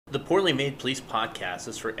The Poorly Made Police podcast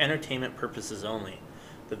is for entertainment purposes only.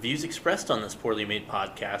 The views expressed on this Poorly Made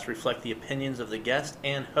podcast reflect the opinions of the guest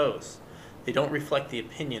and host. They don't reflect the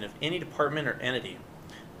opinion of any department or entity.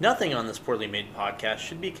 Nothing on this Poorly Made podcast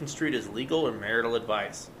should be construed as legal or marital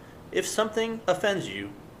advice. If something offends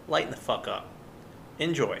you, lighten the fuck up.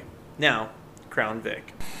 Enjoy. Now, Crown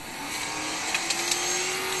Vic.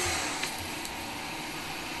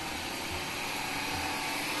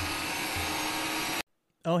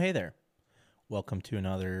 Oh, hey there. Welcome to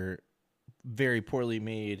another very poorly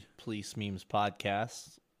made police memes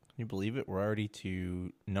podcast. Can you believe it? We're already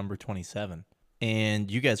to number 27.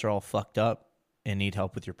 And you guys are all fucked up and need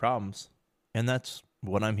help with your problems. And that's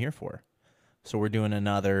what I'm here for. So we're doing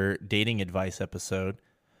another dating advice episode.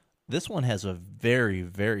 This one has a very,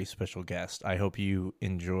 very special guest. I hope you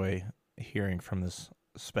enjoy hearing from this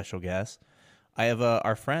special guest. I have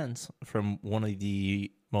our friends from one of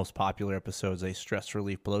the most popular episodes, A Stress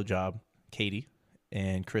Relief Blowjob, Katie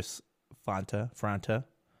and Chris Franta,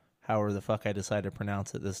 however the fuck I decided to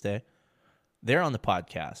pronounce it this day. They're on the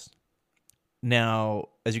podcast. Now,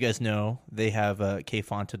 as you guys know, they have K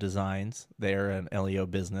Fonta Designs. They're an LEO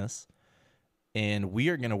business. And we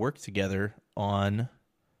are going to work together on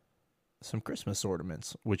some Christmas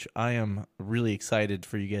ornaments, which I am really excited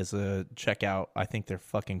for you guys to check out. I think they're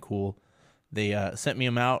fucking cool. They sent me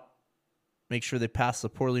them out. Make sure they pass the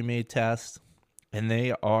poorly made test, and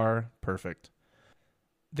they are perfect.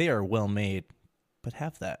 They are well made, but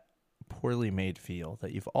have that poorly made feel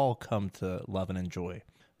that you've all come to love and enjoy.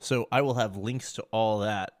 So I will have links to all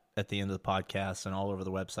that at the end of the podcast and all over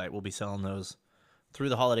the website. We'll be selling those through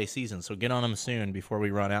the holiday season, so get on them soon before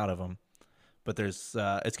we run out of them. But there's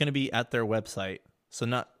it's going to be at their website. So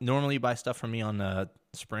not normally you buy stuff from me on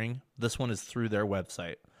spring. This one is through their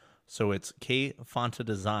website. So it's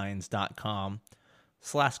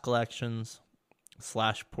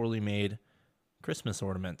kfontadesigns.com/collections/poorly made Christmas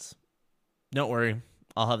ornaments. Don't worry,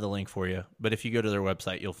 I'll have the link for you. But if you go to their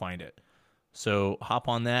website, you'll find it. So hop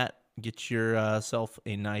on that, get yourself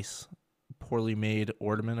a nice poorly made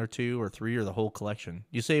ornament or two or three or the whole collection.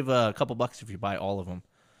 You save a couple bucks if you buy all of them.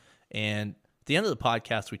 And at the end of the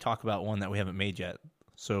podcast, we talk about one that we haven't made yet.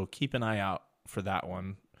 So keep an eye out for that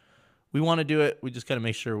one. We want to do it. We just got to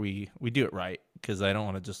make sure we do it right because I don't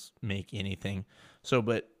want to just make anything. So,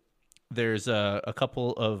 but there's a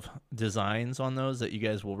couple of designs on those that you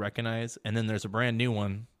guys will recognize. And then there's a brand new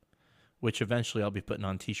one, which eventually I'll be putting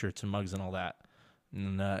on T-shirts and mugs and all that.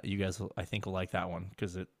 And you guys, I think, will like that one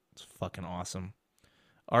because it's fucking awesome.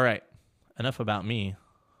 All right. Enough about me.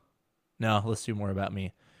 Now, let's do more about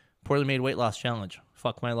me. Poorly made weight loss challenge.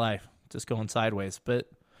 Fuck my life. Just going sideways. But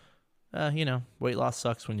weight loss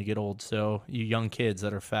sucks when you get old. So you young kids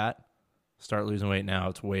that are fat, start losing weight now.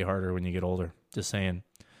 It's way harder when you get older. Just saying.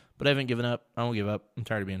 But I haven't given up. I won't give up. I'm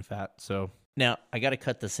tired of being fat. So now I got to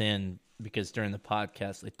cut this in because during the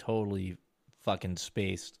podcast, they totally fucking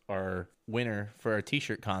spaced our winner for our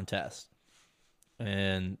T-shirt contest.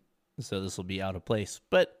 And so this will be out of place.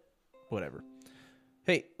 But whatever.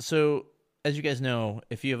 Hey, so as you guys know,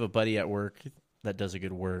 if you have a buddy at work that does a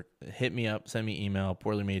good work, hit me up, send me email,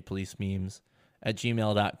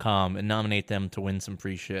 poorlymadepolicememes@gmail.com, and nominate them to win some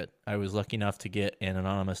free shit. I was lucky enough to get an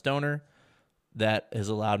anonymous donor that has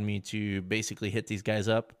allowed me to basically hit these guys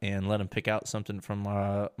up and let them pick out something from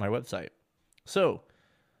my website. So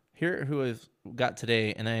here who I've got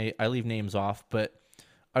today, and I leave names off, but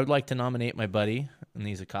I would like to nominate my buddy, and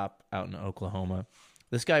he's a cop out in Oklahoma.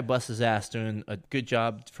 This guy busts his ass doing a good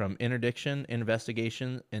job from interdiction,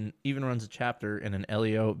 investigation, and even runs a chapter in an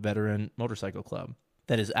LEO veteran motorcycle club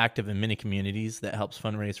that is active in many communities that helps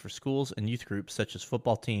fundraise for schools and youth groups such as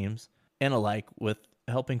football teams and alike with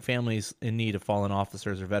helping families in need of fallen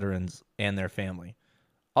officers or veterans and their family.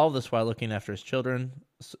 All this while looking after his children,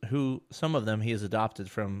 who some of them he has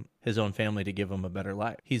adopted from his own family to give them a better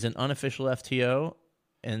life. He's an unofficial FTO,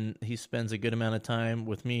 and he spends a good amount of time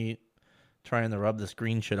with me trying to rub this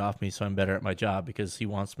green shit off me so I'm better at my job because he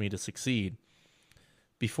wants me to succeed.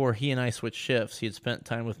 Before he and I switched shifts, he had spent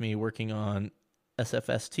time with me working on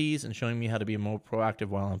SFSTs and showing me how to be more proactive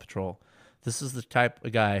while on patrol. This is the type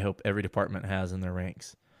of guy I hope every department has in their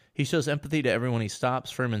ranks. He shows empathy to everyone he stops,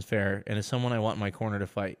 firm and fair, and is someone I want in my corner to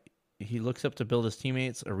fight. He looks up to build his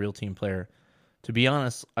teammates, a real team player. To be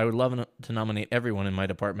honest, I would love to nominate everyone in my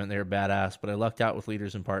department. They're badass, but I lucked out with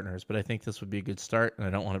leaders and partners. But I think this would be a good start, and I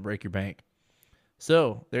don't want to break your bank.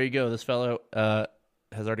 So there you go. This fellow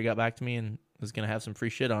has already got back to me and is going to have some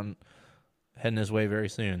free shit on heading his way very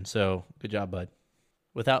soon. So good job, bud.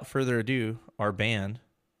 Without further ado, our band.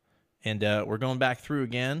 And we're going back through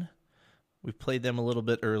again. We played them a little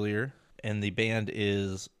bit earlier. And the band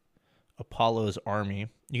is Apollo's Army.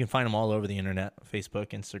 You can find them all over the internet, Facebook,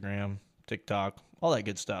 Instagram, TikTok, all that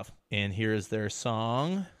good stuff. And here is their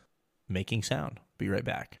song, Making Sound. Be right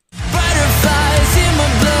back. Butterflies in my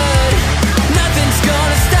blood, nothing's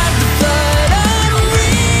gonna stop the flood. I'm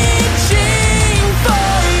reaching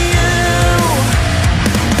for you.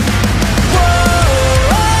 Whoa,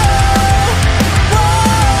 whoa,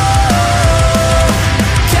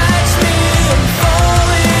 catch me, I'm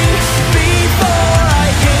falling before I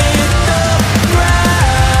hit the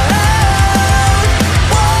ground.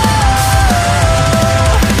 Whoa,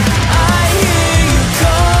 I hear you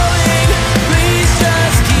calling, please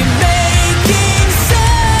just keep making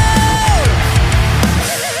sound.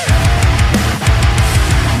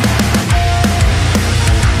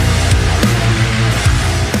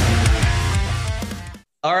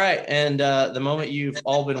 All right. And the moment you've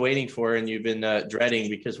all been waiting for and you've been dreading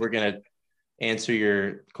because we're going to answer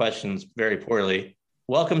your questions very poorly.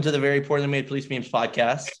 Welcome to the Very Poorly Made Police Memes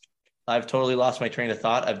podcast. I've totally lost my train of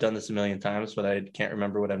thought. I've done this a million times, but I can't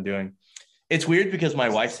remember what I'm doing. It's weird because my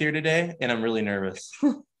wife's here today and I'm really nervous.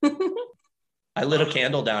 I lit a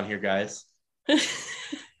candle down here, guys.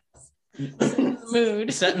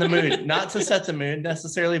 Mood. Setting the mood. Not to set the mood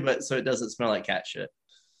necessarily, but so it doesn't smell like cat shit.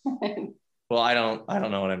 Well, I don't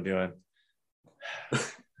know what I'm doing.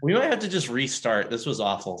 We might have to just restart. This was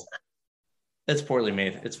awful. It's poorly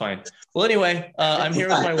made. It's fine. Well, anyway, I'm here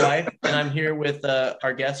with my wife, and I'm here with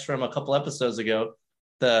our guest from a couple episodes ago,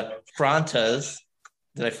 the Frantas.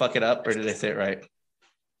 Did I fuck it up, or did I say it right?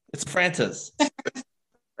 It's Frantas.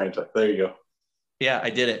 There you go. Yeah, I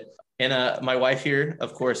did it. And my wife here,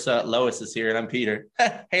 of course, Lois is here, and I'm Peter.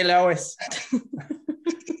 Hey, Lois.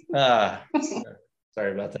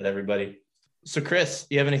 Sorry about that, everybody. So, Chris,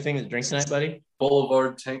 you have anything to drink tonight, buddy?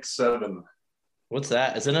 Boulevard Tank 7. What's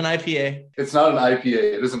that? Is it an IPA? It's not an IPA.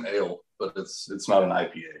 It is an ale, but it's not an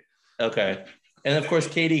IPA. Okay. And of course,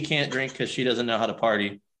 Katie can't drink because she doesn't know how to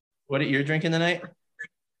party. What are you drinking tonight?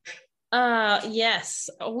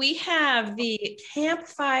 Yes, we have the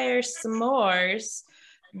Campfire S'mores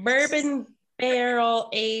bourbon barrel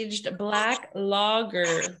aged black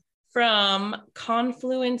lager from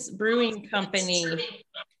Confluence Brewing Company.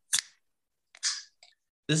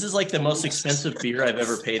 This is like the most expensive beer I've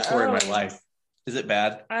ever paid for in my life. Is it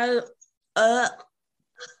bad? Well,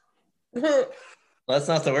 that's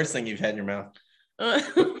not the worst thing you've had in your mouth.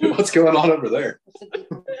 What's going on over there?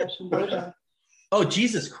 Oh,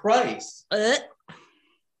 Jesus Christ. This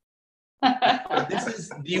is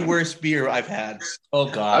the worst beer I've had. Oh,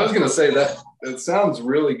 God. I was going to say that it sounds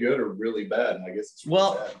really good or really bad, and I guess it's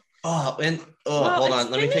really bad. Well, hold on.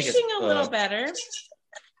 Let me take a little better.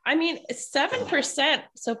 I mean, it's 7%,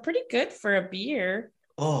 so pretty good for a beer.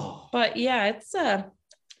 Oh. But yeah, it does have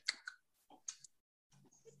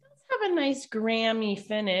a nice Grammy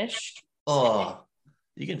finish. Oh,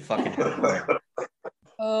 you can fucking have it.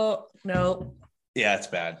 Oh, no. Yeah, it's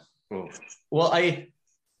bad. Ooh. Well, I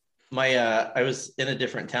was in a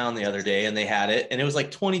different town the other day and they had it and it was like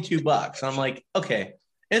 $22. I'm like, okay.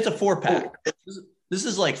 And it's a 4-pack. This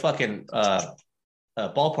is like fucking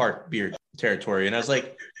ballpark beer territory. And I was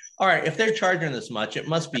like, all right, if they're charging this much, it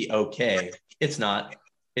must be okay. It's not.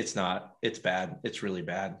 It's bad. It's really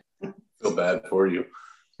bad. Feel bad for you.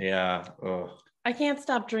 Yeah. Oh. I can't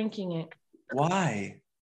stop drinking it. Why?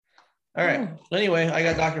 All right. Anyway, I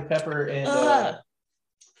got Dr. Pepper and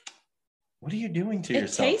what are you doing to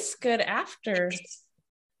yourself? It tastes good after.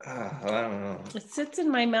 I don't know. It sits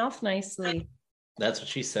in my mouth nicely. That's what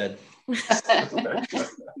she said.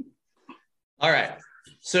 All right.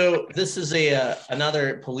 So this is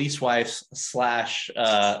another police wives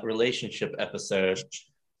 / relationship episode.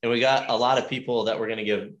 And we got a lot of people that we're going to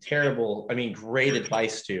give great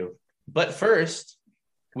advice to. But first,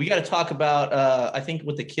 we got to talk about, I think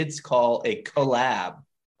what the kids call a collab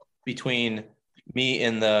between me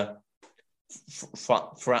and the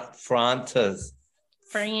Frantas.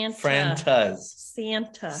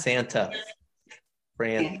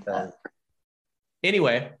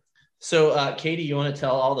 Anyway, so Katie, you want to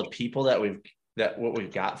tell all the people what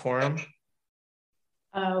we've got for them?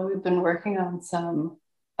 We've been working on some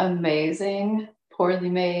amazing, poorly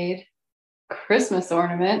made Christmas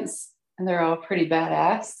ornaments, and they're all pretty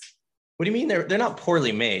badass. What do you mean they're not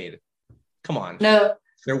poorly made? Come on. No,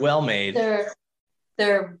 they're well made.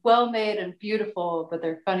 They're well made and beautiful, but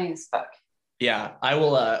they're funny as fuck. Yeah, I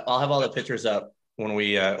will. I'll have all the pictures up when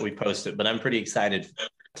we post it. But I'm pretty excited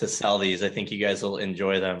to sell these. I think you guys will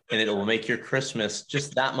enjoy them, and it will make your Christmas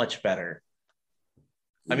just that much better.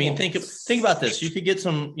 I mean, think about this. You could get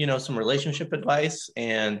some, some relationship advice,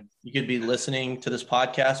 and you could be listening to this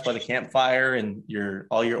podcast by the campfire, and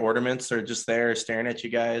all your ornaments are just there staring at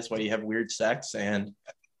you guys while you have weird sex. And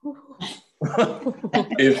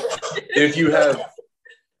if you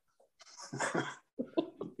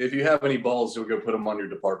have any balls, you'll go put them on your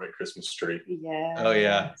department Christmas tree. Yeah. Oh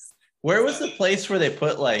yeah. Where was the place where they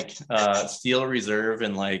put like Steel Reserve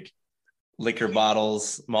and like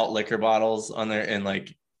malt liquor bottles on there, and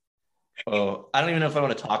like, oh, I don't even know if I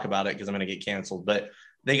want to talk about it because I'm going to get canceled, but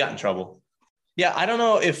they got in trouble. Yeah, I don't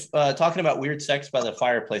know if talking about weird sex by the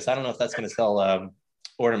fireplace, I don't know if that's going to sell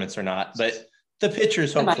ornaments or not, but the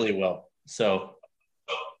pictures hopefully will. So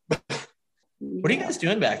what are you guys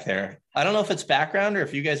doing back there? I don't know if it's background or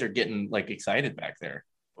if you guys are getting like excited back there.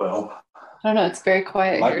 Well, I don't know. It's very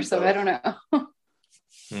quiet here, so I don't know.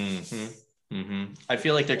 I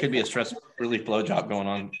feel like there could be a stress relief blowjob going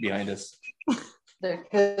on behind us. There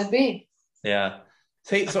could be. Yeah.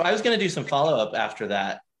 So I was going to do some follow-up after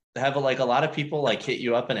that. Have a lot of people like hit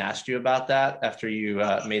you up and asked you about that after you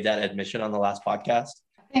made that admission on the last podcast?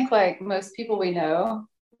 I think like most people we know,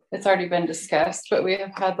 it's already been discussed, but we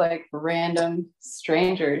have had like random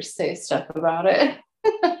strangers say stuff about it.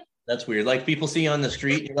 That's weird. Like people see you on the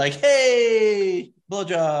street, you're like, hey,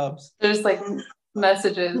 blowjobs. There's like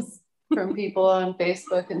messages from people on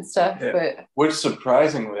Facebook and stuff, but which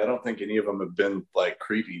surprisingly, I don't think any of them have been like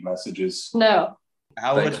creepy messages. No.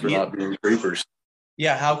 Thanks for not being creepers.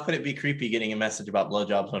 Yeah, how could it be creepy getting a message about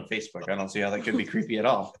blowjobs on Facebook? I don't see how that could be creepy at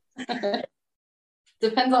all.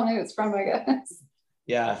 Depends on who it's from, I guess.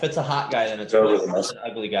 Yeah, if it's a hot guy, then it's really if it's an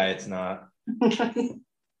ugly guy, it's not.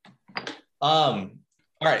 All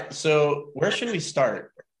right, so where should we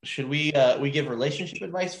start? Should we give relationship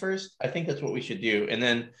advice first? I think that's what we should do. And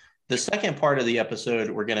then the second part of the episode,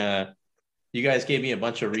 you guys gave me a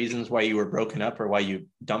bunch of reasons why you were broken up or why you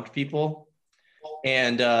dumped people.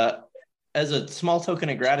 And as a small token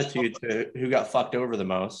of gratitude to who got fucked over the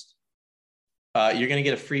most, you're going to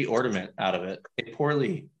get a free ornament out of it, a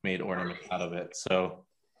poorly made ornament out of it. So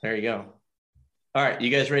there you go. All right, you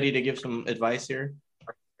guys ready to give some advice here?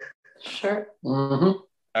 Sure. Mm-hmm.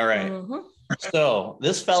 All right. Mm-hmm. So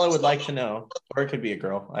this fella would like to know, or it could be a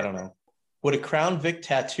girl, I don't know. Would a Crown Vic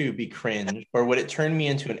tattoo be cringe, or would it turn me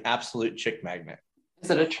into an absolute chick magnet? Is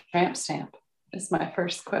it a tramp stamp? Is my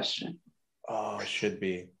first question. Oh, it should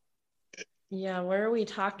be. Yeah, where are we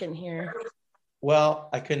talking here? Well,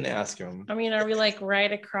 I couldn't ask him. I mean, are we like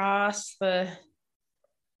right across the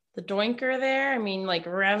doinker there? I mean, like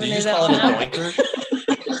revving it up. Did you call it a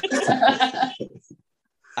doinker?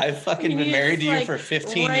 I've fucking been married to you for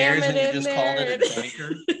 15 years and you just called it a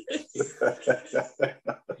doinker?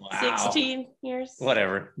 Wow. 16 years.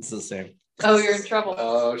 Whatever. It's the same. Oh, you're in trouble.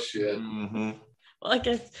 Oh, shit. Mm-hmm. Well, I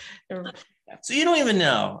guess. So you don't even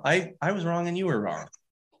know. I was wrong and you were wrong.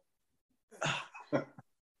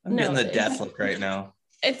 I'm getting the death look right now.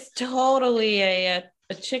 It's totally a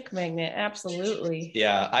chick magnet. Absolutely.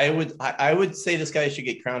 Yeah, I would say this guy should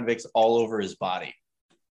get Crown Vics all over his body.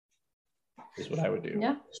 Is what I would do.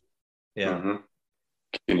 Yeah. Yeah. Mm-hmm.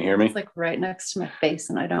 Can you hear me? It's like right next to my face,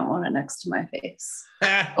 and I don't want it next to my face.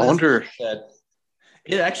 I wonder.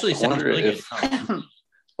 It actually sounds really good.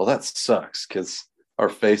 Well, that sucks because our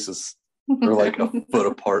faces are like a foot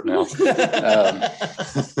apart now. What's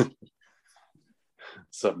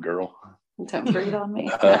up, girl? Don't breathe on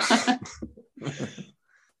me. I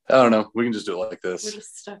don't know. We can just do it like this. We're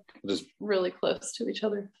just stuck really close to each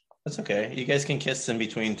other. That's okay. You guys can kiss in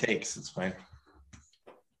between takes. It's fine.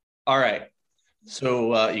 All right.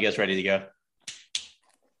 So you guys ready to go?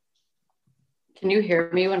 Can you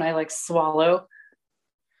hear me when I like swallow?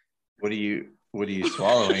 What are you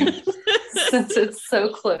swallowing? Since it's so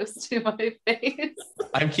close to my face.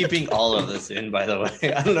 I'm keeping all of this in, by the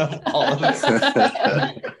way. I don't know if all of this.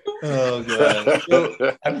 Oh god.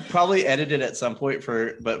 So I've probably edited at some point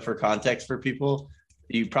but for context for people,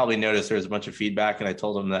 you probably noticed there was a bunch of feedback and I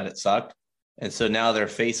told them that it sucked. And so now their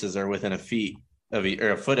faces are within a foot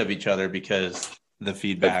of each other because the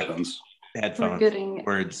feedback headphones We're getting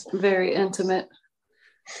words very intimate.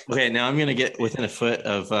 Okay, now I'm gonna get within a foot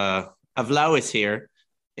of Lois here,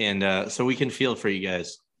 and so we can feel for you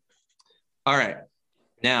guys. All right,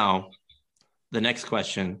 now the next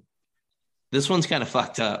question. This one's kind of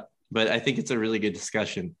fucked up, but I think it's a really good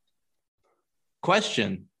discussion.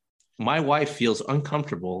 Question: my wife feels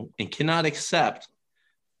uncomfortable and cannot accept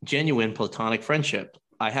genuine platonic friendship.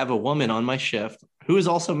 I have a woman on my shift who is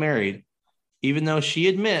also married, even though she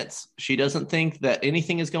admits she doesn't think that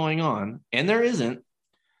anything is going on, and there isn't.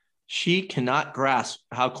 She cannot grasp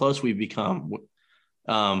how close we've become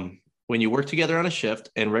when you work together on a shift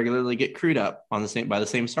and regularly get crewed up on the same by the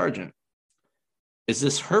same sergeant. Is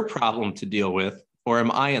this her problem to deal with, or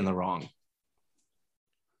am I in the wrong?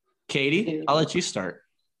 Katie, I'll let you start.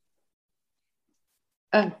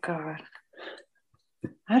 Oh God.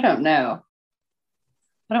 I don't know.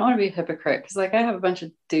 I don't want to be a hypocrite because like I have a bunch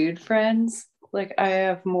of dude friends. Like I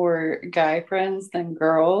have more guy friends than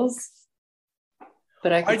girls.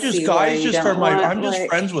 But I'm just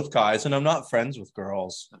friends with guys and I'm not friends with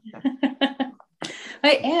girls.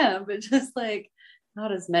 I am, but just like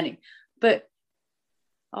not as many. But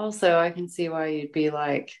also I can see why you'd be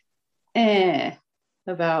like,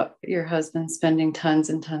 about your husband spending tons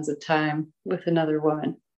and tons of time with another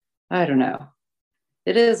woman. I don't know.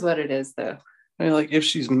 It is what it is though. I mean, like if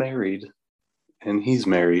she's married and he's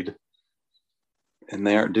married and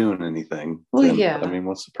they aren't doing anything, well, then, yeah. I mean,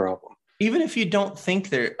 what's the problem? Even if you don't think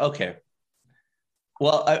they're okay.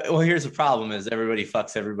 Well, here's the problem: is everybody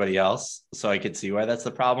fucks everybody else, so I could see why that's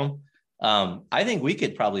the problem. I think we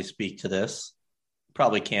could probably speak to this,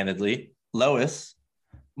 probably candidly. Lois,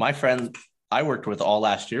 my friend I worked with all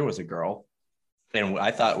last year was a girl, and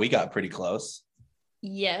I thought we got pretty close.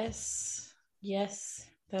 Yes,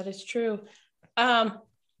 that is true. Yeah,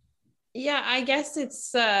 I guess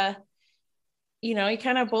it's you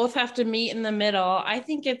kind of both have to meet in the middle. I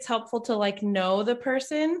think it's helpful to like know the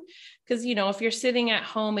person because if you're sitting at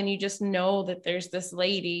home and you just know that there's this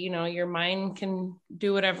lady, your mind can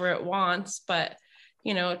do whatever it wants, but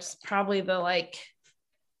it's probably the like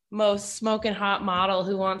most smoking hot model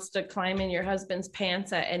who wants to climb in your husband's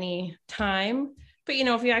pants at any time. But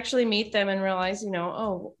if you actually meet them and realize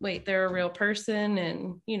oh wait, they're a real person,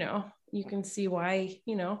 and you can see why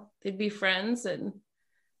they'd be friends and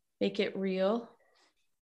make it real.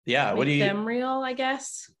 Yeah, make them real, I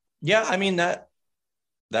guess. Yeah, I mean that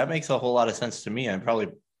makes a whole lot of sense to me, and probably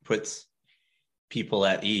puts people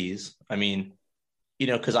at ease. I mean,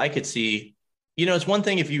 because I could see, it's one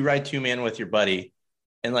thing if you ride 2-man with your buddy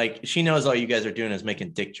and like she knows all you guys are doing is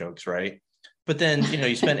making dick jokes, right? But then,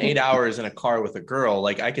 you spend 8 hours in a car with a girl,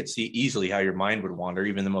 like I could see easily how your mind would wander,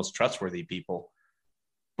 even the most trustworthy people.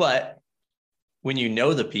 But when you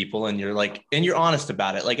know the people and you're like, and you're honest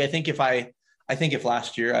about it, like I think if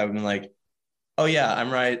last year I would have been like, oh yeah,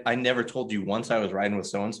 I'm right. I never told you once I was riding with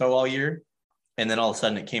so-and-so all year. And then all of a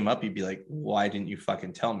sudden it came up, you'd be like, why didn't you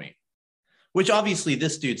fucking tell me? Which obviously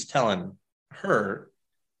this dude's telling her,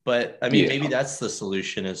 but I mean, maybe that's the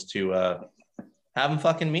solution is to have them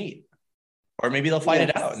fucking meet. Or maybe they'll fight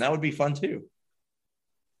it out, and that would be fun too.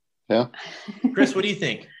 Yeah. Chris, what do you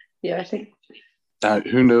think? Yeah, I think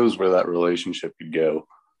who knows where that relationship could go?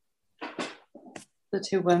 the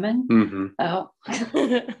two women. Mm-hmm. Oh.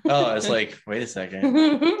 Oh, it's like, wait a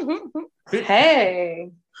second.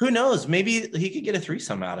 Hey. Who knows? Maybe he could get a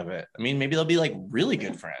threesome out of it. I mean, maybe they'll be like really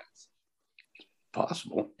good friends.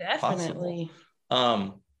 Possible. Definitely.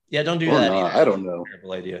 Yeah, don't do or that. Not. I don't know.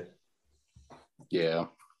 Terrible idea. Yeah,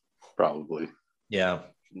 probably. Yeah.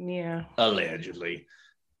 Yeah. Allegedly.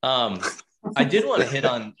 I did want to hit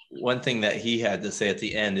on one thing that he had to say at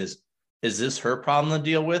the end is this her problem to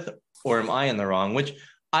deal with, or am I in the wrong? Which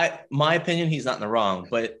my opinion, he's not in the wrong,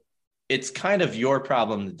 but it's kind of your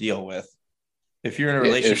problem to deal with. If you're in a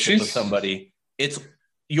relationship with somebody, it's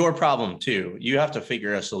your problem too. You have to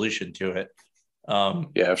figure a solution to it.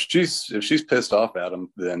 Yeah, if she's pissed off at him,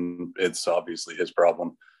 then it's obviously his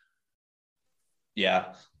problem.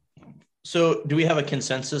 Yeah. So do we have a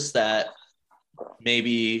consensus that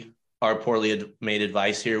maybe our poorly made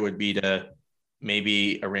advice here would be to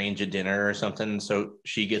maybe arrange a dinner or something so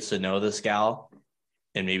she gets to know this gal,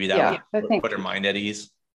 and maybe that would put her mind at ease?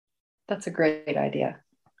 That's a great idea.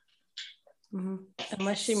 Mm-hmm.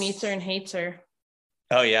 Unless she meets her and hates her.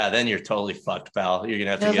 Oh yeah, then you're totally fucked, pal. You're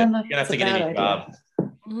gonna have to get a new job.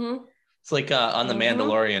 Mm-hmm. It's like on the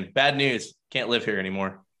Mandalorian. Bad news. Can't live here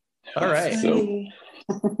anymore. All right. So,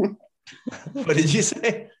 what did you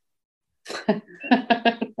say?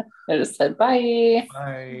 I just said bye.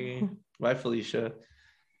 Bye, Felicia.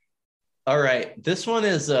 All right. This one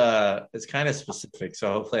is it's kind of specific,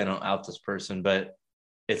 so hopefully I don't out this person, but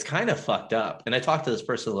it's kind of fucked up. And I talked to this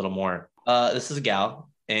person a little more. This is a gal,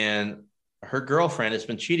 and her girlfriend has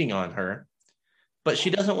been cheating on her, but she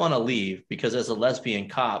doesn't want to leave because as a lesbian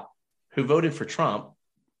cop who voted for Trump,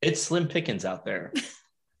 it's slim pickings out there.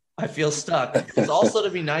 I feel stuck. It's also to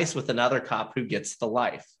be nice with another cop who gets the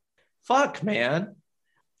life. Fuck, man.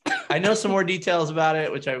 I know some more details about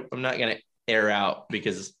it, which I'm not going to air out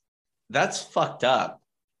because that's fucked up.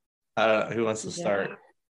 I don't know. Who wants to start?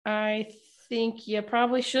 I think you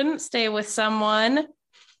probably shouldn't stay with someone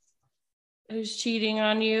who's cheating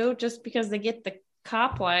on you just because they get the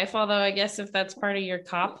cop life. Although I guess if that's part of your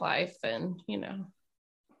cop life, then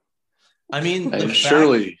I mean, And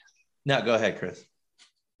surely No, go ahead, Chris.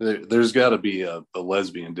 there's got to be a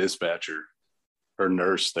lesbian dispatcher or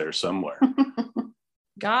nurse there somewhere.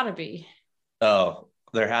 gotta be. Oh,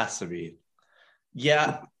 there has to be.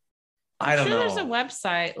 Yeah, I don't I'm sure know. there's a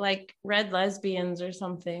website like Red Lesbians or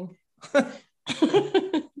something.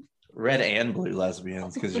 Red and blue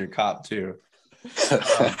lesbians, because you're a cop too.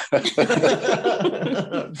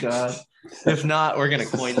 God. If not, we're gonna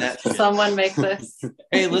coin that shit. Someone make this.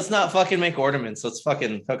 Hey, let's not fucking make ornaments. Let's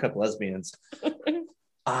fucking hook up lesbians.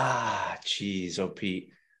 Geez, oh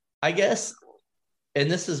Pete. I guess, and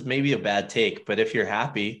this is maybe a bad take, but if you're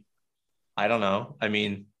happy, I don't know. I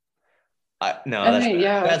mean, that's bad.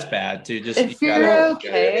 yeah. That's bad too. Just If you you're gotta-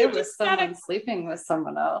 okay with just gotta- someone sleeping with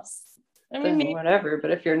someone else, I then mean, whatever.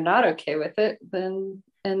 But if you're not okay with it, then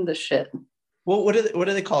end the shit. Well, what do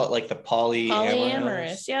they call it? Like the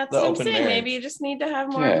polyamorous. Yeah, that's The what I'm open saying. marriage. Maybe you just need to have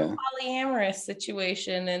more of a polyamorous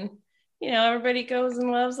situation, and everybody goes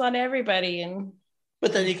and loves on everybody, and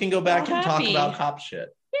But then you can go back All and talk happy. about cop shit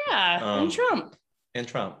yeah, and Trump. and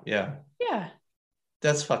Trump. Yeah, Yeah.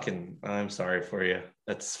 that's fucking. I'm sorry for you.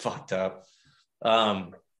 That's fucked up.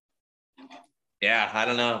 Yeah, I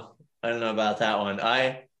don't know. I don't know about that one.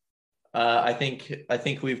 I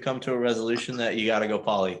think we've come to a resolution that you got to go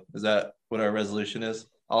poly. Is that what our resolution is?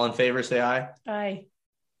 All in favor, say aye. Aye.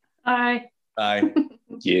 I Aye.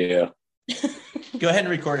 Yeah. Go ahead and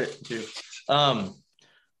record it too.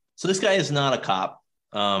 So this guy is not a cop,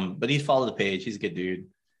 but he followed the page. He's a good dude.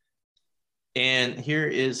 And here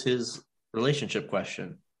is his relationship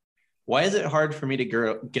question. Why is it hard for me to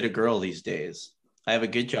get a girl these days? I have a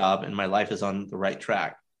good job and my life is on the right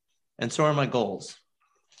track. And so are my goals.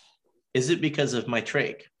 Is it because of my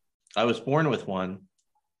trach? I was born with one.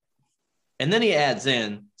 And then he adds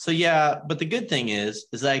in, so yeah, but the good thing is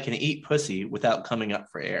that I can eat pussy without coming up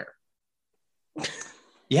for air.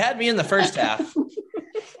 You had me in the first half.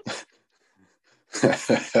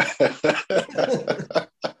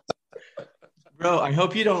 Bro, I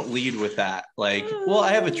hope you don't lead with that. Like, well,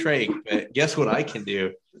 I have a trach, but guess what I can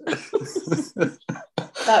do?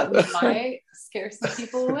 that might scare some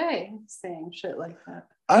people away saying shit like that.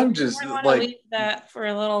 I'm just I want to like, leave that for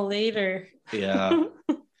a little later. Yeah.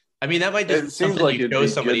 I mean, that might just it be seems something like you it'd show be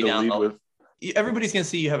somebody good to down lead the with. Everybody's going to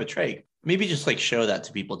see you have a trach. Maybe just like show that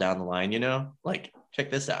to people down the line, Like, check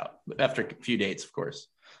this out. After a few dates, of course.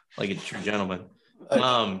 Like a true gentleman.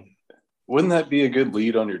 Wouldn't that be a good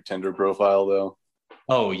lead on your Tinder profile, though?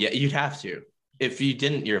 Oh, yeah, you'd have to. If you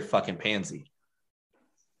didn't, you're a fucking pansy.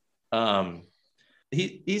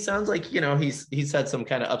 He sounds like, he's had some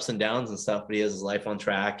kind of ups and downs and stuff, but he has his life on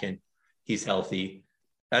track and he's healthy.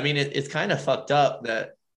 I mean, it's kind of fucked up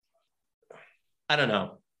that, I don't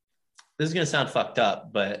know. This is going to sound fucked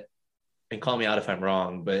up, and call me out if I'm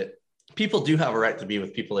wrong, but people do have a right to be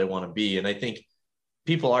with people they want to be. And I think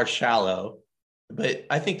people are shallow, but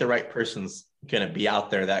I think the right person's going to be out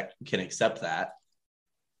there that can accept that.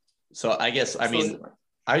 So I guess, I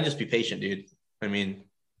would just be patient, dude. I mean,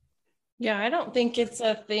 Yeah, I don't think it's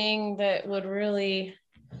a thing that would really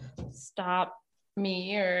stop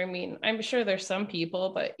me. Or, I'm sure there's some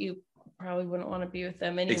people, but you probably wouldn't want to be with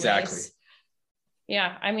them anyways. Exactly.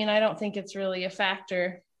 Yeah, I don't think it's really a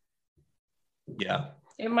factor. yeah.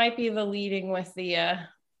 It might be the leading with the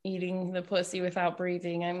eating the pussy without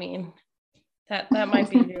breathing. That might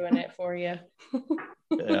be doing it for you.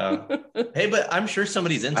 Yeah. Hey, but I'm sure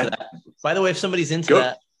somebody's into that. By the way, if somebody's into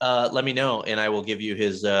that, let me know and I will give you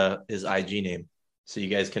his IG name so you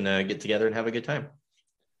guys can get together and have a good time.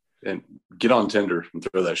 And get on Tinder and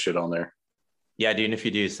throw that shit on there. Yeah, dude. And if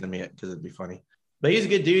you do, send me it because it'd be funny. But he's a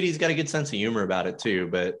good dude. He's got a good sense of humor about it too.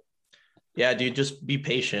 But yeah, dude, just be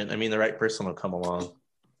patient. The right person will come along.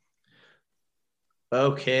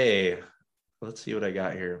 Okay. Let's see what I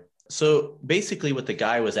got here. So basically what the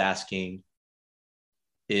guy was asking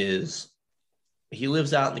is he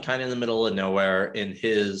lives out in the middle of nowhere, and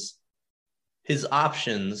his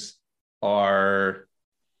options are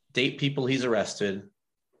date people he's arrested,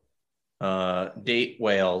 date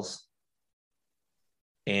whales,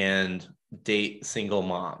 and date single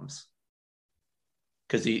moms.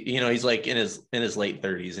 Because he's like in his late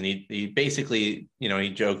 30s, and he basically, he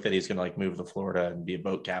joked that he's gonna like move to Florida and be a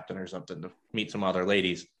boat captain or something to meet some other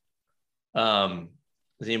ladies.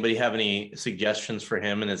 Does anybody have any suggestions for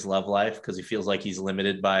him in his love life? Because he feels like he's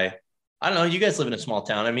limited by, I don't know. You guys live in a small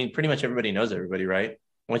town. Pretty much everybody knows everybody, right?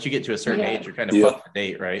 Once you get to a certain age, you're kind of fucked to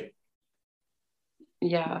date, right?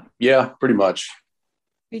 Yeah. Yeah, pretty much.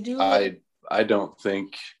 We do. I don't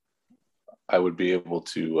think I would be able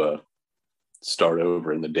to start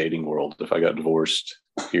over in the dating world. If I got divorced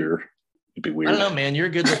here, it'd be I weird. don't know, man. You're a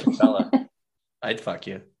good looking fella. I'd fuck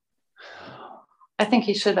you. I think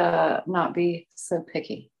you should not be so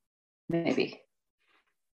picky. Maybe.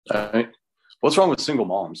 All right. What's wrong with single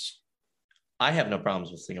moms? I have no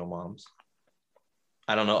problems with single moms.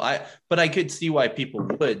 I don't know. But I could see why people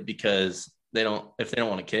would, because if they don't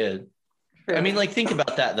want a kid. I mean, like, think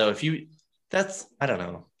about that though. I don't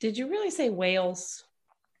know. Did you really say whales?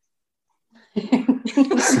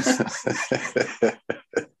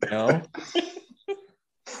 No.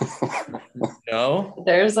 No.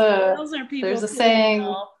 There's Whales are people. there's a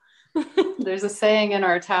saying. There's a saying in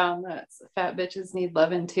our town that fat bitches need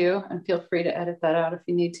loving too, and feel free to edit that out if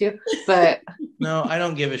you need to. But No, I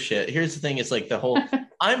don't give a shit. Here's the thing: it's like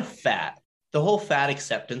I'm fat. The whole fat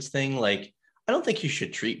acceptance thing. Like, I don't think you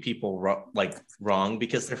should treat people wrong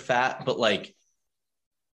because they're fat. But like,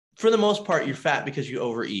 for the most part, you're fat because you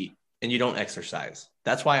overeat and you don't exercise.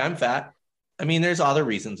 That's why I'm fat. I mean, there's other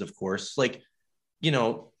reasons, of course. Like,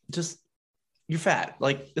 just you're fat.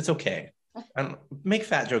 Like, it's okay. I don't make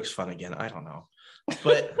fat jokes fun again. I don't know,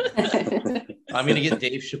 but I'm gonna get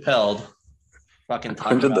Dave Chappelle. Fucking.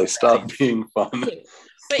 When did they stop being fun?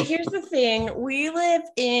 But here's the thing: we live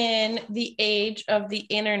in the age of the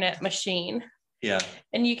internet machine. Yeah.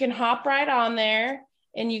 And you can hop right on there,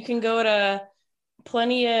 and you can go to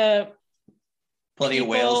plenty of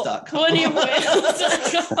whales.com.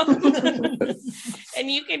 Plentyofwhales.com. And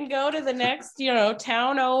you can go to the next,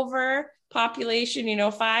 town over,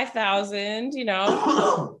 population, 5,000,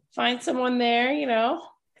 find someone there, I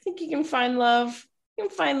think you can find love. You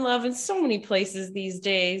can find love in so many places these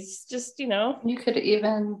days. Just, you could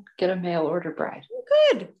even get a mail order bride.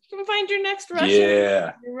 Good. You can find your next Russian.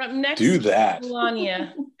 Yeah. Your next Do that.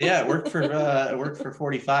 Melania. Yeah, it worked for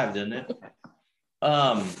 45, didn't it?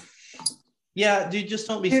 Yeah, dude, just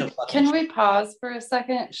don't be so Dude, fucking. can we pause for a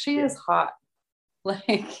second? She is hot.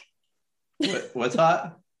 Like, what's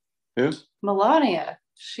hot? Who? Melania,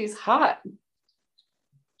 she's hot.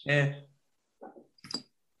 Eh.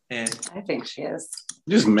 I think she is.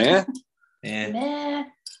 Just man. Nah.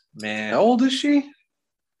 Man. How old is she?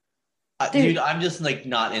 Dude, I'm just like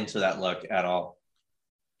not into that look at all.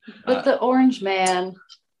 But the orange man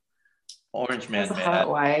Orange man, has a hot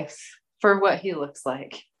wife for what he looks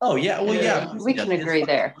like. Oh yeah, well yeah, We can agree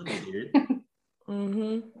there.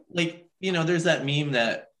 Mm-hmm. Like, there's that meme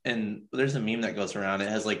there's a meme that goes around. It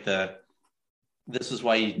has like this is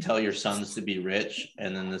why you tell your sons to be rich,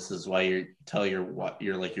 and then this is why you tell your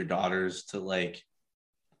daughters to, like,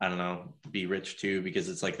 I don't know, be rich too, because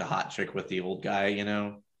it's like the hot chick with the old guy,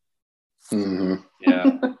 Mm-hmm.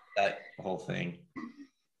 Yeah, that whole thing.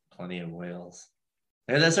 Plenty of whales.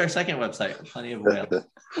 And that's our second website. Plenty of whales.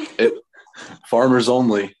 Farmers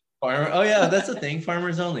only. Oh yeah, that's a thing.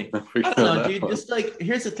 Farmers only. I don't know, dude. Just like,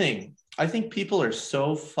 here's the thing. I think people are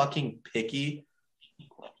so fucking picky,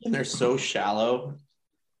 and they're so shallow,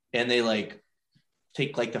 and they like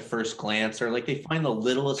take like the first glance, or like they find the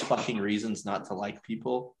littlest fucking reasons not to like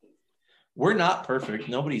people. We're not perfect.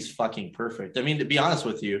 Nobody's fucking perfect. I mean, to be honest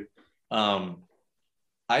with you, I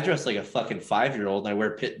dress like a fucking 5-year-old, and I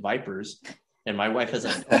wear pit vipers, and my wife has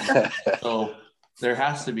a so there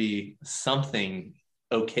has to be something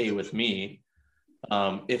okay with me.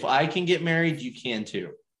 If I can get married, you can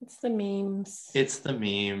too. It's the memes. It's the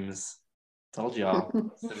memes. Told y'all.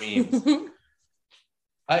 It's the memes.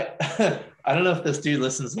 I don't know if this dude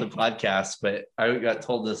listens to the podcast, but I got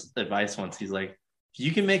told this advice once. He's like, if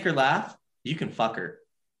you can make her laugh, you can fuck her.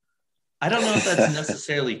 I don't know if that's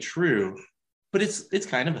necessarily true, but it's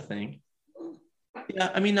kind of a thing.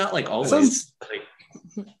 Yeah, I mean, not like always.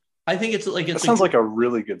 I think it's like, it sounds like a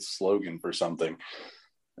really good slogan for something.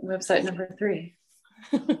 Website number 3.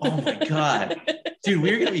 Oh my god, dude,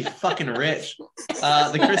 we're gonna be fucking rich.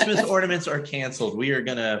 The Christmas ornaments are canceled. We are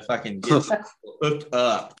gonna fucking get hooked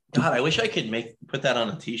up. God, I wish I could put that on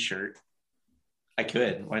a t-shirt. I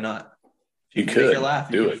could. Why not? If You can could make her laugh.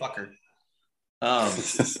 do You it. can fuck her.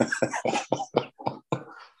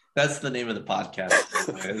 That's the name of the podcast.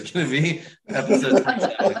 It's gonna be episode 3. You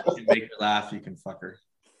can make her laugh. You can fuck her.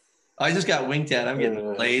 I just got winked at. I'm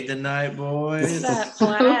getting played tonight, boys. That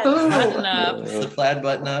plaid button up. It's the plaid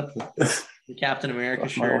button up. The Captain America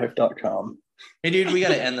shirt. MyWife.com. Hey, dude, we got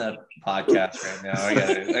to end the podcast right now.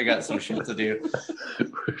 I got some shit to do.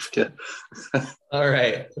 All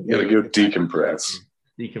right. You gotta go decompress.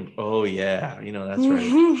 Oh, yeah. That's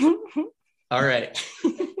right. All right.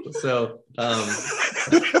 So,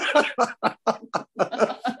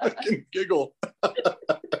 Fucking giggle.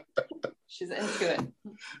 She's into it.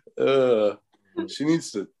 She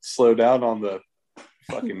needs to slow down on the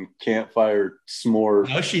fucking campfire s'more.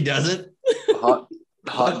 no, she doesn't. hot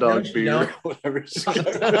Fuck, no, dog she beer, don't. whatever.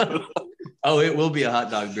 Oh, it will be a hot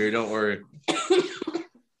dog beer. Don't worry.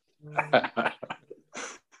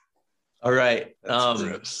 All right. That's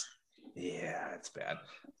gross. Yeah, it's bad.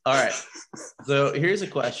 All right. So here's a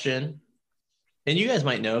question. And you guys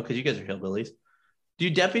might know because you guys are hillbillies. Do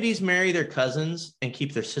deputies marry their cousins and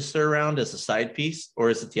keep their sister around as a side piece, or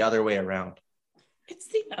is it the other way around? It's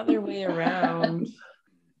the other way around.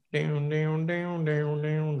 Down, down, down, down,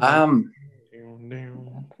 down, Um, down,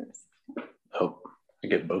 down. oh, I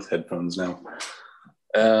get both headphones now.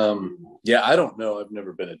 Yeah, I don't know. I've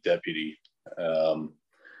never been a deputy.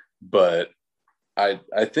 But I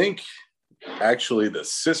think actually the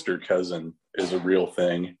sister cousin is a real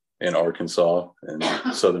thing in Arkansas and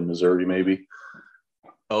southern Missouri, maybe.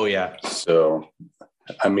 Oh yeah, So,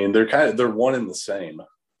 I mean, they're one and the same.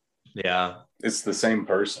 yeah. It's the same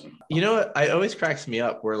person. You know what? It always cracks me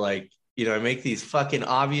up where like, I make these fucking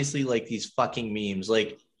obviously like these fucking memes.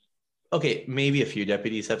 Like, okay, maybe a few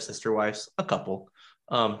deputies have sister wives, a couple.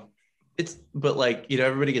 But like,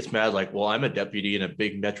 everybody gets mad, like, well, I'm a deputy in a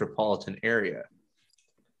big metropolitan area.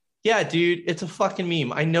 Yeah, dude, it's a fucking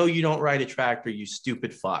meme. I know you don't ride a tractor, you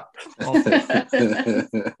stupid fuck.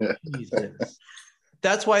 Jesus.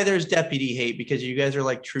 That's why there's deputy hate, because you guys are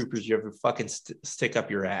like troopers. You have to fucking stick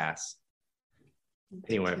up your ass.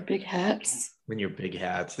 Anyway, Big hats. when you're big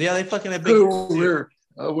hats. Yeah, they fucking have big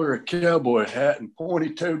I wear a cowboy hat and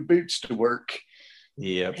pointy-toed boots to work.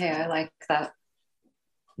 Yep. Hey, I like that.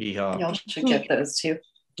 Yeehaw. Y'all should get those too.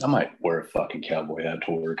 I might wear a fucking cowboy hat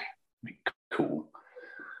to work. Be cool.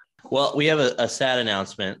 Well, we have a sad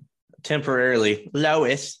announcement. Temporarily,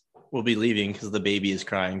 Lois will be leaving because the baby is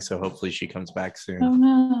crying. So hopefully she comes back soon. Oh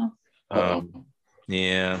no.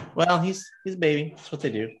 Yeah. Well, he's a baby. That's what they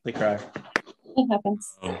do. They cry. It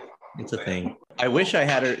happens. It's a thing. I wish I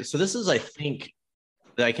had her. So this is, I think,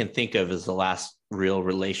 that I can think of as the last real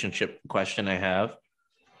relationship question I have,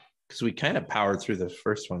 because we kind of powered through the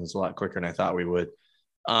first ones a lot quicker than I thought we would.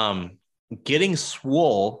 Getting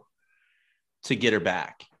swole to get her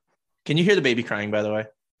back. Can you hear the baby crying, by the way?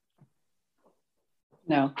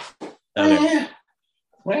 No. Okay.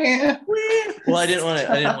 Well, I didn't want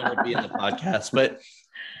to be in the podcast, but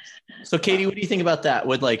so Katie, what do you think about that?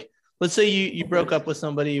 Would, like, let's say you broke up with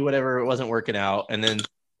somebody, whatever, it wasn't working out, and then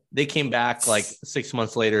they came back like 6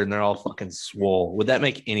 months later and they're all fucking swole. Would that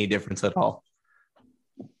make any difference at all?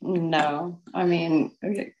 No. I mean,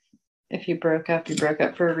 if you broke up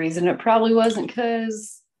for a reason. It probably wasn't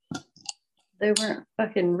because they weren't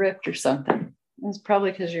fucking ripped or something. It was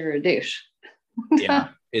probably because you're a douche. Yeah,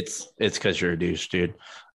 it's because you're a douche, dude.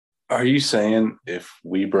 Are you saying if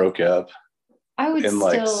we broke up I would and still,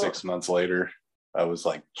 like 6 months later, I was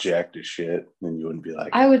like jacked as shit, then you wouldn't be like,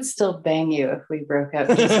 I would still bang you if we broke up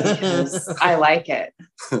just because I like it.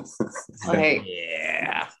 Like,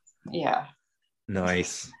 yeah.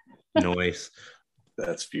 Nice.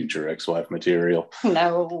 that's future ex-wife material.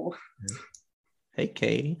 No. Hey,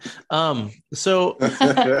 Katie. So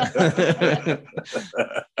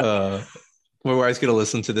my wife's gonna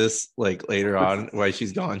listen to this like later on while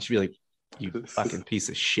she's gone. She'll be like, "You fucking piece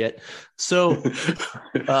of shit." So,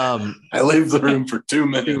 I leave the room for 2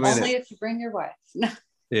 minutes. Only if you bring your wife. No.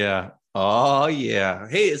 yeah. Oh yeah.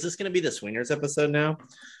 Hey, is this gonna be the swingers episode now?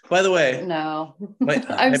 By the way, No. my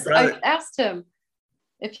I asked him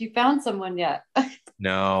if you found someone yet.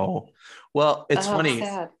 no. Well, it's funny.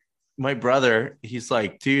 Sad. My brother, he's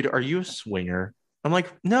like, dude, are you a swinger? I'm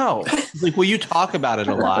like, no. He's like, well, you talk about it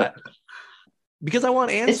a lot because I want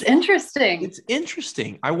answers. It's interesting. It's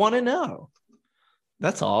interesting. I want to know.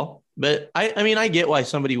 That's all. But I mean, I get why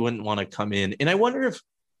somebody wouldn't want to come in. And I wonder if,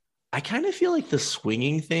 I kind of feel like the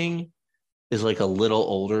swinging thing is like a little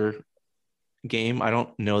older game. I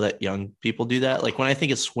don't know that young people do that. Like when I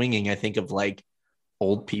think of swinging, I think of like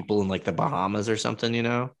old people in like the Bahamas or something,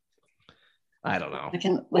 I don't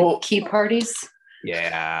know. Key parties.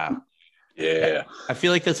 Yeah. Yeah. I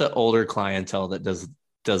feel like that's an older clientele that does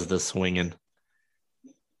the swinging.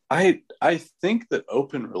 I think that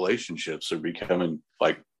open relationships are becoming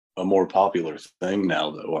like a more popular thing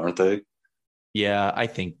now, though, aren't they? Yeah, I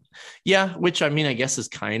think. Yeah, which I mean, I guess is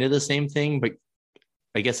kind of the same thing, but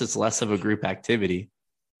I guess it's less of a group activity.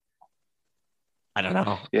 I don't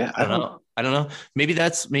know. Yeah, I don't know. Maybe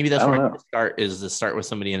that's where I start with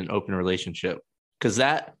somebody in an open relationship. Because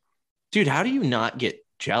that, dude, how do you not get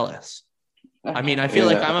jealous? I mean, I feel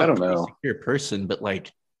like I'm a pretty secure person, but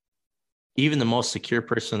like even the most secure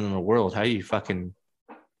person in the world, how do you fucking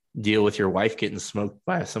deal with your wife getting smoked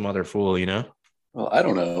by some other fool, Well, I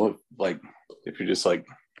don't know. Like if you're just like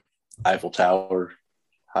Eiffel Tower,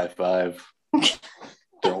 high five,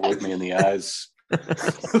 don't look me in the eyes.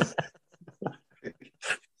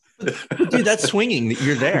 Dude, that's swinging.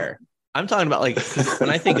 You're there. I'm talking about like when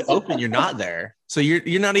I think open, you're not there. So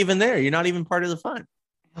you're not even there. You're not even part of the fun.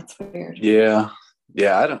 That's weird. Yeah.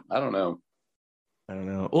 I don't know. I don't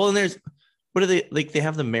know. Well, and there's what are they like? They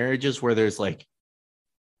have the marriages where there's like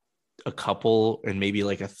a couple and maybe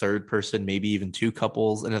like a third person, maybe even two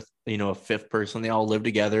couples and a fifth person. They all live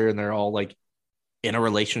together and they're all like in a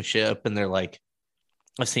relationship, and they're like,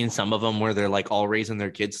 I've seen some of them where they're like all raising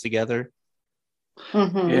their kids together.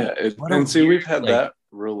 Mhm. Yeah. What a And see, weird, we've had like- that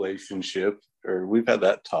relationship, or we've had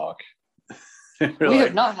that talk. We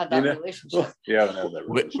have not had that you know, relationship. Yeah, I haven't had that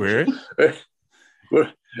relationship.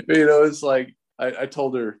 Where? It's like I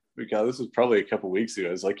told her, because this was probably a couple weeks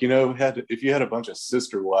ago. It's like, if you had a bunch of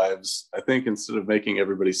sister wives, I think instead of making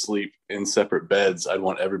everybody sleep in separate beds, I'd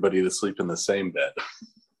want everybody to sleep in the same bed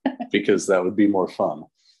because that would be more fun.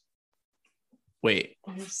 Wait,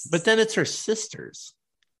 but then it's her sisters.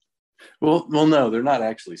 Well, no, they're not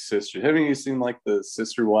actually sisters. Haven't you seen like the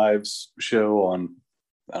Sister Wives show on?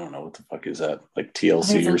 I don't know what the fuck is that, like I think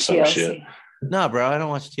TLC it's or on some TLC. shit. No, bro, I don't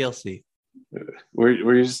watch TLC. Where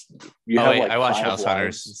you have like I watch 5 House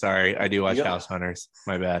Hunters. wives. Sorry, I do watch You got- House Hunters.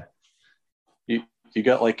 My bad. You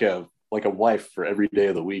got like a wife for every day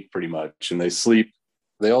of the week, pretty much, and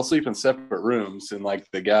they all sleep in separate rooms, and like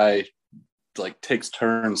the guy like takes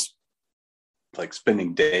turns like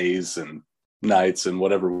spending days and nights and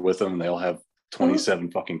whatever with them, and they all have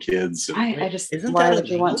 27 fucking kids. And I just, Isn't why that would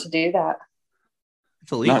you want to illegal? do that?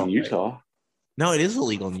 It's illegal. not in right? Utah. No, it is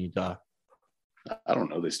illegal in Utah. I don't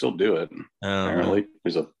know. They still do it. Um, Apparently,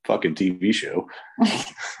 there's a fucking TV show.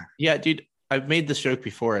 Yeah, dude, I've made this joke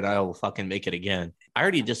before and I will fucking make it again. I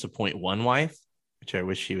already disappoint one wife, which I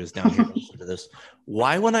wish she was down here to listen to this.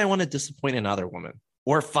 Why would I want to disappoint another woman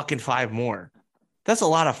or fucking 5 more? That's a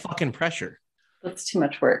lot of fucking pressure. That's too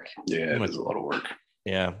much work. Yeah, it is a lot of work.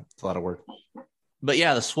 Yeah, it's a lot of work. But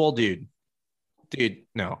yeah, the swole dude,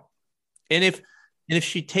 no. And if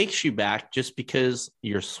she takes you back just because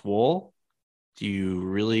you're swole, do you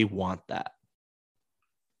really want that?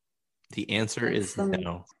 The answer is That's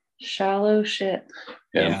no. Shallow shit.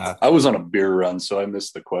 Yeah. I was on a beer run, so I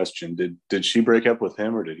missed the question. Did she break up with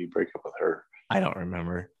him, or did he break up with her? I don't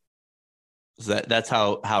remember. That's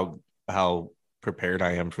how prepared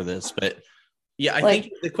I am for this. But yeah, I Like,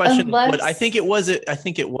 think the question. unless- But I think it was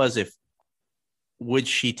if would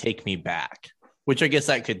she take me back? Which I guess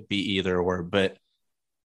that could be either or. But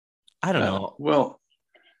I don't know. Well,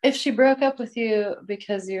 If she broke up with you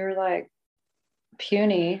because you're like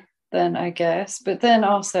puny, then I guess. But then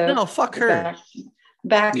also No, fuck her.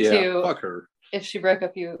 back yeah, to fuck her. if she broke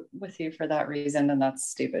up with you for that reason, then that's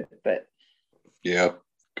stupid. But Yeah,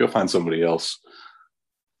 go find somebody else.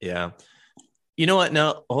 Yeah. You know what?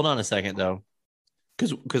 No, hold on a second though,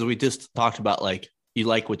 because we just talked about like you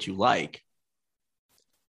like what you like.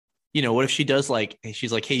 You know, what if she does like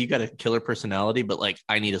she's like, hey, you got a killer personality, but like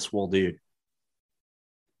I need a swole dude.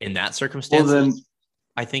 In that circumstance, Well, then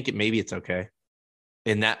I think maybe it's okay.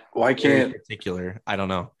 In that why very can't particular, I don't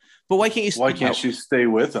know. But why can't you? why can't she stay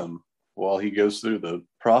with him while he goes through the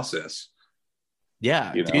process?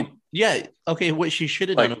 Yeah, you know? dude. Yeah. Okay. What she should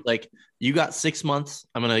have done Like- was like, you got 6 months.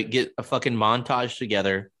 I'm gonna get a fucking montage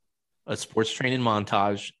together, a sports training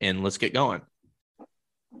montage, and let's get going.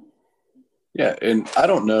 Yeah, and I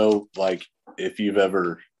don't know like if you've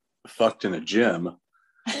ever fucked in a gym,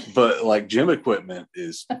 but like gym equipment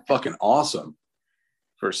is fucking awesome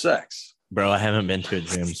for sex. Bro, I haven't been to a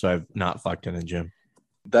gym, so I've not fucked in a gym.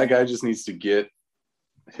 That guy just needs to get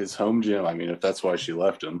his home gym. I mean, if that's why she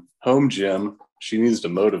left him, home gym. She needs to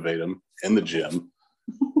motivate him in the gym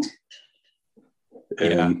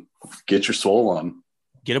and get your soul on.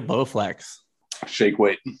 Get a Bowflex. Shake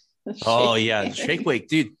weight. Oh yeah, shake weight,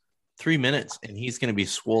 dude. 3 minutes, and he's gonna be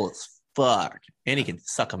swole as fuck, and he can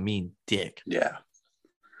suck a mean dick. Yeah.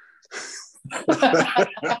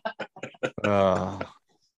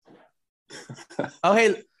 Oh,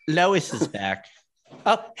 hey, Lois is back.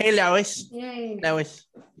 Oh, hey, Lois. Yay. Lois.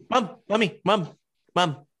 Mom. Okay.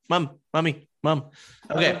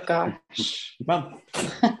 Oh gosh. Mom.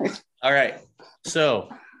 All right. So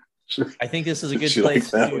I think this is a good She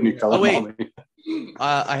place. likes that when you call Oh, her wait. mommy.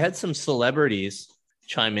 I had some celebrities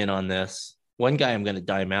chime in on this. One guy I'm going to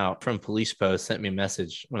dime out from Police Post sent me a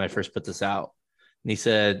message when I first put this out. And he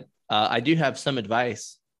said, I do have some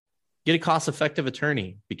advice. Get a cost-effective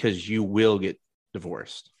attorney because you will get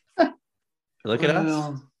divorced. Look at us.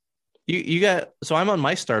 Well, You got, so I'm on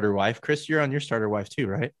my starter wife. Chris, you're on your starter wife too,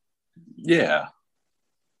 right? yeah.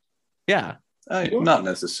 Yeah. Not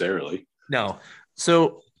necessarily. No.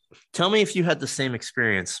 So tell me if you had the same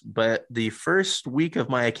experience, but the first week of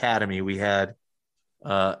my academy, we had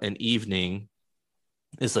an evening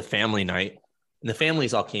It's a family night, and the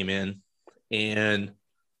families all came in, and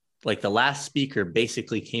like the last speaker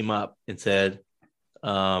basically came up and said,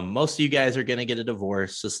 most of you guys are going to get a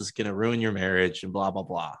divorce. This is going to ruin your marriage and blah, blah,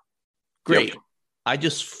 blah. Great. Yep. I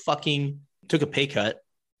just fucking took a pay cut,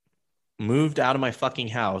 moved out of my fucking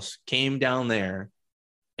house, came down there,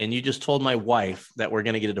 and you just told my wife that we're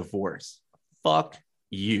going to get a divorce. Fuck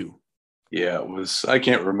you. Yeah, it was. I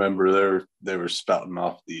can't remember. They were spouting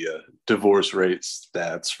off the divorce rate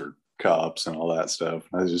stats for cops and all that stuff.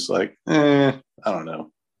 I was just like, I don't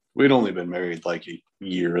know. We'd only been married like a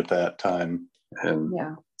year at that time, and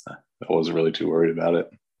Yeah. I wasn't really too worried about it.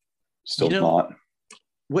 Still You know- not.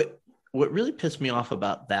 What really pissed me off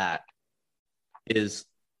about that is,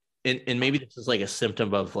 and maybe this is like a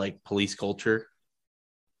symptom of like police culture,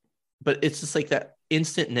 but it's just like that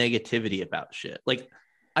instant negativity about shit. Like,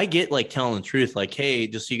 I get like telling the truth, like, hey,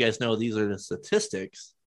 just so you guys know, these are the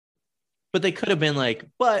statistics. But they could have been like,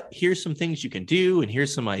 but here's some things you can do, and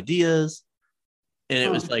here's some ideas. And it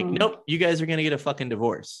was like, Mhm. nope, you guys are gonna get a fucking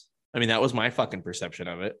divorce. I mean, that was my fucking perception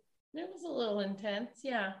of it. It was a little intense,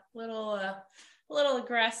 yeah. A little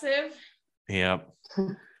aggressive. Yeah.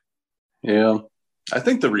 Yeah. I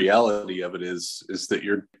think the reality of it is that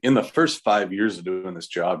you're in the first 5 years of doing this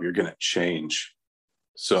job, you're gonna change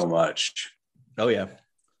so much. Oh yeah.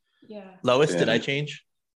 Yeah. Lois, did Yeah. I change?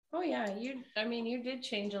 Oh yeah, you did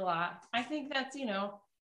change a lot. I think that's,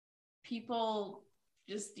 people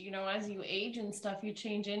just, as you age and stuff, you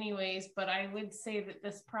change anyways. But I would say that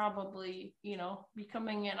this probably,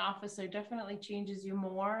 becoming an officer definitely changes you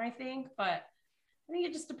more, I think. But I think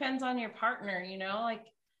it just depends on your partner, like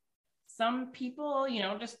some people,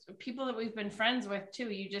 just people that we've been friends with too,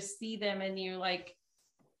 you just see them and you like,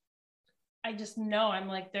 I just know I'm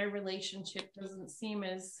like, their relationship doesn't seem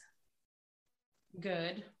as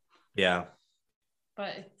good. Yeah.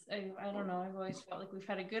 But it's, I don't know. I've always felt like we've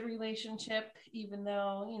had a good relationship, even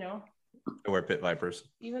though, We're pit vipers.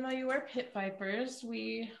 even though you were pit vipers,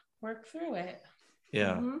 we work through it.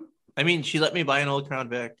 Yeah. Mm-hmm. I mean, she let me buy an old Crown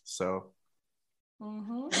Vic, so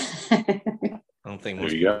Mm-hmm. I don't think There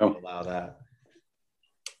most you go. people allow that.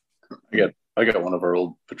 I got one of our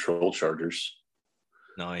old patrol chargers.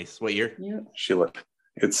 Nice. What year?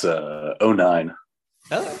 It's 09.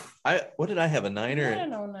 Oh, what did I have? A I 9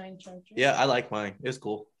 had or? an 09 Charger. Yeah, I like mine. It was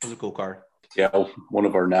cool. It was a cool car. Yeah, one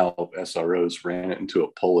of our now SROs ran it into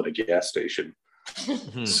a pole at a gas station.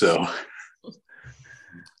 Hmm.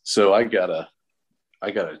 So I got a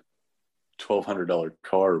 $1,200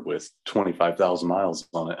 car with 25,000 miles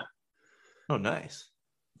on it. Oh, nice.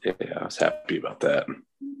 Yeah, I was happy about that.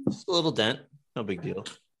 Just a little dent. No big deal.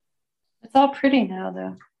 It's all pretty now,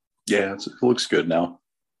 though. Yeah, it looks good now.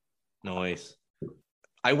 Nice.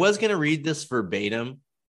 I was going to read this verbatim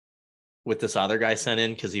with this other guy sent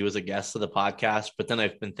in because he was a guest of the podcast, but then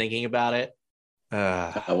I've been thinking about it.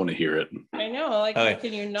 I want to hear it. I know. Like, Okay. how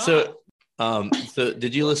can you not? So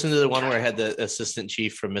did you listen to the one where I had the assistant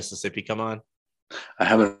chief from Mississippi come on? I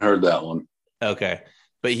haven't heard that one. Okay.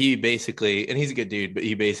 But he basically, and he's a good dude, but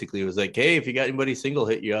he basically was like, hey, if you got anybody single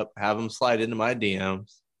hit you up, have them slide into my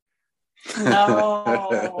DMs.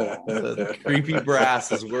 No. The creepy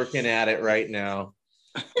brass is working at it right now.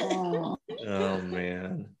 Oh. Oh,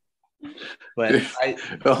 man. But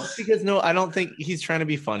Well, because no, I don't think he's trying to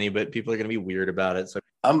be funny, but people are going to be weird about it. So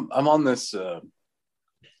I'm on this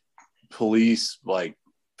police, like,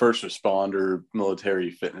 first responder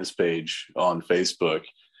military fitness page on Facebook,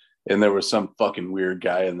 and there was some fucking weird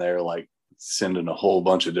guy in there like sending a whole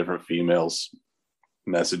bunch of different females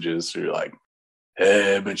messages. You're like,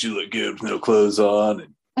 hey, but you look good with no clothes on,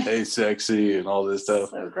 and hey, sexy, and all this stuff.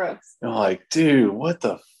 So gross. And I'm like, dude, what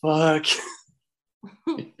the fuck?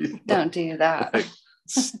 Don't do that. Like,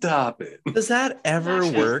 stop it. does that ever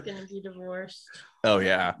That guy's work? gonna be divorced. Oh,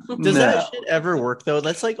 yeah. Does No. that shit ever work, though?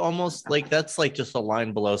 That's like almost like that's like just a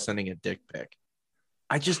line below sending a dick pic.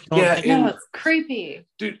 I just don't Yeah, think No, it's creepy.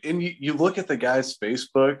 Dude, and you look at the guy's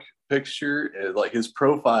Facebook picture, like his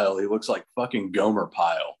profile, he looks like fucking Gomer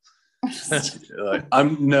Pyle. Like,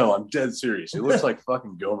 I'm dead serious. He looks like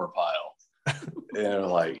fucking Gomer Pyle. And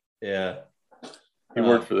like, yeah. he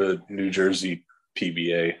worked for the New Jersey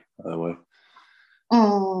PBA, by the way.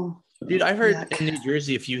 Oh, Dude, I heard Yuck. in New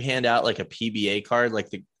Jersey, if you hand out like a PBA card,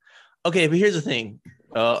 okay, but here's the thing.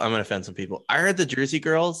 Oh, I'm gonna offend some people. I heard the Jersey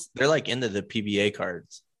girls, they're like into the PBA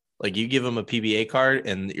cards. Like you give them a PBA card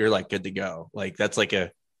and you're like good to go. Like that's like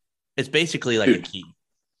it's basically like a Dude. key.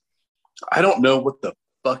 I don't know what the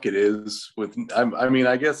fuck it is with. I mean,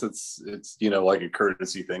 I guess it's like a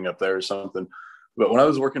courtesy thing up there or something. But when I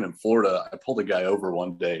was working in Florida, I pulled a guy over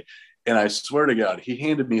one day, and I swear to God, he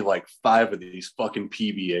handed me like 5 of these fucking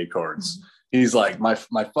PBA cards. He's like, my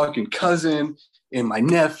fucking cousin and my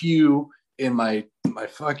nephew and my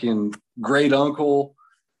fucking great uncle,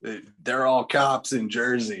 they're all cops in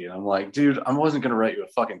Jersey. And I'm like, dude, I wasn't gonna write you a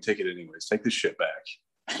fucking ticket anyways. Take this shit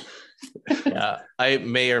back. Yeah, I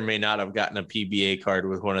may or may not have gotten a PBA card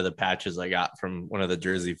with one of the patches I got from one of the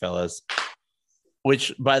Jersey fellas.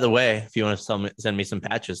 Which, by the way, if you want to send me some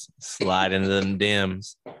patches, slide into them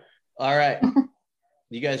DMs. All right.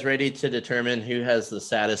 You guys ready to determine who has the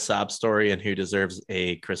saddest sob story and who deserves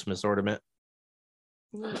a Christmas ornament?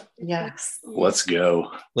 Yes. Let's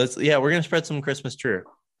go. We're gonna spread some Christmas cheer.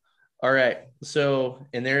 All right. So,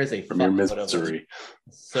 and there is a From your fuckload of them. misery.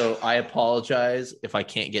 So I apologize if I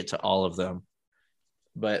can't get to all of them.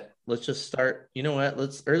 But let's just start. You know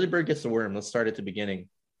what? Early bird gets the worm. Let's start at the beginning.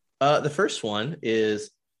 The first one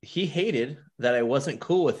is he hated that I wasn't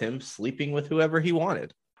cool with him sleeping with whoever he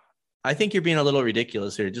wanted. I think you're being a little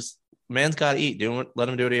ridiculous here. Just man's got to eat. Let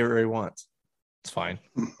him do whatever he wants. It's fine.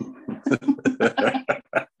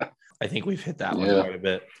 I think we've hit that one quite a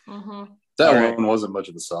bit. Mm-hmm. That one wasn't much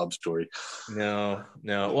of a sob story. No.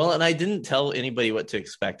 Well, and I didn't tell anybody what to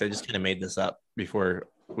expect. I just kind of made this up before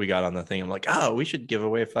we got on the thing. I'm like, oh, we should give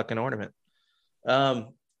away a fucking ornament. Now,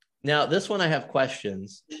 this one I have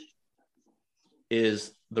questions.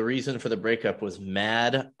 Is the reason for the breakup was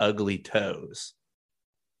mad ugly toes?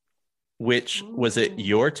 Which was it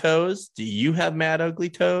your toes? Do you have mad ugly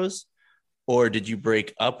toes? Or did you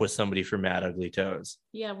break up with somebody for mad ugly toes?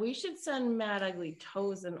 Yeah, we should send Mad Ugly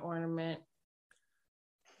Toes an ornament.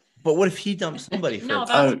 But what if he dumped somebody for No,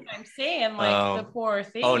 that's what I'm saying. Like the poor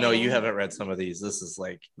thing. Oh no, you haven't read some of these. This is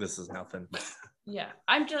nothing. Yeah,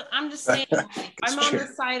 I'm just saying. I'm on the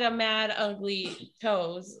side of Mad Ugly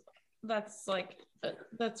Toes. That's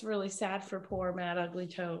really sad for poor Mad Ugly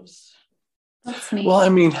Toes. That's me. Well, I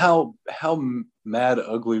mean, how mad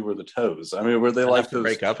ugly were the toes? I mean, were they like those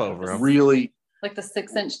break up over them? Really like the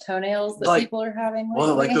 6-inch toenails that people are having?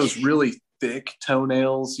 Well, like those really thick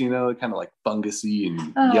toenails, kind of like fungusy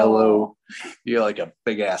and yellow. You got like a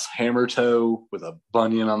big ass hammer toe with a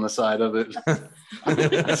bunion on the side of it. I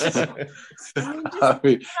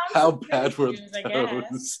mean, how bad were the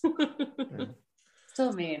toes?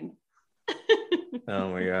 Still mean.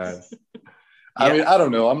 Oh my god. I mean, I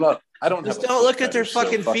don't know. I don't just don't look at their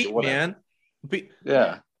fucking feet, man.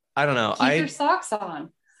 Yeah. I don't know. Keep your socks on.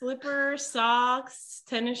 Slippers, socks,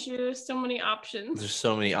 tennis shoes, so many options. There's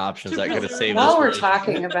so many options that could have saved While this we're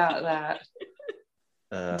talking about that,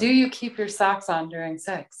 do you keep your socks on during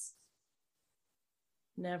sex?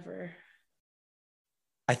 Never.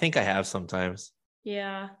 I think I have sometimes.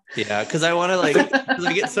 Yeah, because I want to because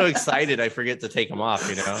I get so excited I forget to take them off,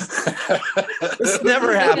 This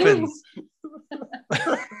never happens.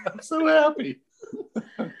 I'm so happy.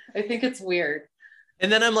 I think it's weird. And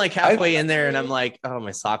then I'm like halfway in there and I'm like, oh,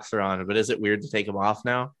 my socks are on, but is it weird to take them off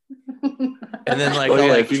now? And then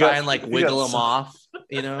I'll try and wiggle them off,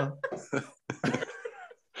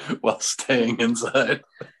 while staying inside.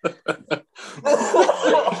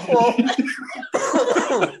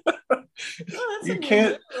 You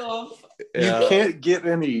can't get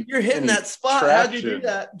any. You're hitting that spot. Traction. How'd you do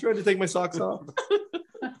that? I'm trying to take my socks off.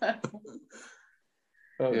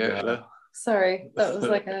 God. Sorry, that was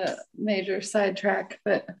like a major sidetrack,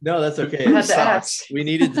 but no, that's okay. I had to ask. We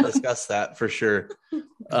needed to discuss that for sure.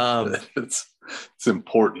 It's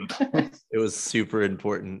important. It was super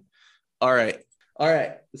important. All right.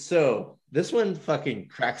 So this one fucking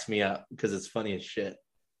cracks me up because it's funny as shit.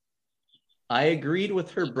 I agreed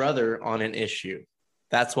with her brother on an issue.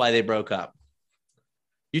 That's why they broke up.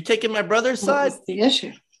 You taking my brother's side? What's the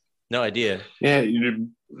issue? No idea. Yeah, you're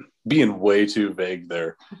being way too vague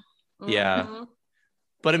there. Yeah. Mm-hmm.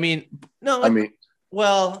 But I mean,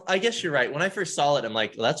 well, I guess you're right. When I first saw it, I'm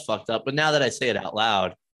like, well, that's fucked up. But now that I say it out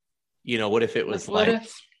loud, what if it was what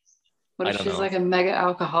if she's like a mega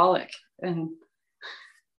alcoholic and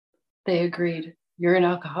they agreed you're an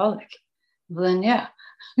alcoholic? Well, then, yeah.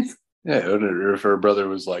 Yeah, or if her brother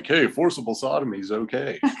was like, hey, forcible sodomy is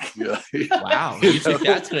okay. Yeah. Wow, you took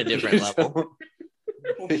that to a different level.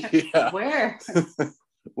 Yeah. Where?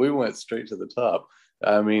 We went straight to the top.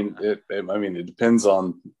 I mean, it depends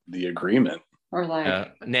on the agreement. Or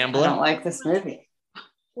Nambla? I don't like this movie.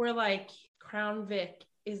 We're like, Crown Vic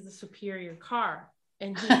is the superior car.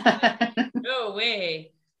 And he's like, no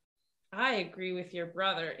way. I agree with your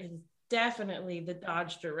brother. It's definitely the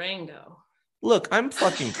Dodge Durango. Look, I'm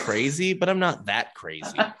fucking crazy, but I'm not that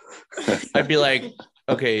crazy. I'd be like,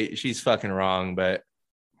 okay, she's fucking wrong, but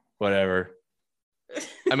whatever.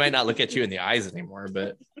 I might not look at you in the eyes anymore,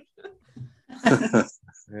 but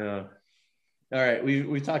yeah. All right,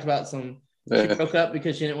 we talked about some She broke up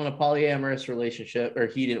because she didn't want a polyamorous relationship, or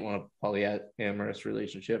he didn't want a polyamorous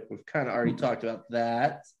relationship. We've kind of already talked about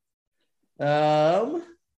that.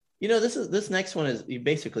 This next one is, you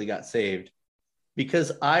basically got saved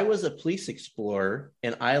because I was a police explorer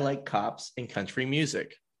and I like cops and country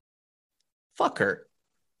music. Fuck her.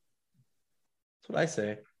 That's what I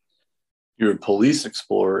say. You're a police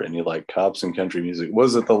explorer and you like cops and country music.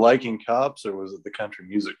 Was it the liking cops or was it the country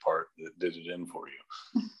music part that did it in for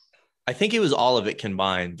you? I think it was all of it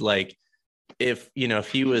combined. Like if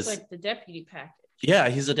he was like the deputy package. Yeah,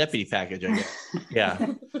 he's a deputy package, I guess. Yeah.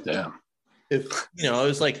 Yeah. If it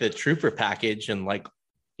was like the trooper package and like,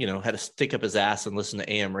 had to stick up his ass and listen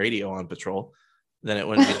to AM radio on patrol, then it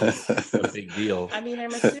wouldn't be a big deal. I mean,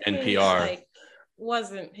 I'm assuming NPR.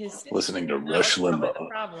 Wasn't his sister. Listening to Rush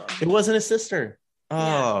Limbaugh. It wasn't his sister.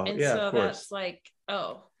 Oh, and yeah, so of course. that's like,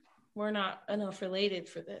 oh, we're not enough related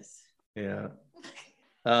for this. Yeah.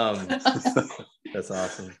 That's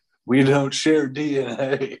awesome. We don't share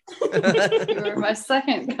DNA. You were my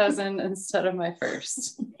second cousin instead of my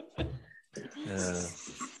first.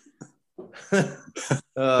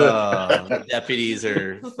 The deputies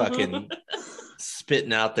are fucking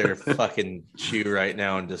spitting out their fucking chew right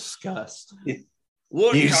now in disgust.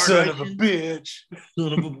 What, you son of a bitch.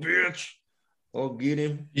 Son of a bitch. I'll get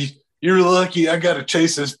him. You're lucky I got to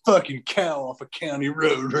chase this fucking cow off a county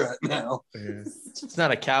road right now. Yeah. It's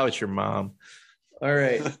not a cow, it's your mom. All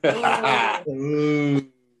right. Ooh.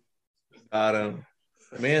 Got him.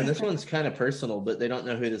 Man, this one's kind of personal, but they don't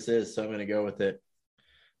know who this is, so I'm going to go with it.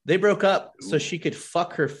 They broke up so she could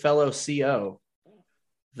fuck her fellow CO.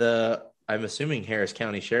 I'm assuming Harris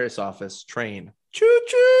County Sheriff's Office train.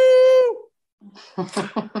 Choo-choo!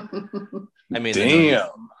 I mean, damn.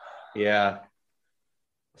 Yeah.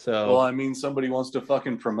 So. Well, I mean, somebody wants to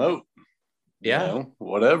fucking promote. Yeah.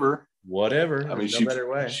 Whatever. I mean, no better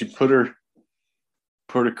way. She put her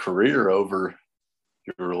career over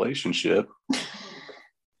your relationship.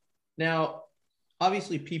 Now,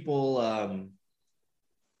 obviously, people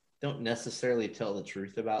don't necessarily tell the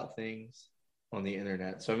truth about things on the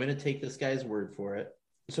internet. So I'm going to take this guy's word for it.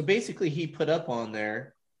 So basically, he put up on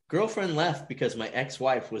there, girlfriend left because my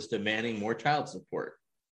ex-wife was demanding more child support.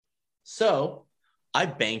 So I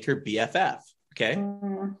banged her BFF. Okay.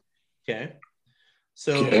 Okay.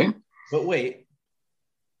 So, but wait,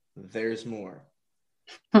 there's more.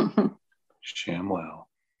 ShamWow.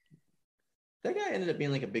 That guy ended up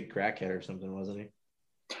being like a big crackhead or something, wasn't he?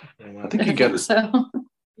 I think he got his.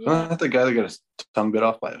 Yeah. The guy that got his tongue bit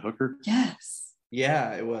off by a hooker. Yes.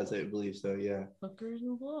 Yeah, it was. I believe so. Yeah. Hookers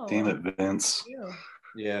and blow. Damn it, Vince.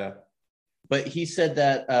 Yeah. But he said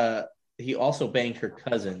that he also banged her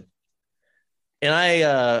cousin. And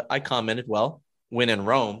I commented, well, when in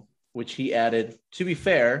Rome, which he added, to be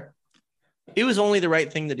fair, it was only the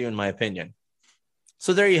right thing to do, in my opinion.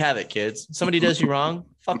 So there you have it, kids. Somebody does you wrong,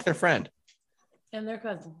 fuck their friend. And their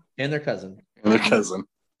cousin. And their cousin. And their cousin.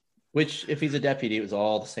 Which, if he's a deputy, it was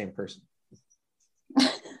all the same person.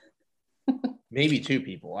 Maybe two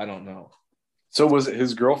people. I don't know. So was it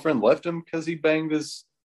his girlfriend left him because he banged his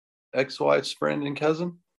ex-wife's friend and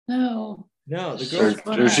cousin? No. No, the Or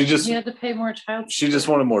girl. she just he had to pay more child support. She just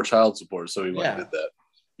wanted more child support, so he went Yeah. and did that.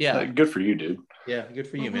 Yeah. Good for you, dude. Yeah, good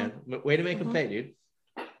for you, man. Way to make him pay, dude.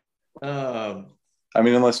 I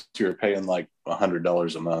mean, unless you're paying like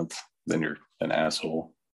 $100 a month, then you're an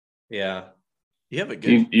asshole. Yeah. You have a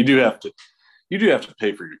good. You do have to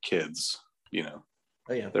pay for your kids. You know,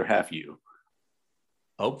 Oh yeah. they're half you.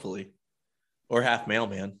 Hopefully, or half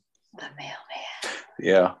mailman. The mailman.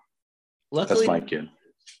 Yeah, Luckily, that's my kid.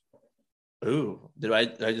 Ooh, did I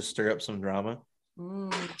just stir up some drama?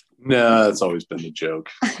 Mm. No, that's always been the joke.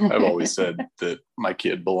 I've always said that my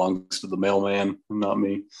kid belongs to the mailman, not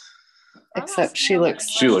me. Except she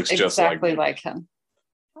looks just like exactly me. like him.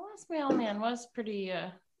 The last mailman was pretty.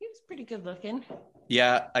 He was pretty good looking.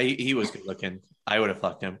 Yeah, he was good looking. I would have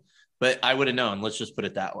fucked him, but I would have known. Let's just put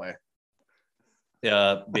it that way.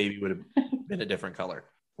 Baby would have been a different color.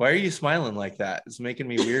 Why are you smiling like that? It's making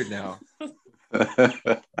me weird now.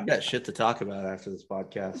 I got shit to talk about after this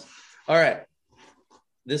podcast. All right.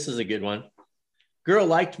 This is a good one. Girl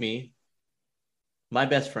liked me, my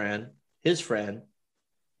best friend,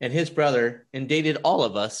 and his brother, and dated all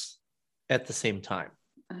of us at the same time.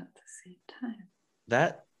 At the same time.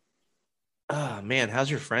 That, man, how's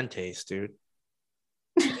your friend taste, dude?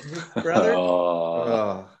 Brother?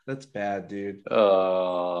 Oh, that's bad, dude.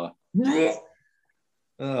 That's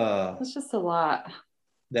just a lot.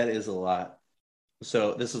 That is a lot.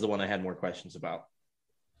 So this is the one I had more questions about.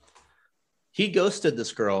 He ghosted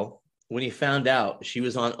this girl when he found out she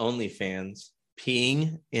was on OnlyFans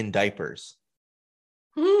peeing in diapers.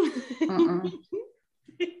 Mm-mm.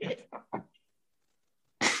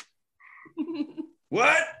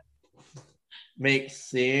 What? Makes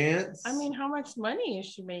sense. I mean, how much money is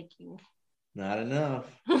she making? not enough.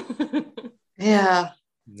 Yeah,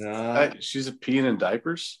 No. She's peeing in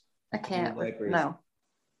diapers. I can't. Diapers. No.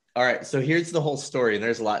 All right, so here's the whole story, and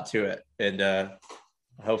there's a lot to it, and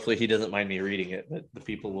hopefully he doesn't mind me reading it, but the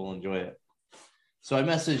people will enjoy it. So I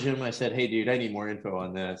messaged him. I said, "Hey, dude, I need more info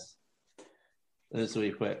on this." And this is what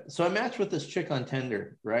he put. So I matched with this chick on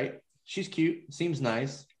Tinder, right? She's cute, seems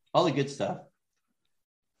nice, all the good stuff.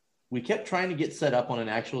 We kept trying to get set up on an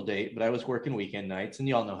actual date, but I was working weekend nights, and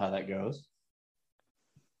y'all know how that goes.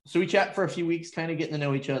 So we chat for a few weeks, kind of getting to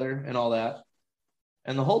know each other and all that.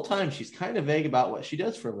 And the whole time she's kind of vague about what she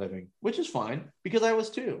does for a living, which is fine because I was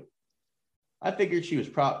too. I figured she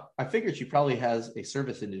probably has a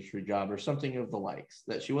service industry job or something of the likes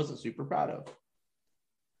that she wasn't super proud of.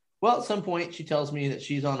 Well, at some point she tells me that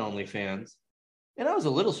she's on OnlyFans, and I was a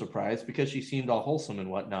little surprised because she seemed all wholesome and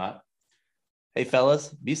whatnot. Hey fellas,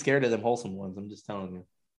 be scared of them wholesome ones. I'm just telling you.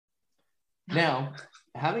 Now,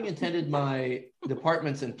 having attended my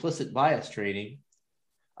department's implicit bias training,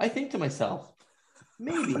 I think to myself,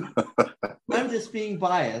 maybe I'm just being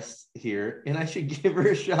biased here and I should give her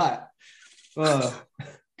a shot.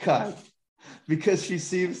 God, because she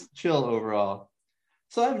seems chill overall.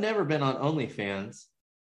 So I've never been on OnlyFans,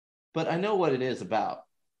 but I know what it is about.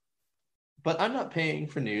 But I'm not paying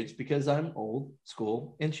for nudes because I'm old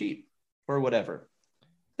school and cheap or whatever.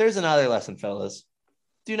 There's another lesson, fellas.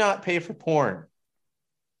 Do not pay for porn.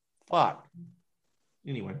 Fuck.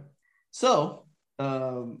 Anyway, so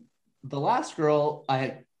the last girl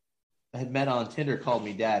I had met on Tinder called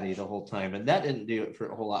me daddy the whole time, and that didn't do it for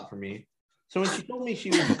a whole lot for me. So when she told me she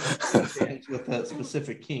was fans with a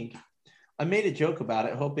specific kink, I made a joke about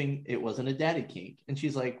it, hoping it wasn't a daddy kink. And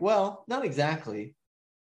she's like, well, not exactly,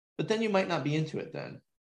 but then you might not be into it then.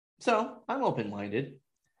 So I'm open-minded.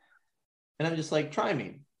 And I'm just like, try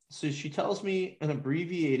me. So she tells me an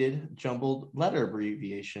abbreviated, jumbled letter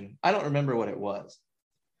abbreviation. I don't remember what it was.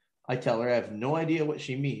 I tell her I have no idea what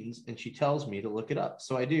she means, and she tells me to look it up.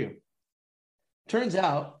 So I do. Turns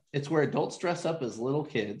out it's where adults dress up as little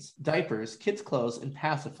kids, diapers, kids' clothes, and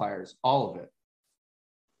pacifiers, all of it.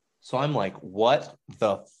 So I'm like, what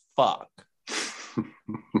the fuck?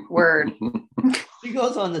 Word. She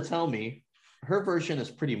goes on to tell me her version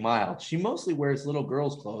is pretty mild. She mostly wears little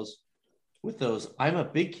girls' clothes with those "I'm a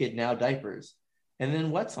big kid now" diapers, and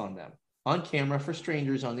then wets on them on camera for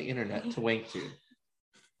strangers on the internet to wank to.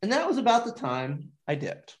 And that was about the time I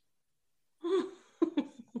dipped.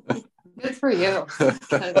 Good for you.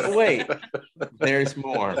 But wait, there's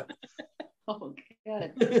more. Oh,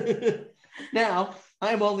 God. Now,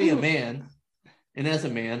 I'm only a man, and as a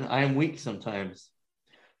man, I am weak sometimes.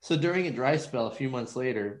 So during a dry spell a few months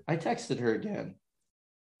later, I texted her again.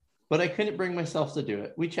 But I couldn't bring myself to do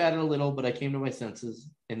it. We chatted a little, but I came to my senses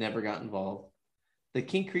and never got involved. The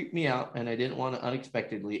kink creeped me out, and I didn't want to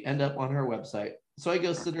unexpectedly end up on her website. So I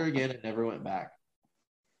ghosted her again and never went back.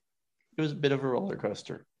 It was a bit of a roller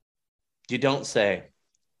coaster. You don't say.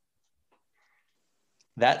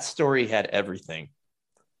 That story had everything.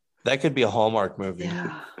 That could be a Hallmark movie.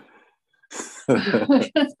 Yeah.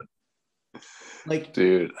 Like,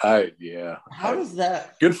 Dude, yeah. how does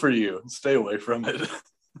that? Good for you. Stay away from it.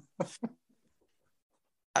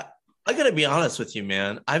 I gotta be honest with you,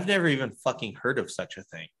 man. I've never even fucking heard of such a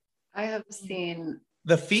thing. I have seen,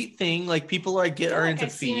 The feet thing, like people are into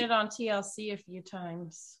I've seen feet. it on TLC a few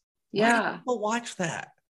times. Why do yeah. people watch that?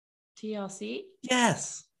 TLC?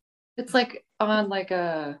 Yes. It's like on like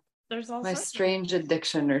a There's all My sorts of- Strange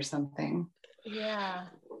Addiction or something. Yeah.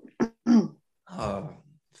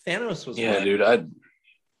 Thanos was Yeah, one. dude.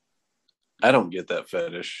 I don't get that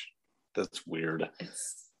fetish. That's weird.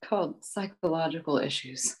 It's called Psychological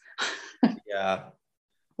Issues. Yeah.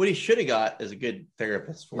 What he should have got is a good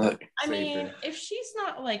therapist for it. I Saved mean, her. if she's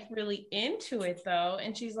not like really into it though,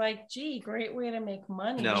 and she's like, gee, great way to make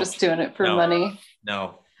money. No. Just doing it for No. money.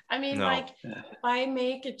 No. I mean, No. like, if I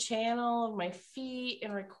make a channel of my feet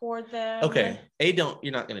and record them. Okay.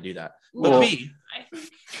 You're not gonna do that. But Well, B,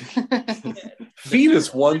 I think Feet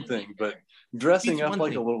is one thing, but dressing Feet's up one like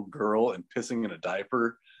thing. a little girl and pissing in a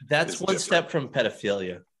diaper. that's It's one different. step from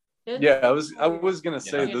pedophilia. Yeah, I was gonna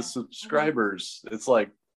say Yeah. the subscribers. It's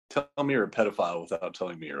like, tell me you're a pedophile without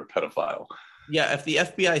telling me you're a pedophile. Yeah, if the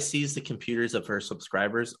FBI sees the computers of her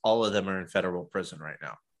subscribers, all of them are in federal prison right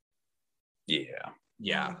now. Yeah.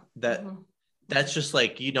 Yeah. Mhm. That's just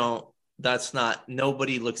like, that's not,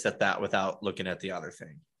 nobody looks at that without looking at the other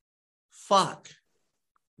thing. Fuck.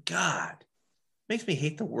 God. Makes me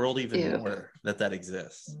hate the world even Ew. more that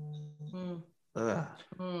exists. Mhm. Ugh,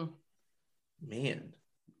 Mm. man.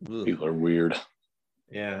 Ugh. People are weird.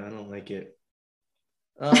 Yeah, I don't like it.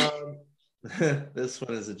 This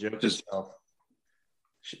one is a joke Just- itself.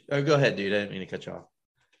 Oh, go ahead, dude. I didn't mean to cut you off.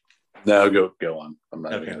 No, go on. I'm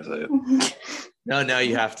not Okay. even gonna say it. No, now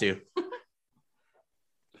you have to.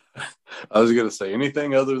 I was gonna say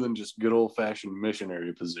anything other than just good old fashioned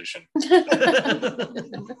missionary position.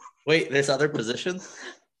 Wait, there's other positions?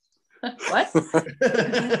 What?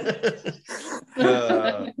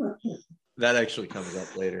 That actually comes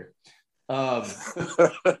up later. No.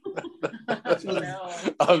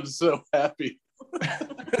 I'm so happy.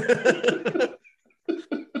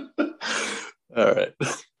 All right.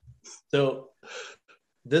 So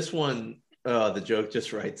this one, the joke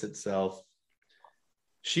just writes itself.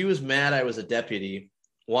 She was mad I was a deputy,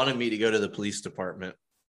 wanted me to go to the police department.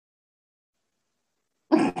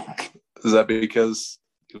 Is that because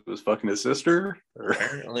it was fucking his sister? Or?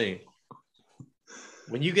 Apparently.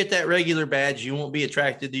 When you get that regular badge, you won't be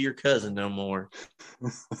attracted to your cousin no more.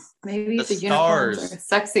 Maybe The the uniforms stars. are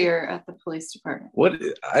sexier at the police department. What?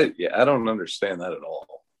 I don't understand that at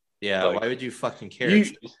all. Yeah, Like, why would you fucking care? You,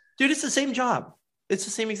 Dude, it's the same job. It's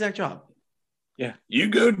the same exact job. yeah, you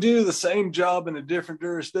go do the same job in a different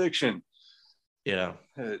jurisdiction. Yeah.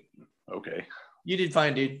 Okay. You did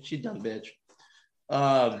fine, dude. She dumb bitch.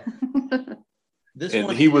 This And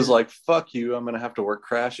one he was is- like, "Fuck you! I'm gonna have to work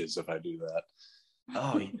crashes if I do that."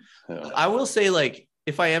 oh, Yeah. I will say, like,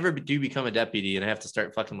 if I ever do become a deputy and I have to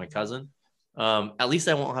start fucking my cousin, at least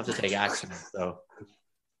I won't have to take action. So,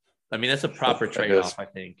 I mean, that's a proper I trade-off, guess. I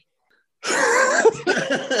think.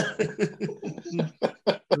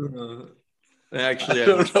 Actually, I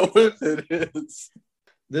don't know if it is.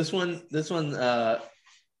 this one,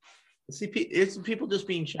 see, it's people just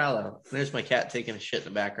being shallow. There's my cat taking a shit in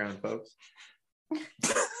the background, folks.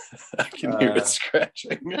 I can hear Uh, it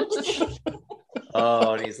scratching.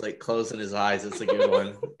 Oh, and he's like closing his eyes. It's a good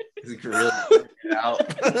one. He's really freaking out.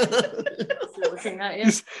 Looking at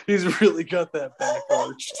you. he's really got that back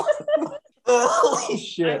arched. Holy I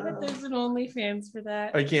shit! bet there's an OnlyFans for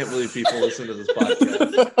that. I can't believe people listen to this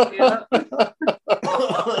podcast.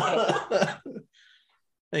 Yeah.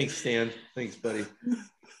 Thanks, Stan. Thanks, buddy.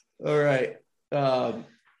 All right.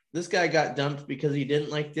 This guy got dumped because he didn't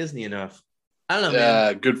like Disney enough. I don't know, man.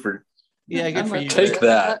 Yeah, good for Yeah, good I'm for with you. Take you.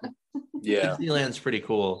 that. Yeah. Disneyland's pretty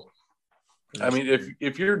cool. I mean,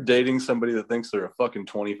 if you're dating somebody that thinks they're a fucking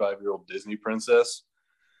 25-year-old Disney princess,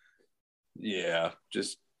 yeah,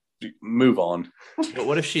 just move on. But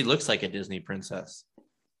what if she looks like a Disney princess?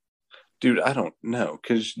 Dude, I don't know,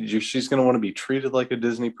 because she's going to want to be treated like a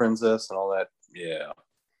Disney princess and all that. Yeah.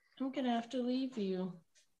 I'm gonna have to leave you,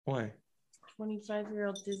 Why?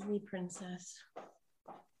 25-year-old Disney princess.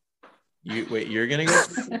 You're gonna go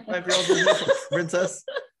 5-year-old Disney princess,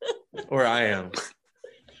 or I am?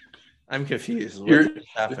 I'm confused. What You're- just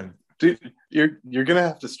happened? Dude, you're going to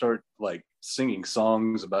have to start, like, singing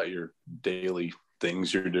songs about your daily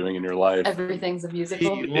things you're doing in your life. Everything's a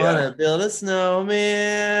musical. You wanna build a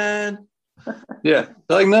snowman? Yeah.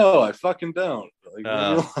 Like, no, I fucking don't. Like, leave me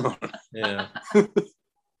alone. Yeah.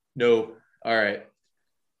 No. All right.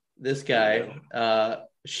 This guy,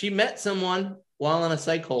 she met someone while on a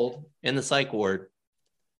psych hold in the psych ward.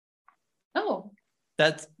 Oh,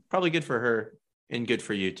 That's probably good for her and good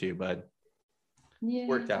for you too, bud. yeah.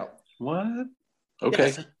 Worked out. What? Okay.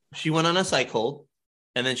 Yeah, so she went on a psych hold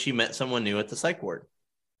and then she met someone new at the psych ward.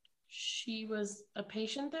 She was a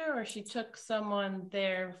patient there, or she took someone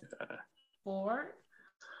there for?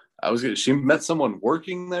 She met someone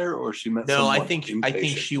working there, or she met No, someone I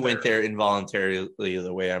think she went there involuntarily,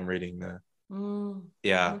 the way I'm reading the. Mm.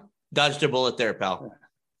 Yeah. Dodged a bullet there, pal.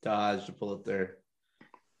 Dodged a bullet there.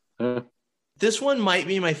 Huh. This one might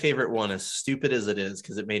be my favorite one, as stupid as it is,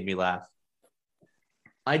 because it made me laugh.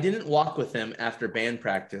 I didn't walk with him after band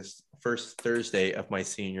practice, first Thursday of my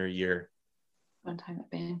senior year. One time at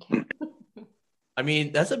band camp. I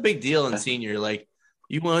mean, that's a big deal in senior. Like,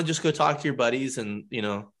 you want to just go talk to your buddies and,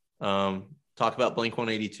 talk about Blink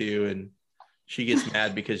 182, and she gets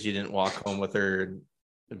mad because you didn't walk home with her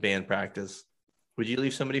in band practice. Would you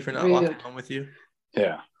leave somebody for not Rude. walking home with you?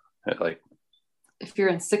 Yeah. Like, If you're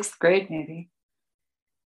in 6th grade, maybe.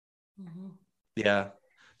 Mhm. Yeah.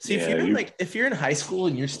 See, Yeah, if you're in high school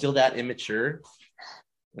and you're still that immature,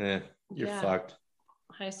 you're Yeah. fucked.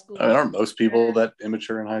 High school. I mean, aren't most people that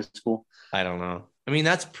immature in high school? I don't know. I mean,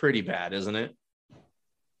 that's pretty bad, isn't it?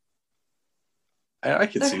 I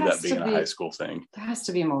could There see has that being to a be. high school thing. There has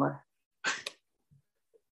to be more.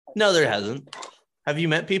 No, there hasn't. Have you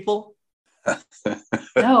met people?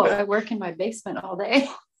 No, I work in my basement all day.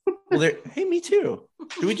 Well, hey, me too.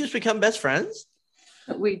 Do we just become best friends?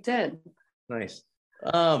 We did. Nice.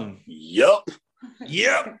 Yup.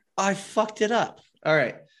 Yep. I fucked it up. All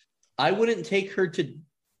right. I wouldn't take her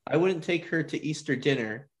to Easter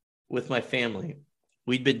dinner with my family.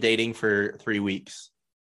 We'd been dating for 3 weeks.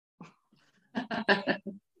 I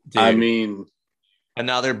Dude, mean,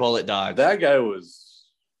 another bullet dodge. that guy was,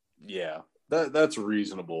 yeah, that's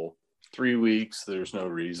reasonable. 3 weeks, there's no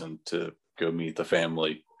reason to go meet the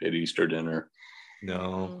family at Easter dinner.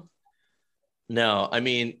 No. I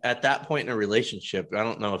mean, at that point in a relationship, I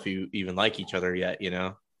don't know if you even like each other yet, you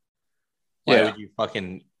know? Why Yeah. would you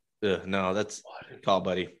fucking... no, that's a good call,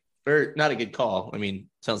 buddy. Or not a good call. I mean,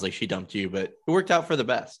 sounds like she dumped you, but it worked out for the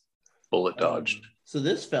best. Bullet dodged. So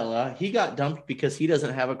this fella, he got dumped because he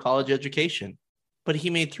doesn't have a college education, but he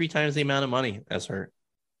made 3 times the amount of money as her.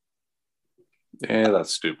 Yeah,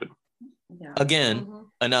 that's stupid. Yeah. Again, Mhm.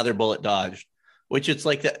 another bullet dodged, which it's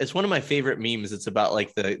like that. It's one of my favorite memes. It's about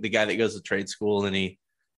like the guy that goes to trade school and he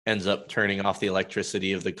ends up turning off the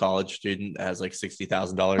electricity of the college student that has like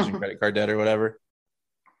 $60,000 in credit card debt or whatever.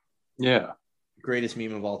 Yeah. Greatest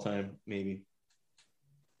meme of all time, maybe.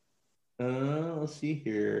 Let's see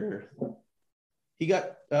here.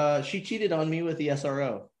 She cheated on me with the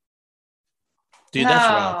SRO. Dude, that's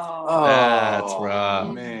rough. No. That's rough.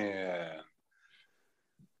 Oh, man.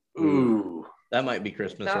 Ooh. That might be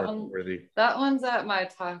Christmas That or one- worthy. That one's at my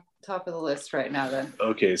top of the list right now. Then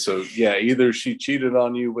Okay, so yeah, either she cheated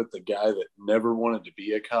on you with the guy that never wanted to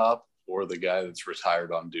be a cop or the guy that's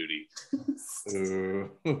retired on duty.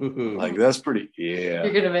 Like, that's pretty, yeah.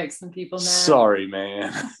 you're gonna make some people mad. Sorry,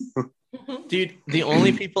 man. Dude, the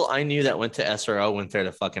only people I knew that went to SRO went there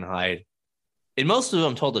to fucking hide. And most of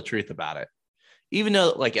them told the truth about it. Even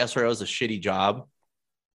though like SRO is a shitty job,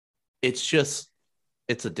 it's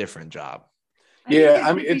a different job. Yeah,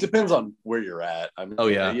 I mean, it depends on where you're at. I mean, Oh,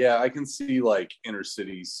 yeah. yeah, I can see like inner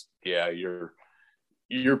cities. Yeah,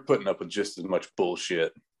 you're putting up with just as much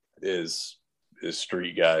bullshit as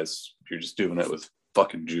street guys. You're just doing it with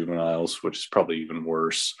fucking juveniles, which is probably even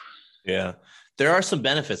worse. Yeah. There are some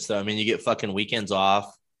benefits though. I mean, you get fucking weekends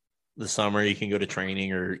off. The summer you can go to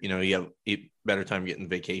training, or you have a better time getting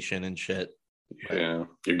vacation and shit. Yeah,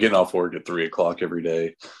 you're getting off work at 3:00 every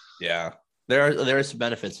day. Yeah. There are some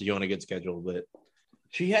benefits if you want a good schedule, but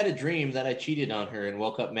she had a dream that I cheated on her and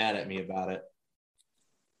woke up mad at me about it.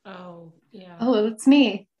 Oh, yeah. Oh, it's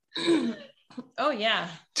me. Oh, yeah.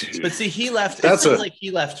 Dude, But see, he left. That's It sounds a- like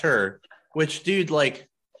he left her, which, dude, like,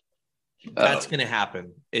 that's Oh. gonna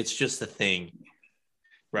happen. It's just a thing,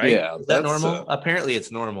 right? Yeah, Is that that's, normal? Apparently,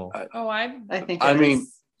 it's normal. Oh, I think. I it mean,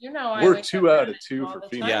 is. you know, We're wake 2 up out of mad at 2 you all for the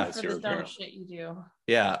females time for here, the dumb apparently. shit you do.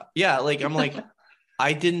 Yeah. Like, I'm like,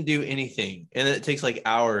 I didn't do anything, and it takes like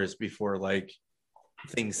hours before like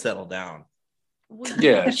things settle down. Well,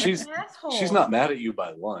 Yeah, you're she's an asshole. she's not mad at you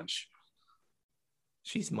by lunch.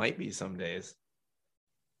 She's might be some days.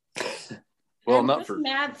 Well, I'm not just for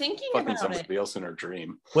mad thinking fucking about it. somebody else in her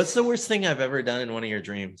dream. What's the worst thing I've ever done in one of your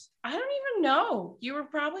dreams? I don't even know. You were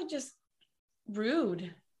probably just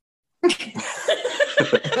rude.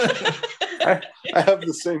 I have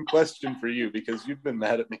the same question for you because you've been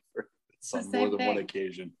mad at me for the on more same than one thing.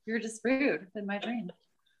 occasion. You're just rude in my dream.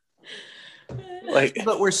 Like,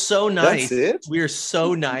 But we're so nice. that's it? We are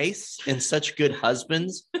so nice and such good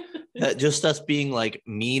husbands that just us being like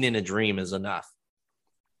mean in a dream is enough.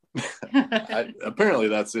 Apparently,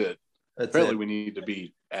 that's it. That's Apparently, it. we need to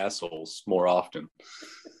be assholes more often.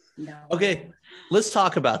 No. Okay, let's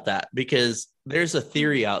talk about that because there's a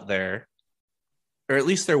theory out there, or at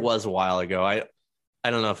least there was a while ago. I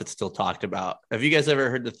don't know if it's still talked about. Have you guys ever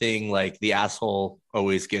heard the thing like the asshole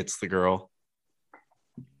always gets the girl?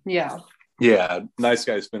 Yeah. Yeah, nice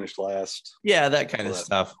guys finish last. Yeah, that kind of All that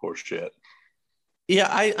stuff. Horse shit. Yeah,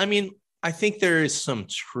 I mean, I think there is some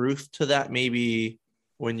truth to that. Maybe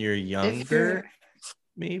when you're If younger, you're,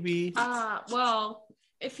 maybe. Well,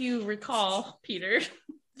 if you recall, Peter,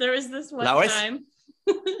 there was this one Lois? time.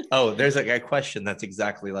 Oh, there's a question that's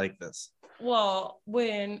exactly like this. Well,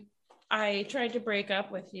 when I tried to break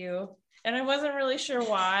up with you, and I wasn't really sure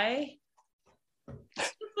why.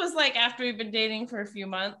 This was like after we've been dating for a few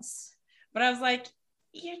months, but I was like,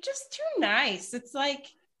 "You're just too nice." It's like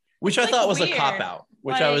Which It's I thought like was a weird. cop out,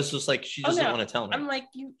 which I Like, was just like, she oh, doesn't no. want to tell me. I'm like,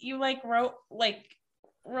 you like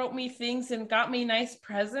wrote me things and got me nice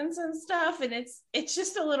presents and stuff, and it's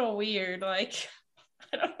just a little weird. Like,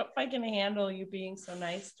 I don't know if I can handle you being so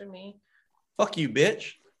nice to me. Fuck you,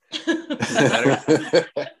 bitch.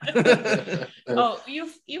 Oh,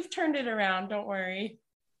 you've turned it around. Don't worry.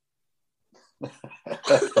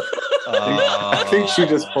 I think she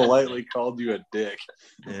just politely called you a dick.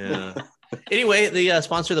 Yeah. Anyway, the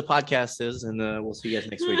sponsor of the podcast is, and we'll see you guys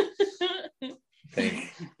next week.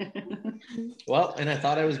 Thanks. Well, and I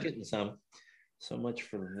thought I was getting some. So much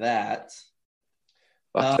for that.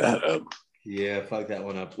 Fuck that up. Yeah, fuck that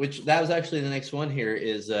one up. Which that was actually the next one here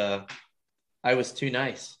is I was too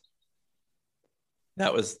nice.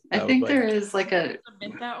 That was I think there is like a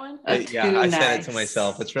Submit that one. yeah, I said it nice. to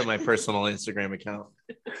myself. It's from my personal Instagram account.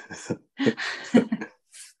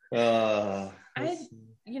 I,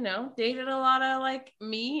 dated a lot of like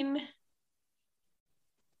mean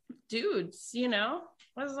dudes,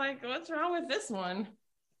 I was like, what's wrong with this one?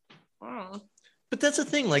 Oh. But that's the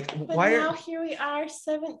thing, like, But why now are here we are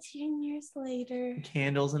 17 years later.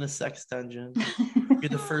 candles in a sex dungeon? You're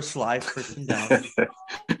the first live person down.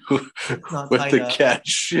 Not With tied the up. cat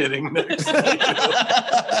shitting next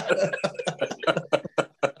to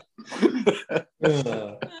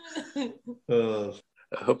you.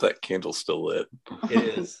 I hope that candle's still lit.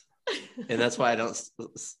 It is. And that's why I don't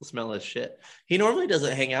smell his shit. He normally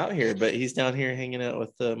doesn't hang out here, but he's down here hanging out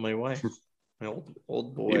with my wife, my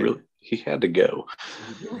old boy. He had to go.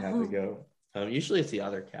 He did have to go. Usually it's the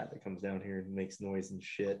other cat that comes down here and makes noise and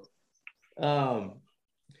shit. Here,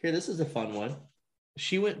 this is a fun one.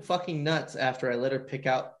 She went fucking nuts after I let her pick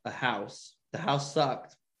out a house. The house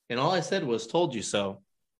sucked. And all I said was, told you so.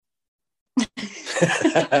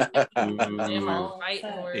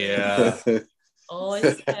 Yeah. All I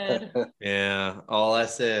said. Yeah, all I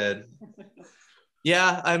said.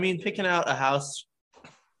 Yeah, I mean, picking out a house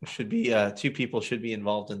should be two people should be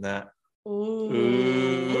involved in that.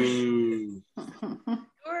 Ooh.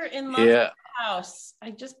 You're in love with the house.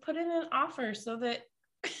 I just put in an offer so that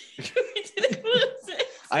we didn't lose it.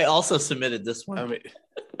 I also submitted this one. I mean,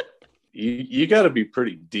 you got to be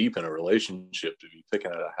pretty deep in a relationship to be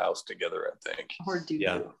picking out a house together, I think. Or do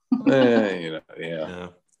Yeah. Yeah.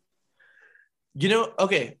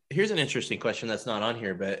 Okay, here's an interesting question that's not on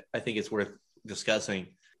here, but I think it's worth discussing.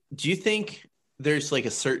 Do you think there's like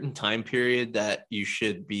a certain time period that you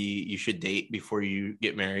should date before you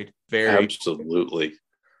get married? Absolutely.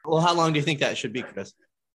 Well, how long do you think that should be, Chris?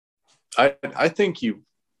 I think you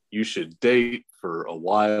should date for a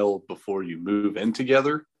while before you move in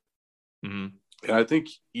together. Mm-hmm. And I think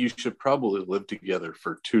you should probably live together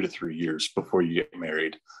for 2 to 3 years before you get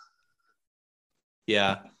married.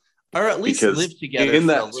 Yeah. Or at least Because live together in for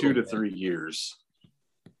that a 2 to bit. 3 years.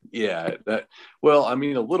 Yeah, a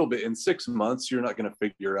little bit. In 6 months, you're not going to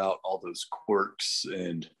figure out all those quirks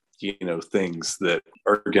and things that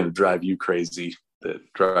are going to drive you crazy, that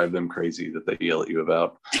drive them crazy, that they yell at you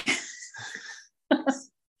about.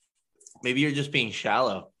 Maybe you're just being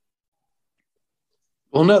shallow.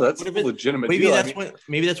 Well, no, that's a What if legitimate Maybe deal.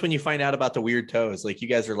 maybe that's when you find out about the weird toes. Like you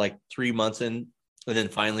guys are like 3 months in, and then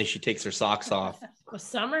finally she takes her socks off. Well,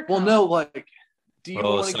 summer Well, comes. no, like, do you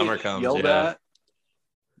Oh, want to summer get comes, yelled yeah. at?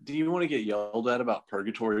 Do you want to get yelled at about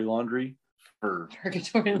purgatory laundry for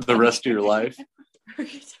Purgatory the rest of your life?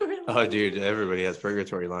 Oh, dude, everybody has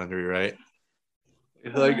purgatory laundry, right?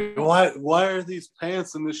 Like, why are these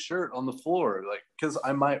pants and this shirt on the floor? Like, because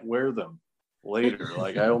I might wear them later.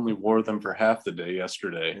 Like, I only wore them for half the day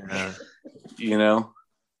yesterday. Yeah.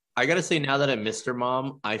 I gotta say, now that I'm Mr.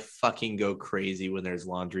 Mom, I fucking go crazy when there's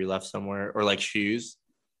laundry left somewhere or like shoes.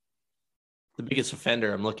 The biggest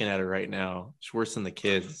offender, I'm looking at it right now. It's worse than the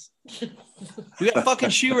kids. We got fucking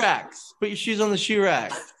shoe racks. Put your shoes on the shoe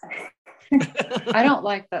rack. I don't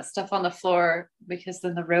like that stuff on the floor because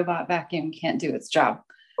then the robot vacuum can't do its job.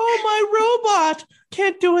 Oh, my robot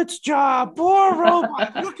can't do its job. Poor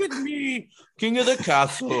robot. Look at me. King of the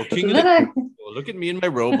castle. King of the castle. Look at me and my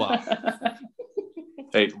robot.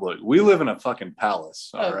 Hey, look, we live in a fucking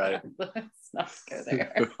palace. All right. Let's not go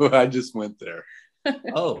there. I just went there.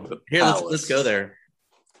 Oh, The here, let's palace. go there.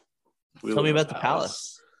 We Tell me live in about a the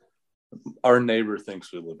palace. Our neighbor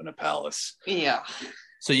thinks we live in a palace. Yeah.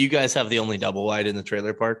 So you guys have the only double wide in the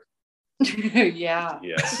trailer park? Yeah.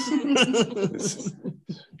 Yes.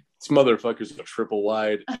 This motherfucker's a triple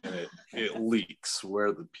wide, and it leaks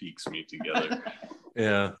where the peaks meet together.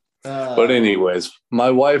 Yeah. But anyways,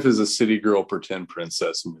 my wife is a city girl pretend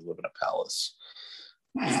princess, and we live in a palace.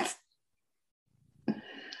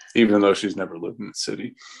 Even though she's never lived in the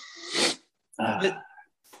city.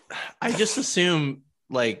 I just assume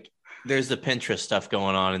like there's the Pinterest stuff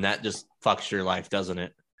going on and that just fucks your life, doesn't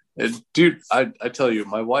it? Dude, I tell you,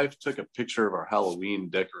 my wife took a picture of our Halloween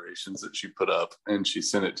decorations that she put up and she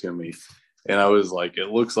sent it to me. And I was like, it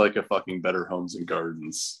looks like a fucking Better Homes and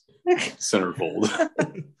Gardens centerfold.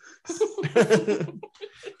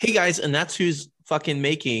 Hey guys, and that's who's fucking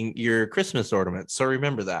making your Christmas ornaments. So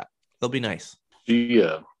remember that. They'll be nice.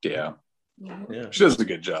 Yeah. Yeah. She does a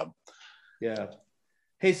good job. Yeah.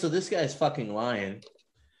 Hey, so this guy's fucking lying.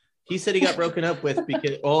 He said he got broken up with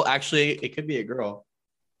because, well, actually, it could be a girl.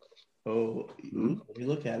 Oh, Hmm? let me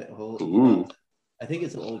look at it. Hold. Ooh. I think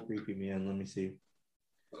it's an old creepy man. Let me see.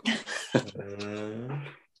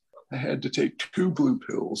 I had to take 2 blue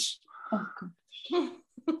pills.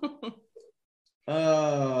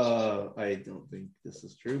 I don't think this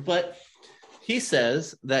is true, but he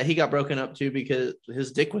says that he got broken up to because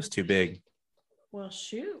his dick was too big. Well,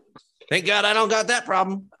 shoot. Thank God I don't got that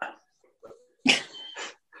problem.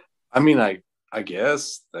 I mean, I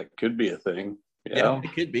guess that could be a thing. Yeah.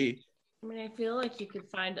 It could be. I mean, I feel like you could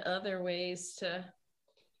find other ways to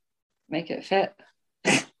Make it fit.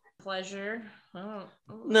 pleasure. I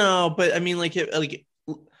don't. No, but I mean, like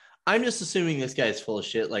I'm just assuming this guy's full of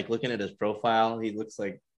shit. Like looking at his profile, he looks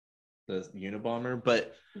like the Unabomber,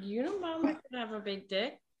 but Unabomber could have a big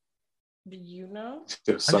dick. Do you know? I'm just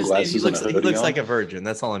saying, Sunglasses he and a looks hoodie on. like a virgin.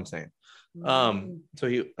 That's all I'm saying.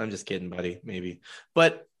 So I'm just kidding, buddy, maybe.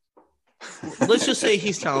 But let's just say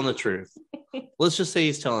he's telling the truth. Let's just say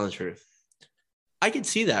he's telling the truth. I could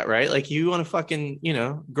see that, right? Like you want to fucking,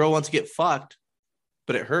 girl wants to get fucked,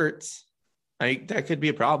 but it hurts. That could be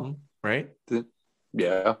a problem, right?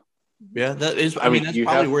 Yeah. Yeah, that is. I mean, that's you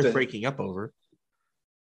probably have worth to- breaking up over.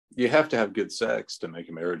 You have to have good sex to make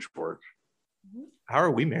a marriage work. How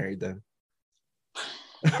are we married then?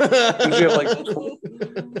 You have, like,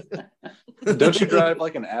 don't you drive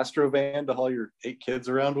like an Astro van to haul your 8 kids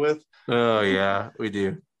around with? Oh yeah, we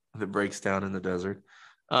do. That breaks down in the desert.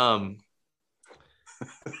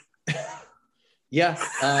 Yeah.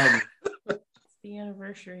 It's the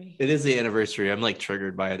anniversary. It is the anniversary. I'm like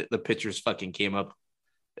triggered by it. The pictures fucking came up.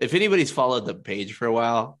 If anybody's followed the page for a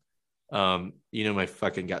while, my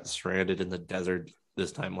fucking got stranded in the desert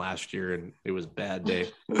this time last year, and it was bad day,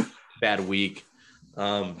 bad week.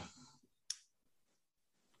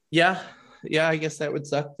 Yeah, I guess that would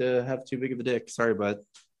suck to have too big of a dick. Sorry, bud.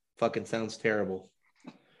 Fucking sounds terrible.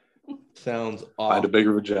 Sounds awful. Find a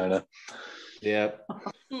bigger vagina. Yeah.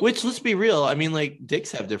 Which, let's be real. I mean, like,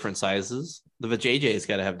 dicks have different sizes. The vajayjay's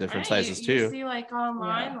got to have different Right, sizes you too. see, like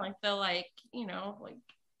online, like the like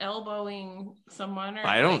elbowing someone. Or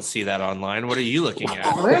I don't like, see that online. What are you looking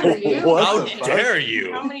at? Where are you? What How the fuck? dare How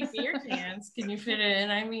you? many beer cans can you fit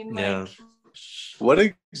in? I mean, like, Yeah. What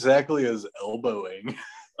exactly is elbowing?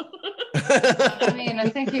 I mean, I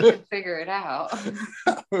think you can figure it out.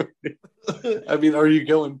 I mean, are you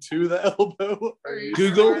going to the elbow? Or are you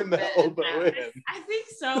Google going the elbow in? I think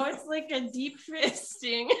so. It's like a deep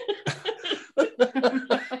fisting.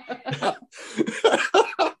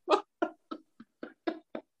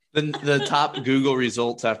 The top Google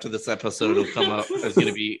results after this episode will come up is going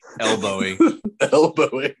to be elbowing.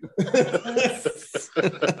 Elbowing. That's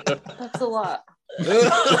a lot.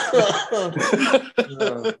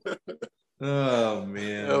 Oh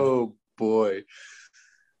man. Oh boy.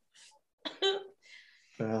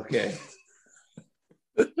 Okay.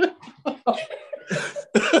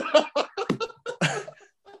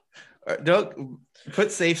 Don't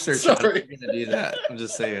put safe search on if Sorry. you're gonna do that. I'm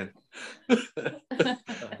just saying.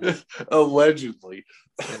 Allegedly.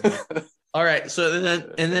 All right. So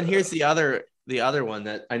then here's the other one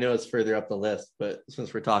that I know is further up the list, but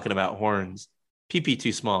since we're talking about horns, PP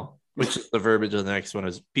too small, which is the verbiage of the next one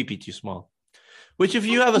is PP too small. Which if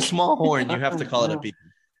you have a small horn, you have to call it a PP.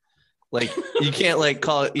 Like you can't like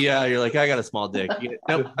call it, yeah, you're like, I got a small dick.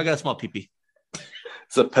 Nope, I got a small PP.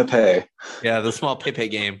 It's a Pepe. Yeah, the small Pepe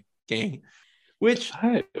gang. Which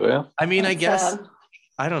Hi, well, I mean, I That's guess sad.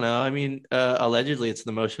 I don't know. I mean, allegedly it's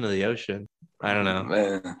the motion of the ocean. I don't know.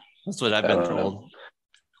 man. That's what I've I been don't told. know.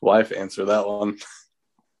 Wife, answer that one.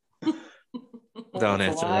 Don't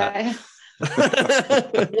That's answer why.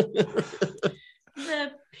 that.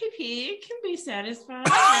 The pee can be satisfied.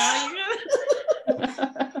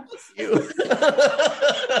 You.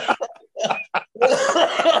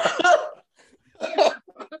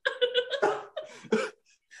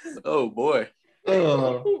 Oh boy.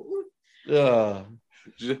 Oh.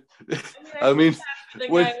 I mean, the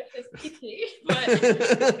when- guy with his pee,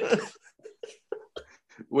 but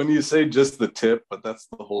when you say just the tip, but that's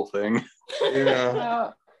the whole thing.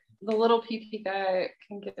 Yeah. The little PP guy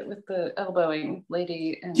can get with the elbowing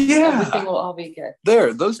lady, and Yeah. everything will all be good.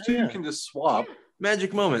 There, those two Yeah. can just swap.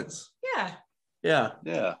 Magic moments. yeah. Yeah.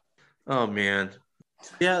 Yeah. Oh man.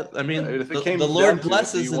 Yeah, I mean, If it the came Lord down to it,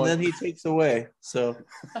 blesses you and want- then He takes away. So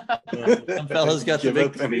some fellas got the Give big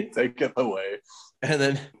up and he pee, take it away. and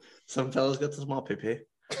then some fellas got the small pee.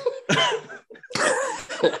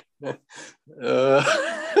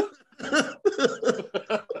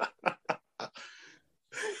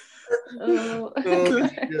 Oh, What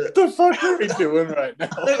the fuck are we doing right now?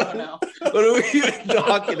 I don't know. What are we even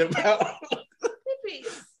talking about?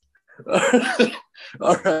 Pee-pees.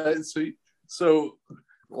 All right, sweet. So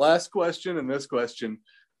Last question and this question.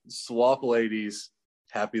 Swap ladies,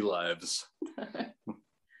 happy lives.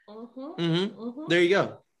 There you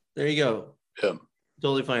go. There you go. Yeah.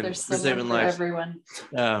 Totally fine. There's We're saving someone for lives. everyone.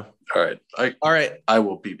 Yeah. All right. All right. I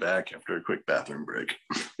will be back after a quick bathroom break.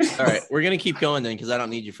 All right. We're going to keep going then because I don't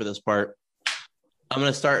need you for this part. I'm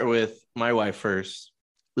going to start with my wife first.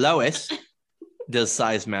 Lois, does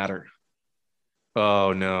size matter?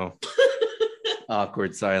 Oh, no.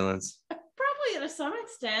 Awkward silence. Probably to some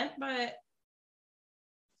extent, but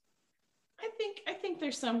I think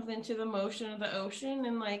there's something to the motion of the ocean,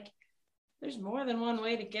 and like there's more than one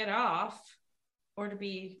way to get off or to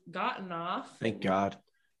be gotten off. Thank God.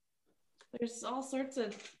 There's all sorts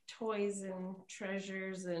of toys and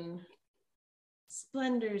treasures and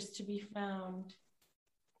splendors to be found.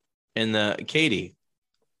 And Katie,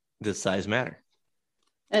 does size matter?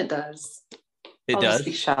 It does. It I'll does? just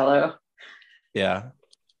be shallow. Yeah.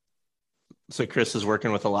 So Chris is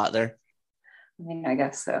working with a lot there. I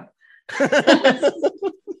guess so.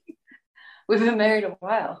 We've been married a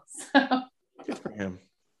while, so. Good for him.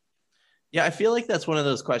 Yeah, I feel like that's one of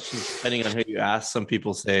those questions, depending on who you ask. Some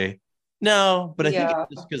people say no, but I think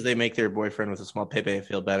it's just because they make their boyfriend with a small pepe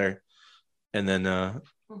feel better. And then,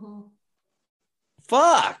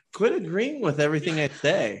 fuck, quit agreeing with everything I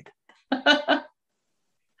say. I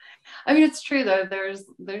mean, it's true though.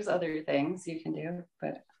 There's other things you can do,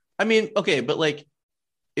 but I mean, okay, but like,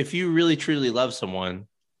 if you really truly love someone,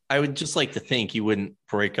 I would just like to think you wouldn't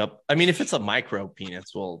break up. I mean, if it's a micro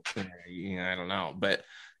penis, well, I don't know, but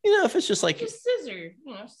if it's just like just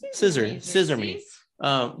scissor, scissor me.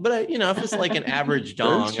 But if it's like an average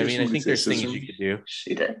dong, I mean, I think there's things you could do.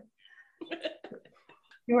 She did.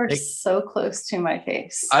 You are so close to my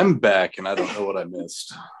face. I'm back and I don't know what I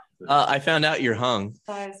missed. I found out you're hung.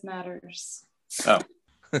 Size matters. Oh,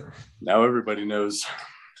 now everybody knows.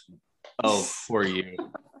 Oh, for you.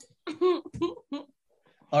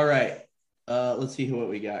 All right. Let's see what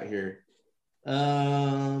we got here.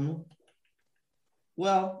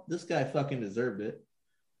 Well, this guy fucking deserved it.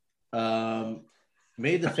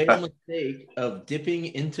 Made the fatal mistake of dipping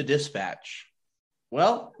into dispatch.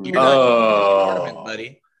 Well, you're not part of it,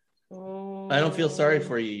 buddy. I don't feel sorry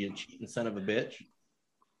for you, you cheating son of a bitch.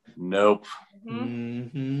 Nope.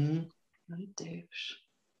 Mm-hmm. What a douche.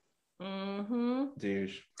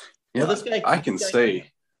 Douche. Yeah, well, this guy. I can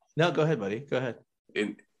say. No, go ahead, buddy. Go ahead.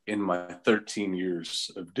 In my 13 years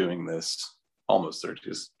of doing this, almost 30,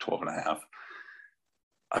 just 12 and a half,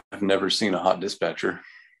 I've never seen a hot dispatcher.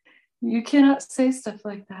 You cannot say stuff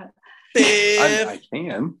like that. I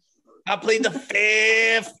can. I played the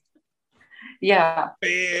fifth. Yeah.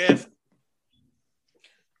 Fifth.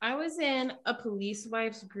 I was in a police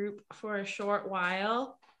wives group for a short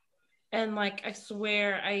while, and like I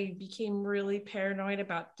swear I became really paranoid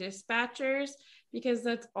about dispatchers because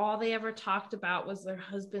that's all they ever talked about was their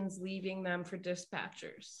husbands leaving them for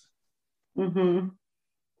dispatchers. Mm-hmm.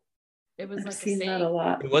 It was I've like seen that a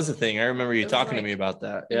lot. It was a thing. I remember you talking to me about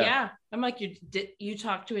that. Yeah. I'm like, you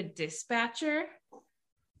talk to a dispatcher?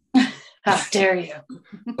 How dare you?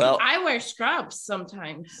 Well, I wear scrubs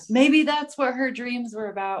sometimes. Maybe that's what her dreams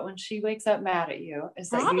were about when she wakes up mad at you,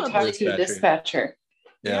 is that you talk Probably. to a dispatcher.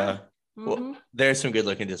 yeah. Mhm. Well, there's some good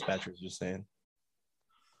looking dispatchers, just saying.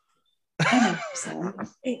 I know some.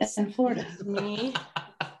 It's in Florida. Me.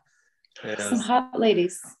 Some hot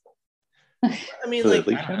ladies. I mean, like,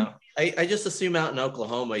 I don't know. I just assume out in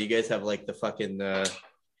Oklahoma, you guys have like the fucking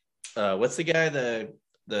what's the guy,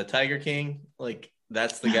 the Tiger King? Like,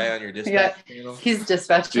 that's the guy on your dispatch channel. He's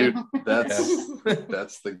dispatching. Dude,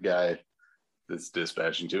 that's the guy that's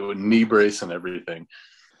dispatching too, with knee brace and everything.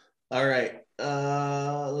 All right.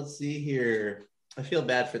 Let's see here. I feel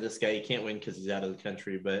bad for this guy. He can't win because he's out of the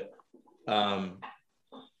country, but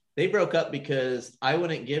they broke up because I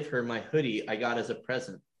wouldn't give her my hoodie I got as a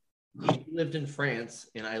present. She lived in France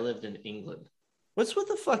and I lived in England. What's with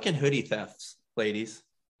the fucking hoodie thefts, ladies?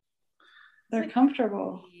 They're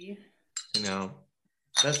comfortable.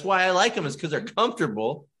 That's why I like them, is because they're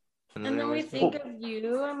comfortable. And then we think of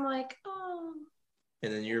you. I'm like, oh.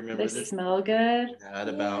 And then you remember They this smell good. ad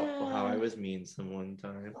about how I was mean some one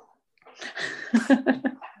time.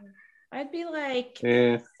 I'd be like,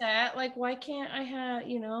 Yeah. upset. Like, why can't I have,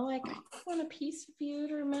 like, I want a piece of you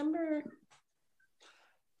to remember.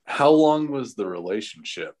 How long was the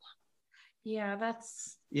relationship? Yeah,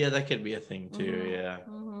 that could be a thing too. Yeah.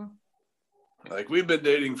 Mm-hmm. Like, we've been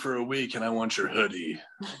dating for a week and I want your hoodie.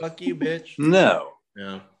 Fuck you, bitch. No.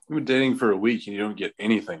 No. We've been dating for a week and you don't get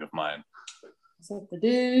anything of mine. Suck the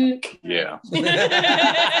dick. Yeah.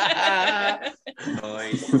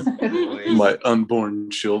 Nice. My unborn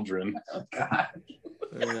children. Oh God.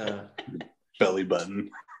 belly button.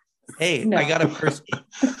 Hey, No. I got a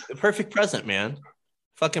perfect present, man.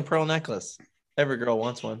 Fucking pearl necklace. Every girl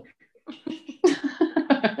wants one.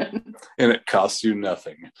 And it costs you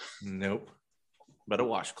nothing. Nope. But a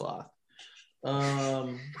washcloth.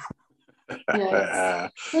 Yes.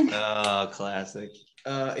 Oh, classic.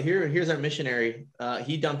 Here's our missionary.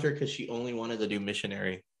 He dumped her because she only wanted to do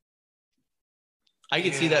missionary. I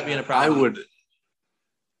could see that being a problem.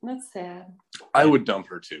 That's sad. I would dump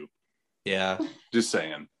her too. Yeah. Just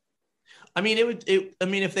saying. I mean,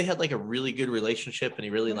 if they had like a really good relationship and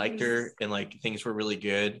he really liked her and like things were really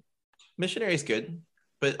good, missionary's good,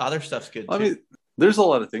 but other stuff's good too. I mean, there's a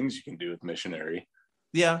lot of things you can do with missionary.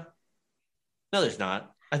 Yeah. No, there's not.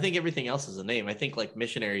 I think everything else is a name. I think like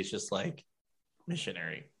missionary is just like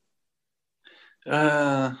missionary.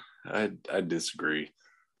 I disagree.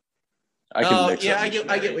 I can mix up I get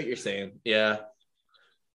missionary. what you're saying. Yeah.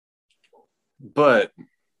 But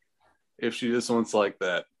if she just wants like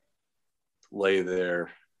that lay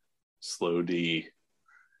there, slow D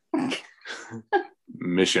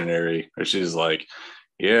missionary, or she's like,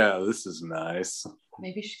 yeah, this is nice.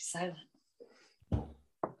 Maybe she's silent.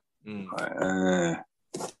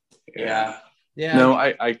 Yeah. No,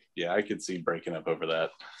 I could see breaking up over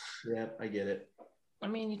that. Yeah, I get it. I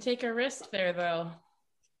mean, you take a risk there, though.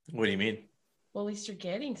 What do you mean? Well, at least you're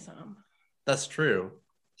getting some. That's true.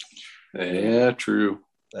 Yeah, true.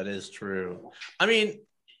 That is true. I mean,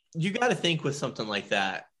 you got to think with something like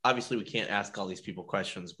that. Obviously, we can't ask all these people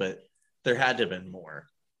questions, but there had to have been more.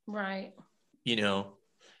 Right. You know,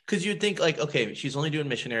 because you'd think like, okay, she's only doing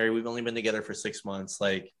missionary. We've only been together for 6 months.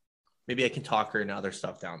 Like, maybe I can talk her into other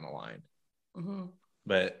stuff down the line. Mm-hmm.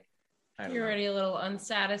 But I don't You're know. already a little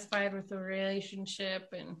unsatisfied with the relationship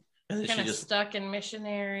and And then kind she of just stuck in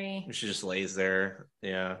missionary. lays there.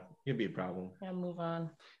 Yeah, it'd be a problem. Yeah, move on.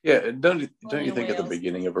 Yeah, don't you Only think at the whales.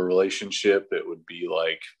 beginning of a relationship it would be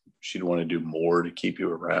like she'd want to do more to keep you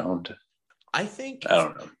around? I think I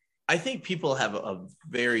don't know. I think people have a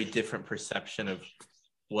very different perception of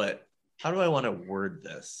how do I want to word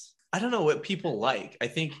this? I don't know what people like. I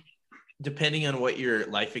think depending on what your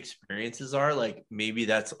life experiences are, like maybe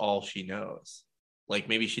that's all she knows. Like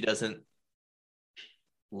maybe she doesn't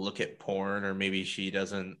look at porn, or maybe she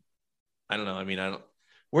doesn't, I don't know. I mean,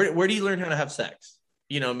 where do you learn how to have sex?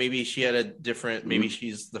 You know, maybe she had a different, maybe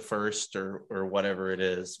she's the first or whatever it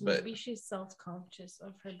is, but Maybe she's self-conscious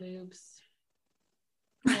of her boobs.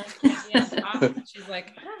 Yeah, she's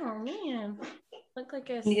like, oh man, look like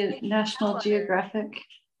a Need a National Geographic.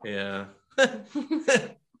 yeah.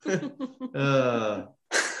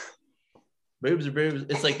 Boobs are boobs.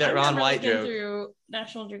 It's like that Ron White joke. Through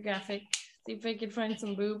National Geographic, see if I could find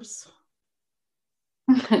some boobs.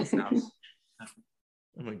 I'm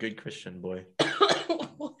a good Christian boy.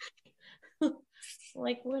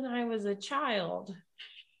 Like when I was a child.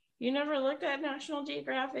 You never looked at National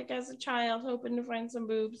Geographic as a child hoping to find some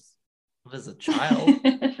boobs? What is a child?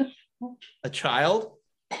 A child?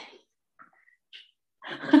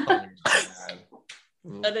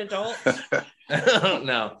 An adult?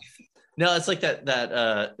 No. No, it's like that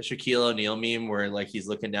Shaquille O'Neal meme where like he's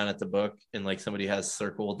looking down at the book and like somebody has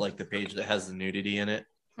circled like the page that has the nudity in it.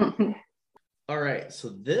 All right,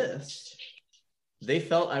 so they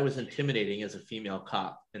felt I was intimidating as a female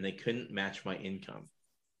cop and they couldn't match my income.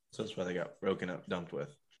 So that's why they got broken up, dumped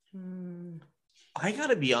with. I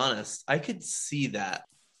gotta be honest, I could see that.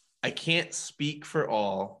 I can't speak for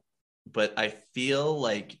all, but I feel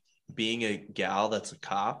like being a gal that's a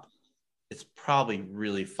cop, it's probably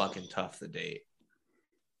really fucking tough to date.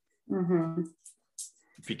 Mm-hmm.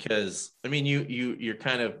 Because I mean, you're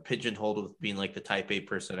kind of pigeonholed with being like the type A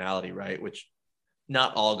personality, right? Which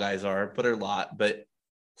not all guys are, but a lot. But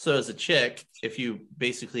so as a chick, if you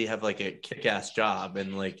basically have like a kick-ass job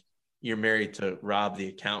and like you're married to Rob the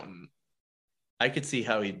accountant, I could see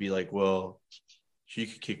how he'd be like, well, she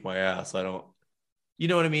could kick my ass. I don't, you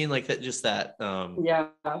know what I mean? Like that, just that. Yeah.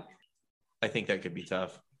 I think that could be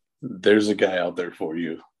tough. There's a guy out there for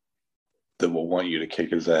you that will want you to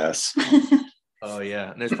kick his ass. Oh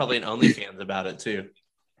yeah, and there's probably an OnlyFans about it too.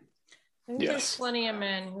 I think there's plenty of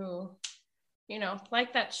men who, you know,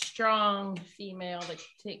 like that strong female that can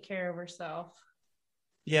take care of herself.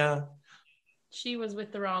 Yeah. She was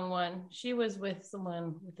with the wrong one. She was with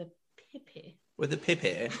someone with a pipi. With a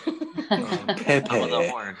pipi. Pepe. On the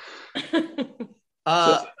horn.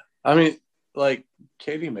 So, I mean, like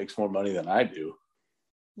Katie makes more money than I do.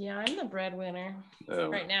 Yeah, I'm the breadwinner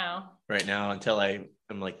right now. Right now, until I'm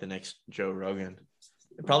like the next Joe Rogan.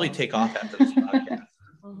 It'll probably take off after this podcast.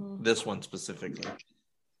 Mm-hmm. This one specifically.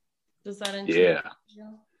 Does that intrigue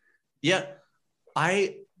you? Yeah.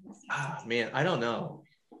 Man, I don't know.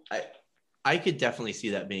 I could definitely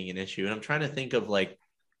see that being an issue. And I'm trying to think of like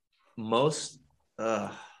most,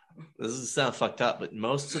 this is sound fucked up, but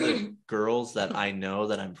most of the girls that I know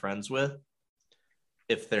that I'm friends with,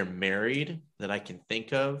 if they're married that I can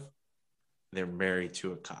think of, they're married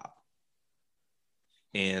to a cop.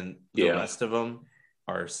 And the rest of them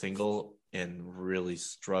are single and really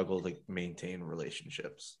struggle to maintain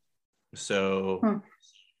relationships. So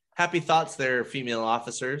happy thoughts there, female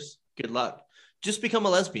officers. Good luck. Just become a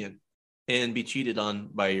lesbian and be cheated on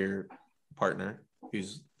by your partner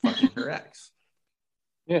who's fucking her ex.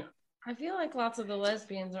 Yeah. I feel like lots of the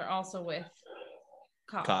lesbians are also with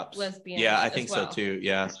Cops. Lesbians. Yeah, I think well. so too.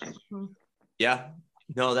 Yeah. Mhm. Yeah.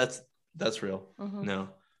 No, that's real. Mhm. No.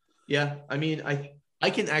 Yeah. I mean, I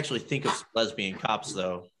can actually think of lesbian cops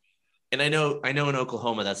though. And I know in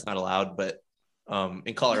Oklahoma that's not allowed, but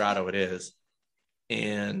in Colorado it is.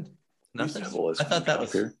 And nothing. I thought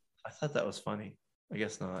that was funny. I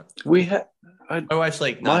guess not. We had My wife's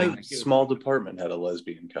like my small department had a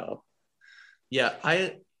lesbian cop. Yeah,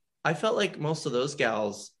 I felt like most of those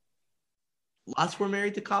gals, lots were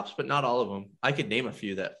married to cops, but not all of them. I could name a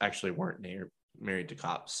few that actually weren't married to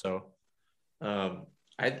cops. So,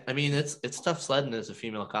 I mean, it's tough sledding as a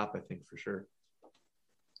female cop, I think, for sure.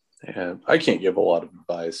 Yeah, I can't give a lot of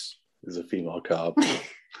advice as a female cop.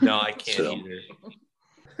 No, I can't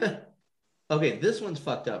either. Okay, this one's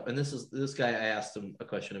fucked up, and this guy, I asked him a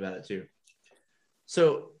question about it too.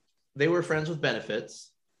 So they were friends with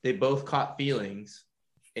benefits. They both caught feelings,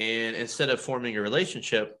 and instead of forming a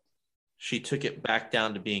relationship, she took it back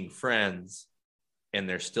down to being friends, and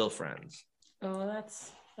they're still friends. Oh,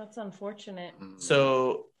 that's unfortunate.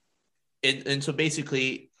 So, and so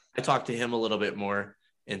basically, I talked to him a little bit more,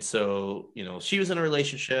 and so she was in a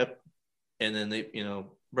relationship, and then they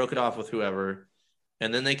broke it off with whoever,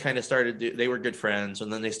 and then they kind of started. They were good friends,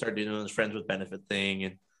 and then they started doing this friends with benefit thing,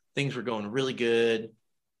 and things were going really good,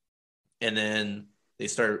 and then they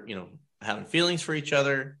started, having feelings for each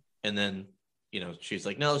other, and then she's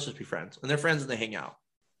like, no, let's just be friends, and they're friends and they hang out.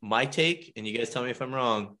 My take, and you guys tell me if I'm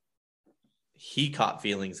wrong, he caught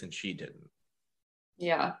feelings and she didn't.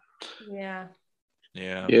 Yeah. Yeah.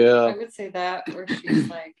 Yeah. I would say that, or she's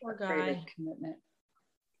like afraid of commitment.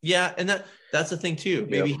 Yeah, and that's the thing too.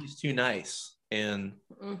 Maybe he's too nice and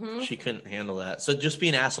Mm-hmm. she couldn't handle that. So just be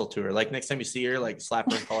an asshole to her. Like next time you see her, like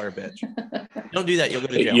slap her and call her a bitch. Don't do that. You'll go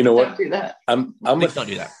to jail. You know what? Don't do that. Please don't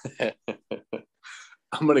do that.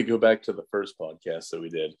 I'm going to go back to the first podcast that we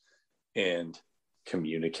did and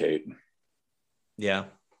communicate. Yeah.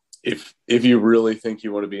 If you really think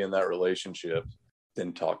you want to be in that relationship,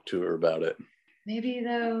 then talk to her about it. Maybe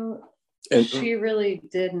though, And she really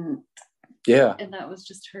didn't. Yeah. And that was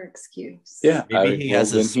just her excuse. Yeah. Maybe he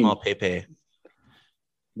has a small pepe.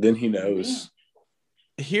 Then he knows.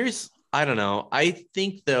 I don't know. I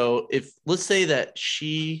think though, if let's say that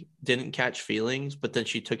she didn't catch feelings, but then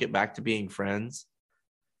she took it back to being friends,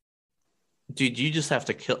 dude, you just have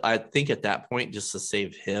to kill. I think at that point, just to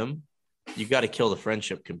save him, you got to kill the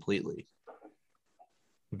friendship completely.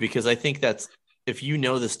 Because I think that's, if you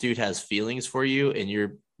know this dude has feelings for you and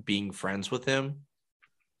you're being friends with him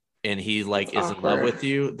and he like is in love with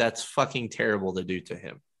you, that's fucking terrible to do to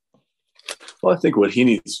him. Well, I think what he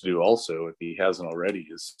needs to do also, if he hasn't already,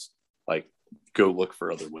 is like go look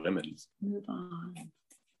for other women. Move on.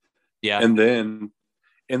 Yeah. And then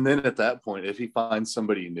at that point, if he finds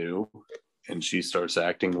somebody new and she starts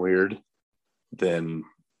acting weird, then,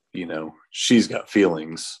 she's got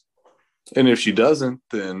feelings. And if she doesn't,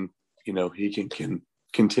 then, he can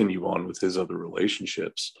continue on with his other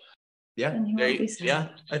relationships. Yeah. Yeah.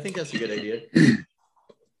 I think that's a good idea.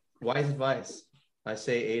 Wise advice. I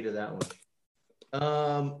say A to that one.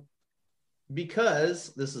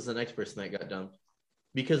 Because this is the next person that got dumped.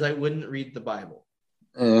 Because I wouldn't read the Bible.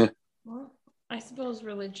 Well, I suppose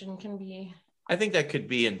religion can be. I think that could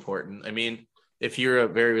be important. I mean, if you're a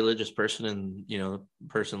very religious person and the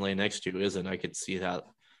person laying next to you isn't, I could see that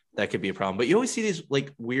could be a problem. But you always see these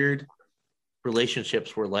like weird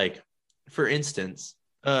relationships where, like, for instance,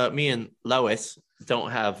 me and Lois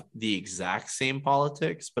don't have the exact same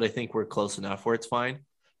politics, but I think we're close enough where it's fine.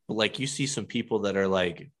 But like you see some people that are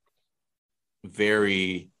like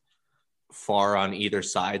very far on either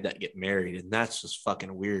side that get married, and that's just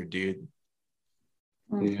fucking weird, dude.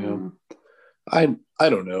 Mm-hmm. Yeah. I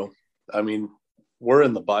don't know. I mean, we're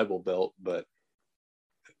in the Bible Belt, but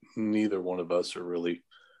neither one of us are really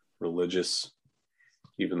religious,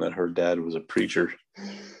 even that her dad was a preacher.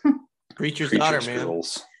 Preacher's daughter, man.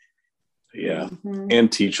 Girls. Yeah. Mm-hmm.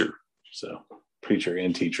 And teacher. So preacher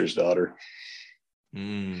and teacher's daughter.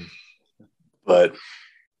 Mm. But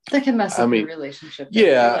That can mess up I mean, your relationship.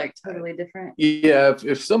 yeah. You're, like totally different. Yeah,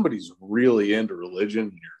 if somebody's really into religion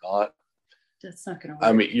and you're not, That's not gonna work.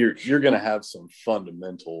 I mean, you're gonna have some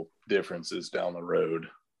fundamental differences down the road.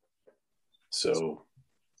 So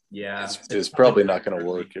Yeah, it's probably not gonna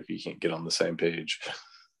work if you can't get on the same page.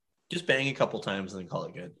 Just bang a couple times and then call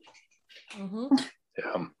it good. Mm-hmm.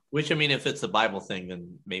 Yeah. Which, I mean, if it's a Bible thing,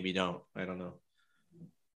 then maybe don't. I don't know.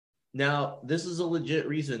 Now, this is a legit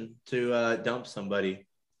reason to dump somebody.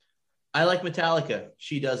 I like Metallica.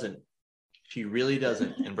 She doesn't. She really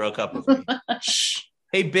doesn't, and broke up with me.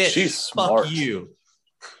 Hey, bitch. She's fuck smart. you.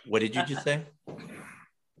 What did you just say?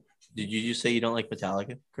 Did you just say you don't like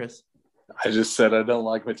Metallica, Chris? I just said I don't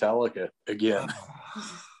like Metallica again.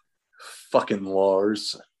 Fucking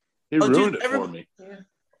Lars. He Oh, dude, ruined it for me. Yeah.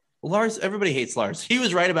 Lars, everybody hates Lars. He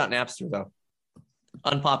was right about Napster, though.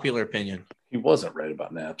 Unpopular opinion. He wasn't right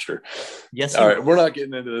about Napster. Yes, All he right, we're not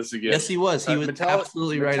getting into this again. Yes, he was. He was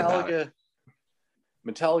absolutely right about it.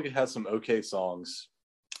 Metallica has some okay songs.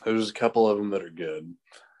 There's a couple of them that are good.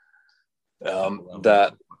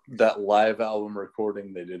 That live album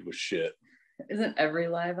recording they did was shit. Isn't every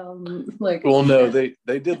live album like? Well, no, they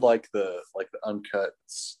did like the uncut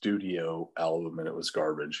studio album, and it was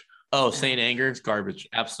garbage. Oh, Saint Anger, it's garbage.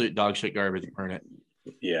 Absolute dog shit garbage. Burn it.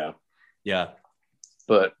 Yeah, Yeah.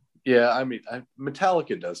 but yeah, I mean,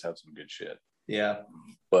 Metallica does have some good shit, Yeah.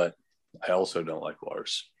 but I also don't like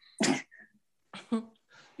Lars. No,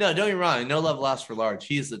 don't get me wrong. No love lost for Lars.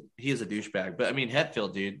 He is a douchebag. But I mean,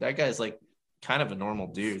 Hetfield, dude, that guy's like kind of a normal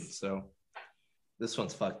dude. So this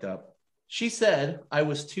one's fucked up. She said I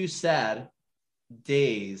was too sad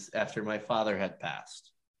days after my father had passed.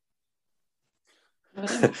 What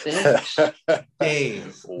a bitch.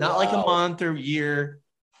 Days, not like a Wow. month or year.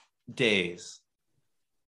 Days.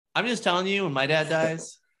 I'm just telling you, when my dad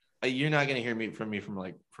dies, you're not gonna hear from me for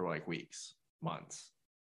like weeks, months.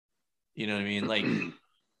 You know what I mean? Like,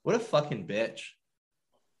 what a fucking bitch.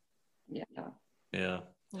 Yeah. Yeah.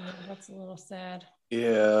 Yeah, that's a little sad.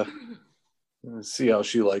 Yeah. Let's see how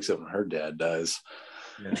she likes it when her dad dies.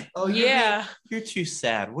 Oh Yeah. You're too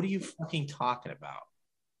sad. What are you fucking talking about?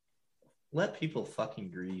 Let people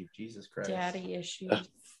fucking grieve. Jesus Christ. Daddy issues.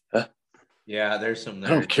 Yeah, there's some I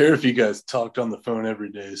there. don't care if you guys talked on the phone every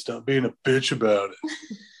day. Stop being a bitch about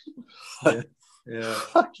it. Yeah.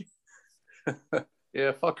 Fuck you.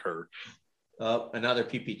 Yeah, fuck her. Oh, another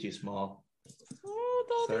pee too small.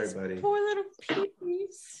 Oh, Sorry, those buddy. poor little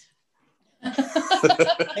peepees.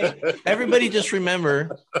 Hey, everybody just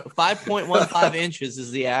remember 5.15 inches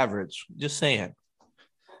is the average. Just saying.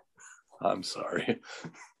 I'm sorry.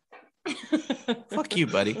 Fuck you,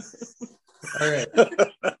 buddy. All right.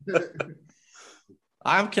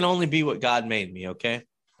 I can only be what God made me, okay?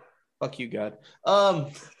 Fuck you, God.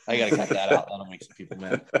 I gotta cut that out. That'll make some people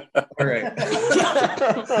mad. All right.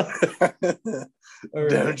 All right.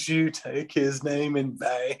 Don't you take his name in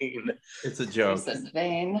vain. It's a joke. It's in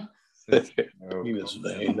vain. He was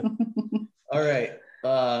vain. All right.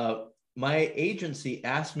 My agency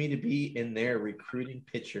asked me to be in their recruiting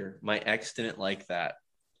picture. My ex didn't like that.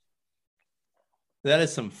 That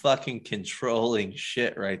is some fucking controlling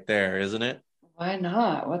shit right there, isn't it? Why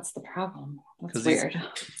not? What's the problem? That's 'Cause he's- weird.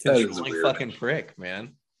 That is Controlling weird. fucking prick,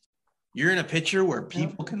 man. You're in a picture where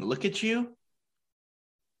people can look at you?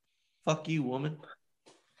 Fuck you, woman.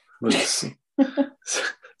 What is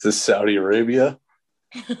this Saudi Arabia?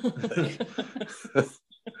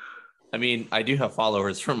 I mean, I do have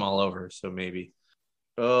followers from all over, so maybe.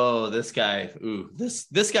 Oh, this guy. Ooh,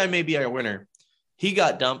 this guy may be our winner. He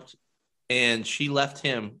got dumped, and she left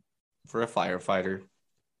him for a firefighter.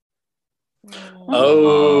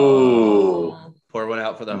 Oh, Pour one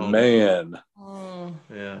out for the home. man. Oh.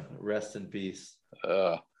 Yeah, rest in peace.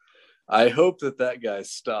 I hope that guy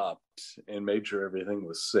stopped and made sure everything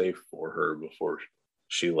was safe for her before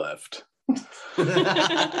she left.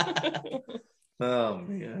 Oh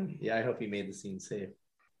man, yeah. I hope he made the scene safe.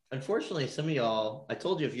 Unfortunately, some of y'all, I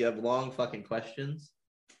told you if you have long fucking questions,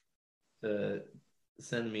 to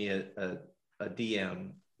send me a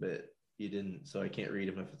DM, but you didn't, so I can't read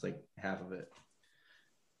them if it's like half of it.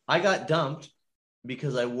 I got dumped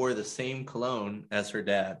because I wore the same cologne as her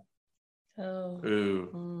dad. Oh. Ooh.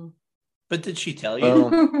 Mm. But did she tell you?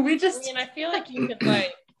 Well, We I just mean, I feel like you could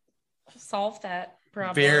like solve that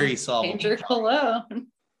problem. Very solvable. change your cologne.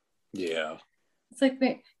 yeah. It's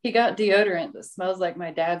like he got deodorant that smells like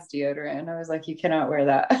my dad's deodorant. And I was like, you cannot wear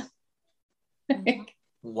that.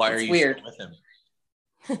 Why are It's you weird. with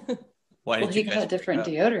him? Why Well, did he you guys got different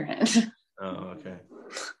break up? deodorant. Oh, okay.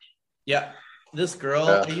 Yeah. This girl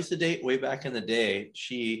Yeah. I used to date way back in the day,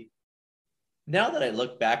 now that I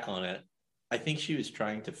look back on it, I think she was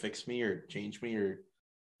trying to fix me or change me or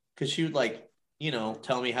because she would like,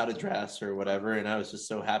 tell me how to dress or whatever. And I was just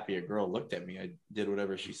so happy a girl looked at me. I did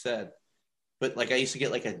whatever she said. But like I used to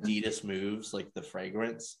get like Adidas Moves, like the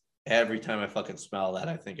fragrance. Every time I fucking smell that,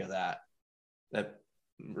 I think of that. That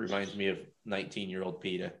reminds me of 19-year-old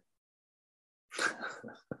Peter.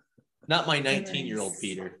 Not my 19-year-old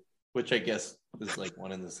Peter, which I guess is like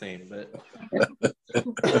one and the same, but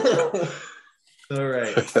all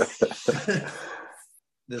right.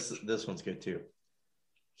 This one's good too.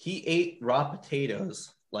 He ate raw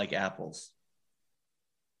potatoes like apples.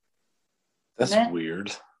 That's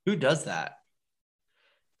weird. Who does that?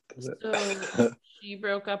 So she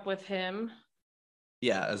broke up with him.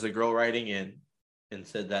 Yeah, as a girl writing in and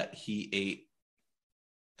said that he ate.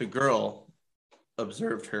 The girl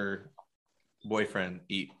observed her boyfriend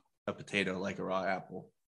eat a potato like a raw apple.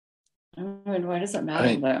 I mean, why does it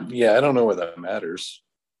matter though? Yeah, I don't know why that matters.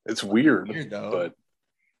 It's weird, though. but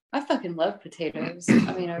I fucking love potatoes. I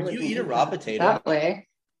mean, I would would you eat a raw potato that way.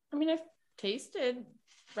 I mean, I've tasted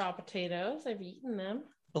raw potatoes. I've eaten them.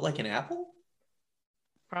 But like an apple?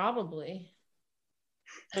 Probably.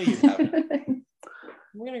 No, you haven't.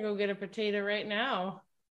 I'm gonna go get a potato right now.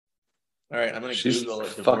 All right, I'm gonna she's Google it.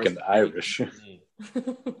 fucking Irish.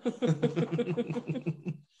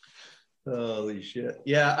 Holy shit.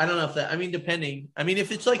 Yeah, I don't know if that, I mean, depending. I mean,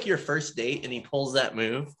 if it's like your first date and he pulls that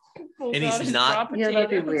move and he's not, Yeah, that'd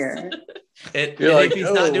be weird. and You're if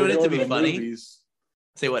he's not doing it we're to going be the funny, movies.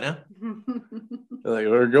 say what now? They're like,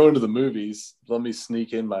 we're going to the movies. Let me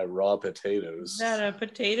sneak in my raw potatoes. Is that a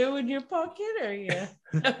potato in your pocket or yeah?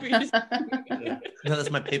 No,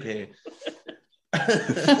 that's my pepe.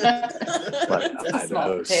 It's a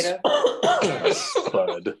small potato.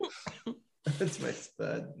 Spud. That's my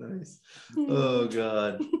spud. Nice. Oh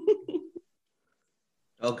god.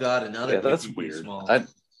 Oh god, another. Yeah, that's PPP weird. Small. I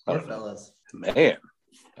Poor don't know. fellas. Man,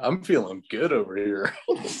 I'm feeling good over here.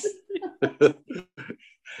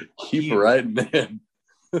 Keep writing in.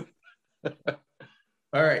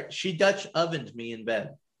 All right, she Dutch ovened me in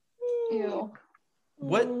bed. Ew.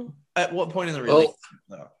 What? At what point in the relationship?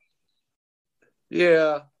 though?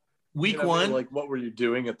 Yeah. Week I mean, one. like, what were you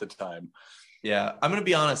doing at the time? Yeah, I'm gonna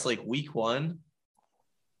be honest. Like week one,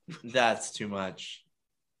 that's too much.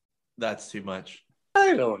 That's too much.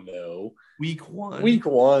 I don't know. Week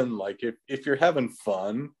one, like if you're having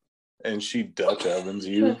fun and she Dutch ovens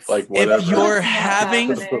you, like whatever. If you're That's not having,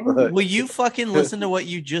 happening. will you fucking listen to what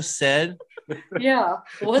you just said? Yeah.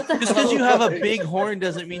 What the Just hell? because you have a big horn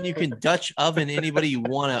doesn't mean you can Dutch oven anybody you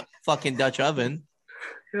want to fucking Dutch oven.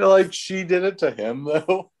 You're like, she did it to him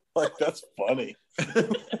though. Like, that's funny.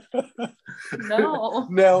 No.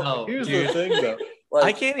 Now, No, here's dude. the thing though. Like,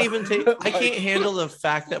 I can't even take. I can't handle the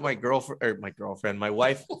fact that my girlfriend, my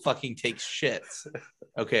wife, fucking takes shits.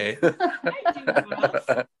 Okay,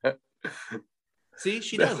 see,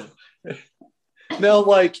 she doesn't. Now,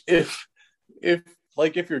 like if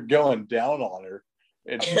you're going down on her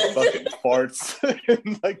and she fucking farts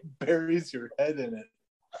and like buries your head in it,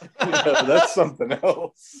 that's something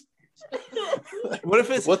else. What if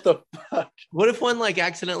it's What the fuck? What if one like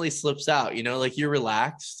accidentally slips out? Like you're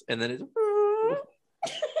relaxed and then it's.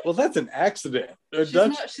 Well, that's an accident. She's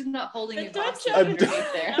not holding A you Dutch hostage oven.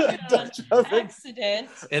 underneath there. A Dutch oven. Accident.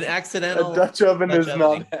 An accidental. A Dutch oven Dutch is not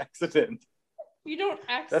oven. an accident. You don't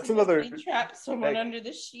That's another- accidentally trap someone Hey. under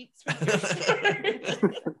the sheets with your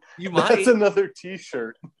shirt. You might. That's another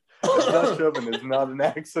T-shirt. A Dutch oven is not an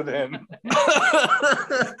accident.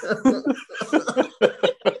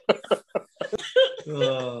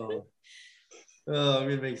 oh, I'm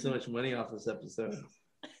gonna make so much money off this episode.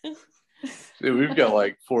 Dude, we've got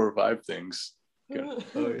like 4 or 5 things.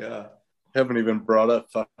 Oh yeah. Haven't even brought up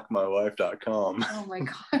fuckmywife.com. Oh my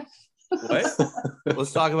god. What?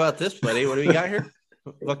 Let's talk about this, buddy. What do we got here?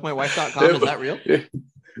 Fuckmywife.com. Is that real?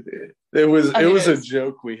 It was I mean, a it's-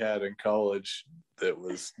 joke we had in college that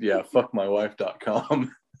was,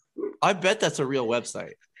 fuckmywife.com. I bet that's a real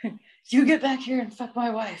website. You get back here and fuck my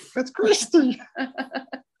wife. That's Christy.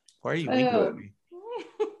 Why are you winking at me?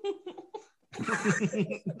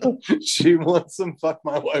 She wants some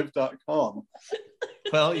fuckmywife.com.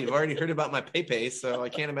 Well, you've already heard about my PayPay, so I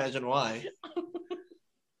can't imagine why.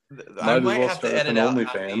 I Might as might well have to start edit an out how many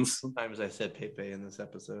OnlyFans. times I said PayPay in this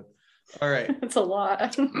episode. All right. It's a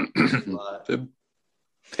lot. A lot.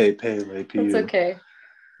 Pay, lay, It's okay.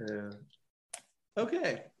 Yeah.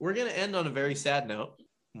 Okay, we're gonna end on a very sad note.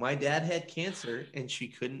 My dad had cancer, and she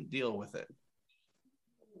couldn't deal with it.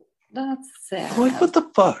 That's sad. Like, what the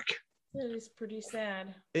fuck? That is pretty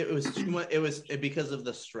sad. It was too much. It was because of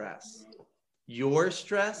the stress. Your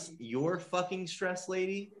stress, your fucking stress,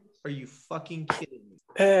 lady. Are you fucking kidding me?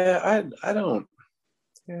 I don't.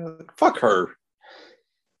 Yeah, fuck her.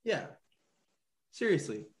 Yeah.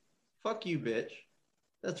 Seriously. Fuck you, bitch.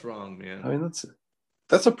 That's wrong, man. I mean,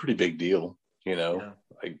 that's a pretty big deal, you know. Yeah.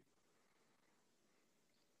 Like,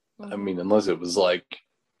 Mm-hmm. I mean, unless it was like,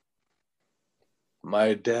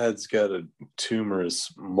 my dad's got a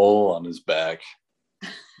tumorous mole on his back,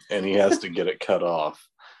 and he has to get it cut off,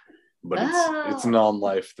 but it's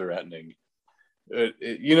non-life threatening.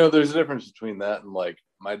 You know, there's a difference between that and like,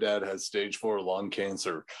 my dad has stage 4 lung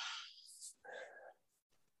cancer.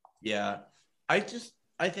 Yeah. I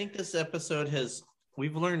think this episode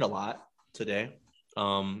we've learned a lot today.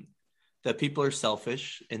 That people are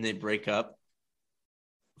selfish and they break up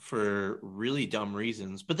for really dumb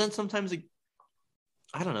reasons. But then sometimes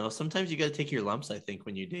I don't know, sometimes you got to take your lumps, I think,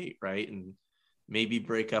 when you date, right? And maybe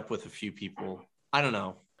break up with a few people. I don't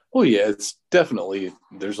know. Well, yeah, it's definitely,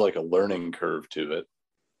 there's like a learning curve to it.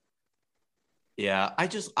 Yeah, I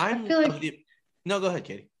feel like no, go ahead,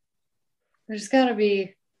 Katie. There's got to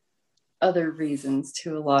be other reasons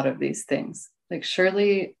to a lot of these things. Like,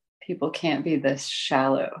 surely people can't be this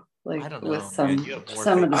shallow, like, I don't know, with some man. You have more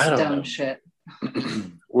some of faith. this I don't dumb know. shit.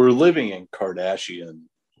 We're living in Kardashian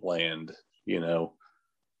land, you know.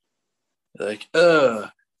 Like,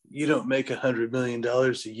 you don't make $100 million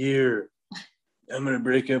a year. I'm gonna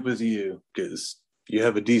break up with you because you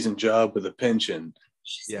have a decent job with a pension.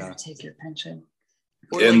 She's Yeah. gonna take your pension.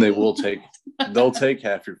 Or And like- they'll take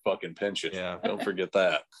half your fucking pension. Yeah. Don't forget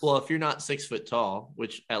that. Well, if you're not 6 foot tall,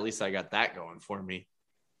 which at least I got that going for me,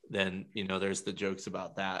 then, you know, there's the jokes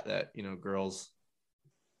about that, you know, girls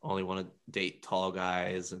only want to date tall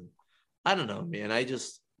guys. And I don't know, man.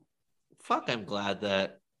 I'm glad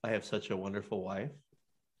that I have such a wonderful wife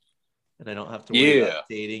and I don't have to worry about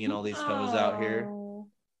dating and all these hoes out here. Oh.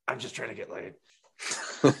 I'm just trying to get laid.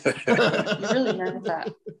 You really meant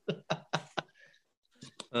that.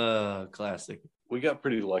 Classic. We got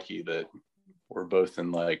pretty lucky that we're both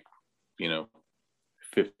in like, you know,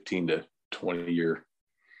 15 to 20 year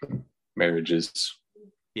marriages.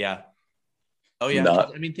 Yeah. Oh yeah.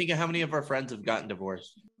 Not- I mean, think of how many of our friends have gotten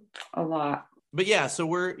divorced. A lot. But yeah, so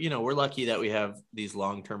we're lucky that we have these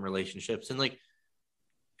long-term relationships. And like,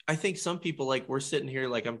 I think some people, like, we're sitting here,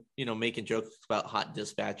 like, I'm, you know, making jokes about hot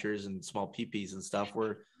dispatchers and small peepees and stuff,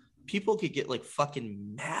 where people could get like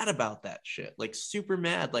fucking mad about that shit, like super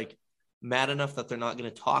mad, like mad enough that they're not going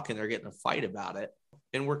to talk and they're getting a fight about it.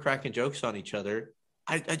 And we're cracking jokes on each other.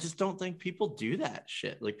 I just don't think people do that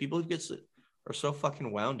shit. Like, people are so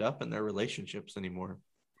fucking wound up in their relationships anymore.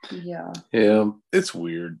 Yeah. Yeah, it's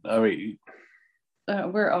weird. I mean,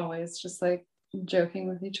 We're always just like joking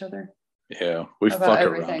with each other. yeah, we About fuck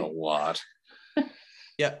everything. around a lot.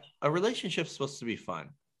 Yeah, a relationship's supposed to be fun.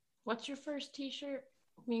 What's your first t-shirt?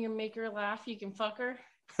 You can make her laugh, you can fuck her.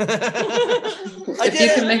 I If did you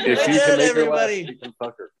it. can make- I If you did can it, make her laugh, everybody. you can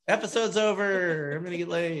fuck her. Episode's over. I'm gonna get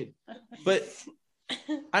laid. But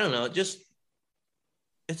I don't know. Just,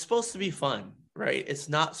 it's supposed to be fun, right? It's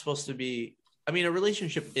not supposed to be. I mean, a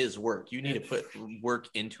relationship is work. You need to put work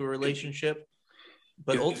into a relationship.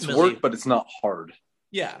 But It's ultimately, work, but it's not hard.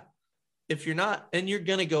 yeah. If you're not, and you're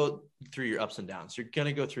gonna go through your ups and downs. You're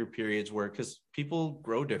gonna go through periods where, because people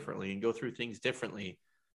grow differently and go through things differently,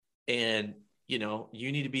 and you know,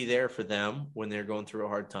 you need to be there for them when they're going through a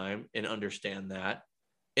hard time and understand that.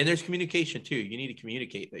 And there's communication too. You need to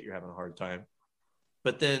communicate that you're having a hard time.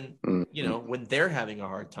 But then, you know, when they're having a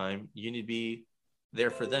hard time, you need to be there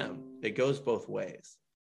for them. It goes both ways.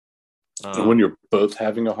 And when you're both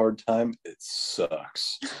having a hard time, it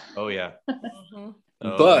sucks. Oh yeah. Mhm.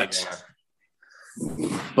 Oh,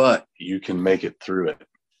 But you can make it through it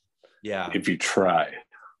yeah. if you try.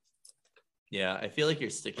 Yeah. I feel like you're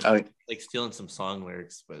like stealing some song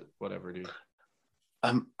lyrics, but whatever, dude.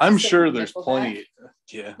 I'm So sure there's Nickelback. plenty.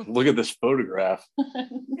 Yeah, look at this photograph.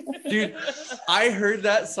 Dude, I heard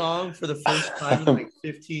that song for the first time in like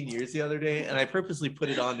 15 years the other day, and I purposely put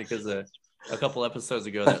it on because a couple episodes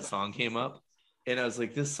ago that song came up, and I was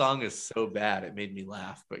like, this song is so bad it made me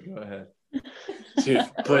laugh. But go ahead. Dude,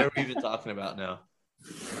 What but are we even talking about now?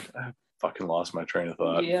 I fucking lost my train of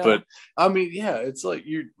thought. Yeah. But I mean, yeah, it's like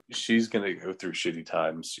she's gonna go through shitty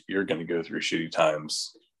times. You're gonna go through shitty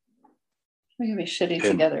times. We can be shitty And-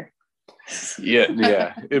 together.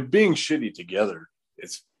 Yeah. It being shitty together,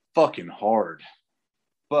 it's fucking hard.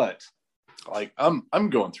 But like I'm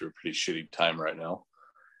going through a pretty shitty time right now.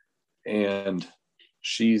 And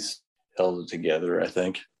she's held it together, I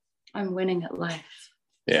think. I'm winning at life.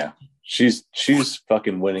 Yeah. She's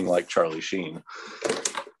fucking winning like Charlie Sheen.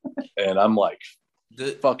 And I'm like,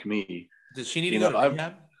 fuck me. Does she need to You go know, to I'm-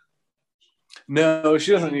 rehab? No,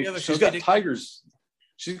 she doesn't You need. have a She's coke got addiction? tigers.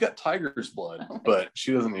 She's got tiger's blood, but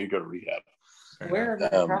she doesn't need to go to rehab. Fair Where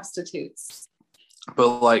enough. are my Um, prostitutes?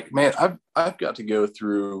 But like, man, I've got to go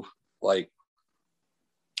through like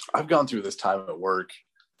I've gone through this time at work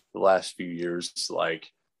the last few years. Like,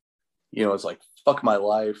 it's like fuck my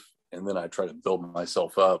life, and then I try to build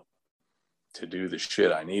myself up to do the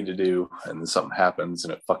shit I need to do, and then something happens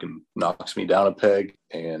and it fucking knocks me down a peg,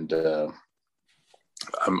 and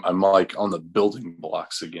I'm like on the building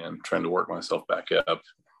blocks again, trying to work myself back up.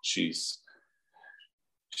 She's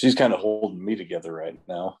kind of holding me together right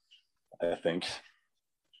now, I think.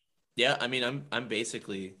 Yeah, I mean, I'm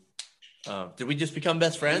basically. Did we just become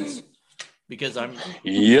best friends? Because I'm.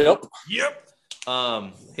 Yep.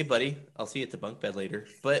 Hey, buddy, I'll see you at the bunk bed later.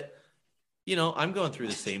 But I'm going through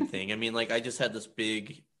the same thing. I mean, like, I just had this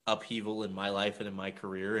big upheaval in my life and in my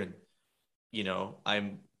career, and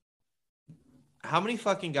How many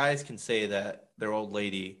fucking guys can say that their old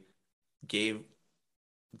lady gave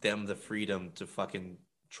them the freedom to fucking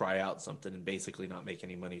try out something and basically not make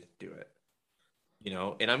any money to do it?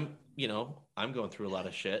 And I'm going through a lot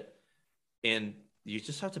of shit, and you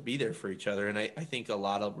just have to be there for each other. And I think a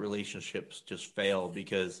lot of relationships just fail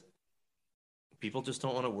because people just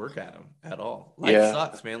don't want to work at them at all. Life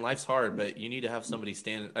sucks, man. Life's hard, but you need to have somebody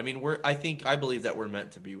stand. I mean, I believe that we're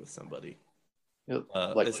meant to be with somebody.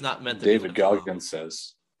 Like it's not meant to David be Goggins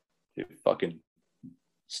says, you fucking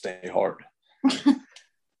stay hard.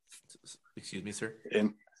 Excuse me, sir.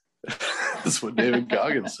 And that's what David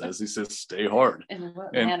Goggins says. He says, stay hard. In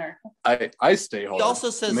what and manner? I stay hard. He also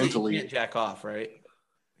says mentally. that you can't jack off, right?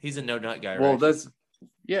 He's a no nut guy, well, right?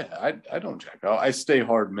 I don't jack off. I stay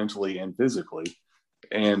hard mentally and physically.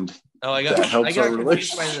 And I got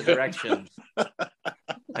confused by the directions.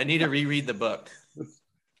 I need to reread the book.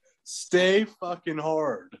 Stay fucking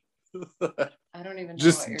hard. I don't even know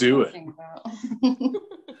just what you're do talking about.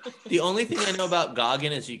 The only thing I know about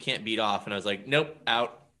Goggin is you can't beat off, and I was like, nope,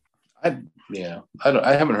 out. I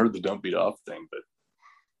haven't heard the don't beat off thing, but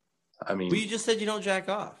I mean, well, you just said you don't jack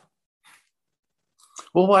off.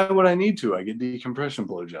 Well, why would I need to? I get decompression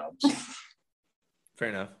blowjobs. Fair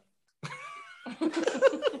enough.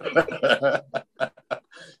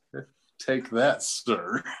 Take that,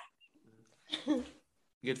 sir.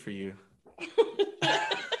 Good for you.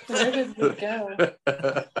 Where did we go?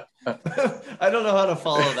 I don't know how to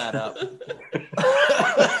follow that up.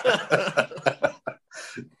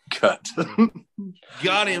 Cut.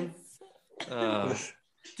 Got him.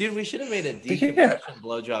 Dude, we should have made a decompression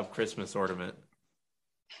blowjob Christmas ornament.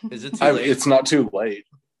 Is it too late? It's not too late.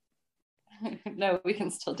 No, we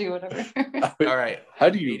can still do whatever. All right. How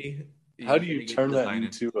do you turn that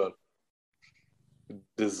into a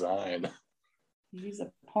design? Use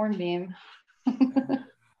a porn beam.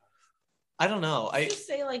 I don't know. I just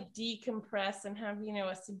say like decompress and have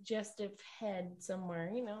a suggestive head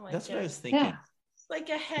somewhere. Like that's what I was thinking. Yeah. Like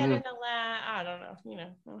a head and a lap. I don't know.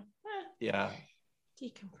 Yeah.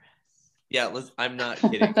 Decompress. Yeah. I'm not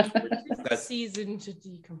kidding. That's season to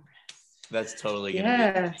decompress. That's totally gonna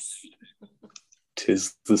Yes.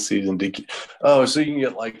 Tis the season. Oh, so you can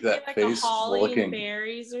get like that like face a holly looking and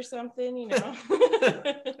berries or something, like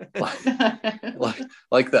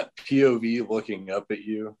that POV looking up at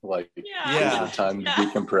you, like yeah. Time to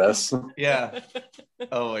decompress. Yeah.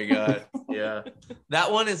 Oh my god. Yeah.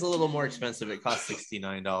 That one is a little more expensive. It costs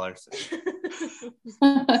 $69.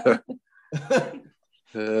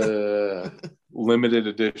 Limited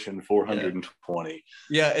edition 420.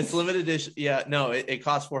 Yeah, it's limited edition. Yeah, no, it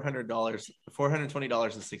costs $400,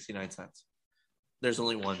 $420.69. There's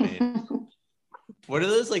only one made. What are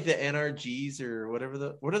those, like the NRGs or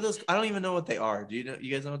whatever? What are those? I don't even know what they are. Do you know?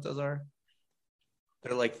 You guys know what those are?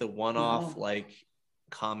 They're like the one-off like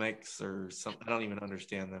comics or something. I don't even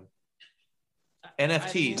understand them.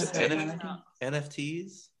 NFTs.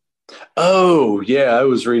 NFTs. Oh yeah, I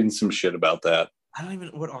was reading some shit about that. I don't even.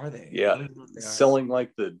 What are they? Yeah, selling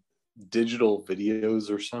like the digital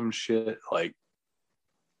videos or some shit. Like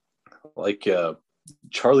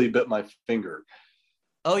Charlie Bit My Finger.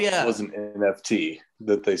 Oh yeah, it was an NFT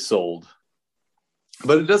that they sold,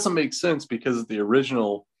 but it doesn't make sense because the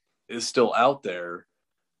original is still out there,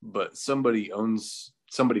 but somebody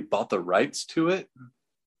bought the rights to it,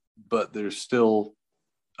 but there's still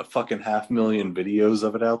a fucking 500,000 videos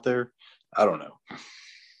of it out there. I don't know.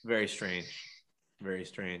 Very strange. Very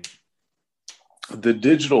strange. The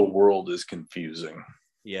digital world is confusing.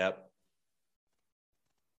 Yep.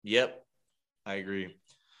 I agree.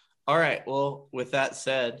 All right. Well, with that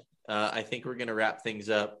said, I think we're going to wrap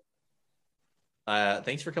things up.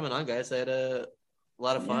 Thanks for coming on, guys. I had a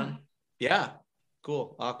lot of fun. Yeah.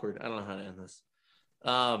 Cool. Awkward. I don't know how to end this.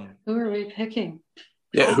 Who are we picking?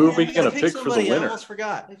 Yeah, who are we going to pick for the winner? I almost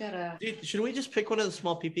forgot. Dude, should we just pick one of the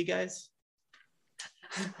small PP guys?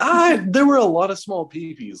 There were a lot of small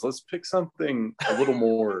peepees. Let's pick something a little What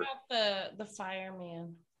more. about the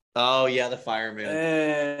fireman? Oh yeah, the fireman.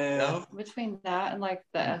 No? Between that and like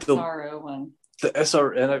the The- SRO one. The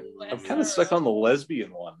SR, and I'm kind of stuck on the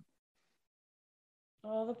lesbian one.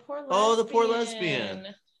 Oh, the poor lesbian. Oh, the poor lesbian.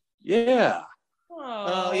 Yeah.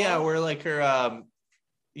 Oh yeah, we're like her.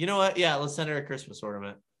 You know what? Yeah, let's send her a Christmas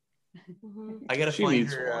ornament. Mhm. I gotta She find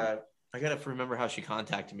needs her. one. I gotta remember how she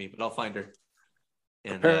contacted me, but I'll find her.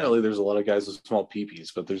 And, Apparently, there's a lot of guys with small peepees,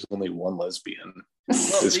 but there's only one lesbian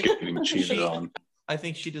that's getting cheated on. I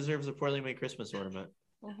think she deserves a poorly made Christmas ornament.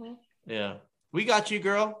 Mhm. Yeah, we got you,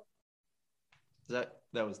 girl. That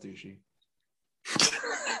was douchey.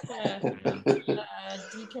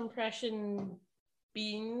 Decompression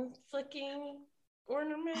bean flicking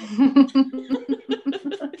ornament.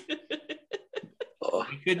 Oh,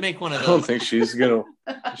 We could make one I of don't those. think she's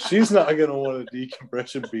not gonna want a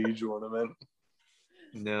decompression beach ornament.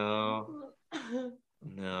 No.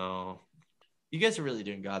 You guys are really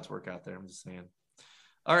doing God's work out there. I'm just saying.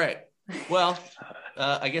 All right. Well,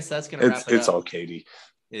 I guess that's gonna wrap it It's up. all Katie.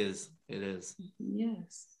 It is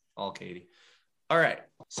Yes. all Katie. All right.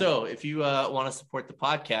 So if you want to support the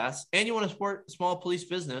podcast and you want to support small police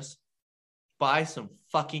business, buy some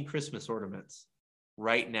fucking Christmas ornaments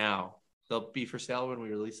right now. They'll be for sale when we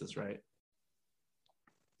release this, right?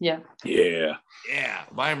 Yeah. Yeah. Yeah,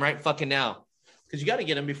 buy them right fucking now because you got to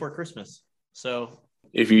get them before Christmas. So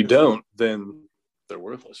If you don't, then they're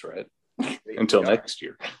worthless, right? Until next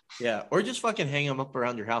year. yeah, or just fucking hang them up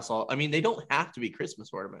around your house. I mean, they don't have to be Christmas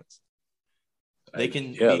ornaments. They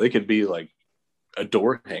can. Yeah, they could be like a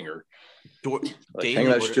door hanger. Like daily hang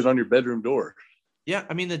that order- shit on your bedroom door. Yeah,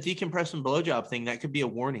 I mean the decompression blowjob thing, that could be a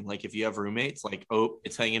warning. Like if you have roommates, like, oh,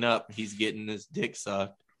 it's hanging up, he's getting his dick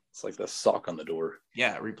sucked. It's like the sock on the door.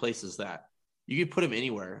 Yeah, it replaces that. You could put them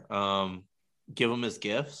anywhere. Give them as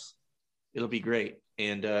gifts. It'll be great,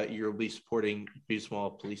 and you'll be supporting two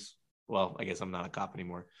small police. Well, I guess I'm not a cop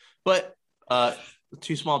anymore, but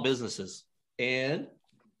two small businesses. And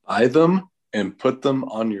Buy them and put them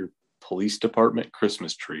on your police department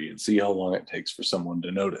Christmas tree and see how long it takes for someone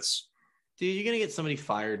to notice. dude, you're gonna get somebody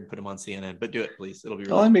fired and put them on CNN. But do it, please. It'll be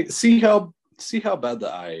really. Well, I mean, see how bad the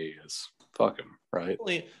IA is. Fuck them, right?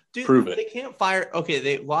 Dude, Prove it. They can't fire. Okay,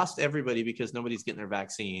 they lost everybody because nobody's getting their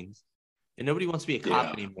vaccines, and nobody wants to be a cop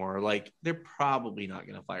Yeah. anymore. Like they're probably not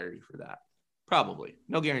gonna fire you for that. Probably,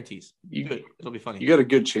 no guarantees. You- Do it. It'll be funny. You got a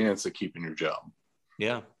good chance of keeping your job.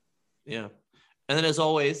 Yeah. And then as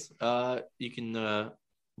always, you can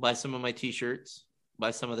buy some of my t-shirts,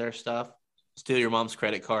 buy some of their stuff, steal your mom's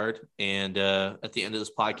credit card. And at the end of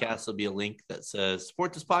this podcast, there'll be a link that says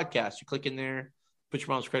support this podcast. You click in there, put your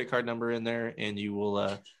mom's credit card number in there, and you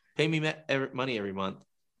will pay me money every month.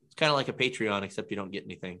 It's kind of like a Patreon, except you don't get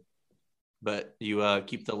anything. But you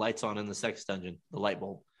keep the lights on in the sex dungeon, the light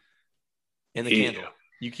bulb, and the Yeah. candle.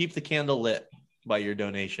 You keep the candle lit by your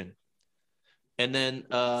donation. And then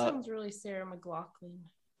Sounds really Sarah McLaughlin.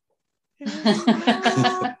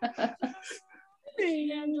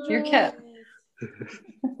 Your cat.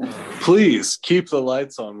 Please keep the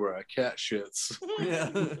lights on where a cat shits. Yeah.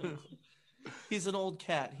 He's an old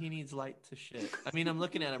cat. He needs light to shit. I mean, I'm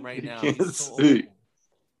looking at him right now. Can't He's so see. old.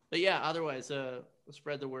 But yeah, otherwise,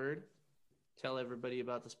 spread the word. Tell everybody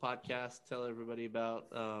about this podcast. Tell everybody about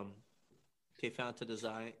K Fanta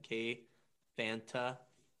Design, K Fanta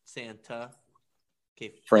Santa.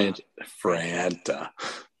 K Franta.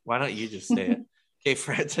 Why don't you just say it? K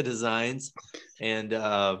Franta Designs. And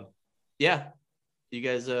yeah, you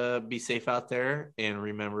guys be safe out there, and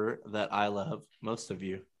remember that I love most of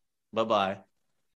you. Bye-bye.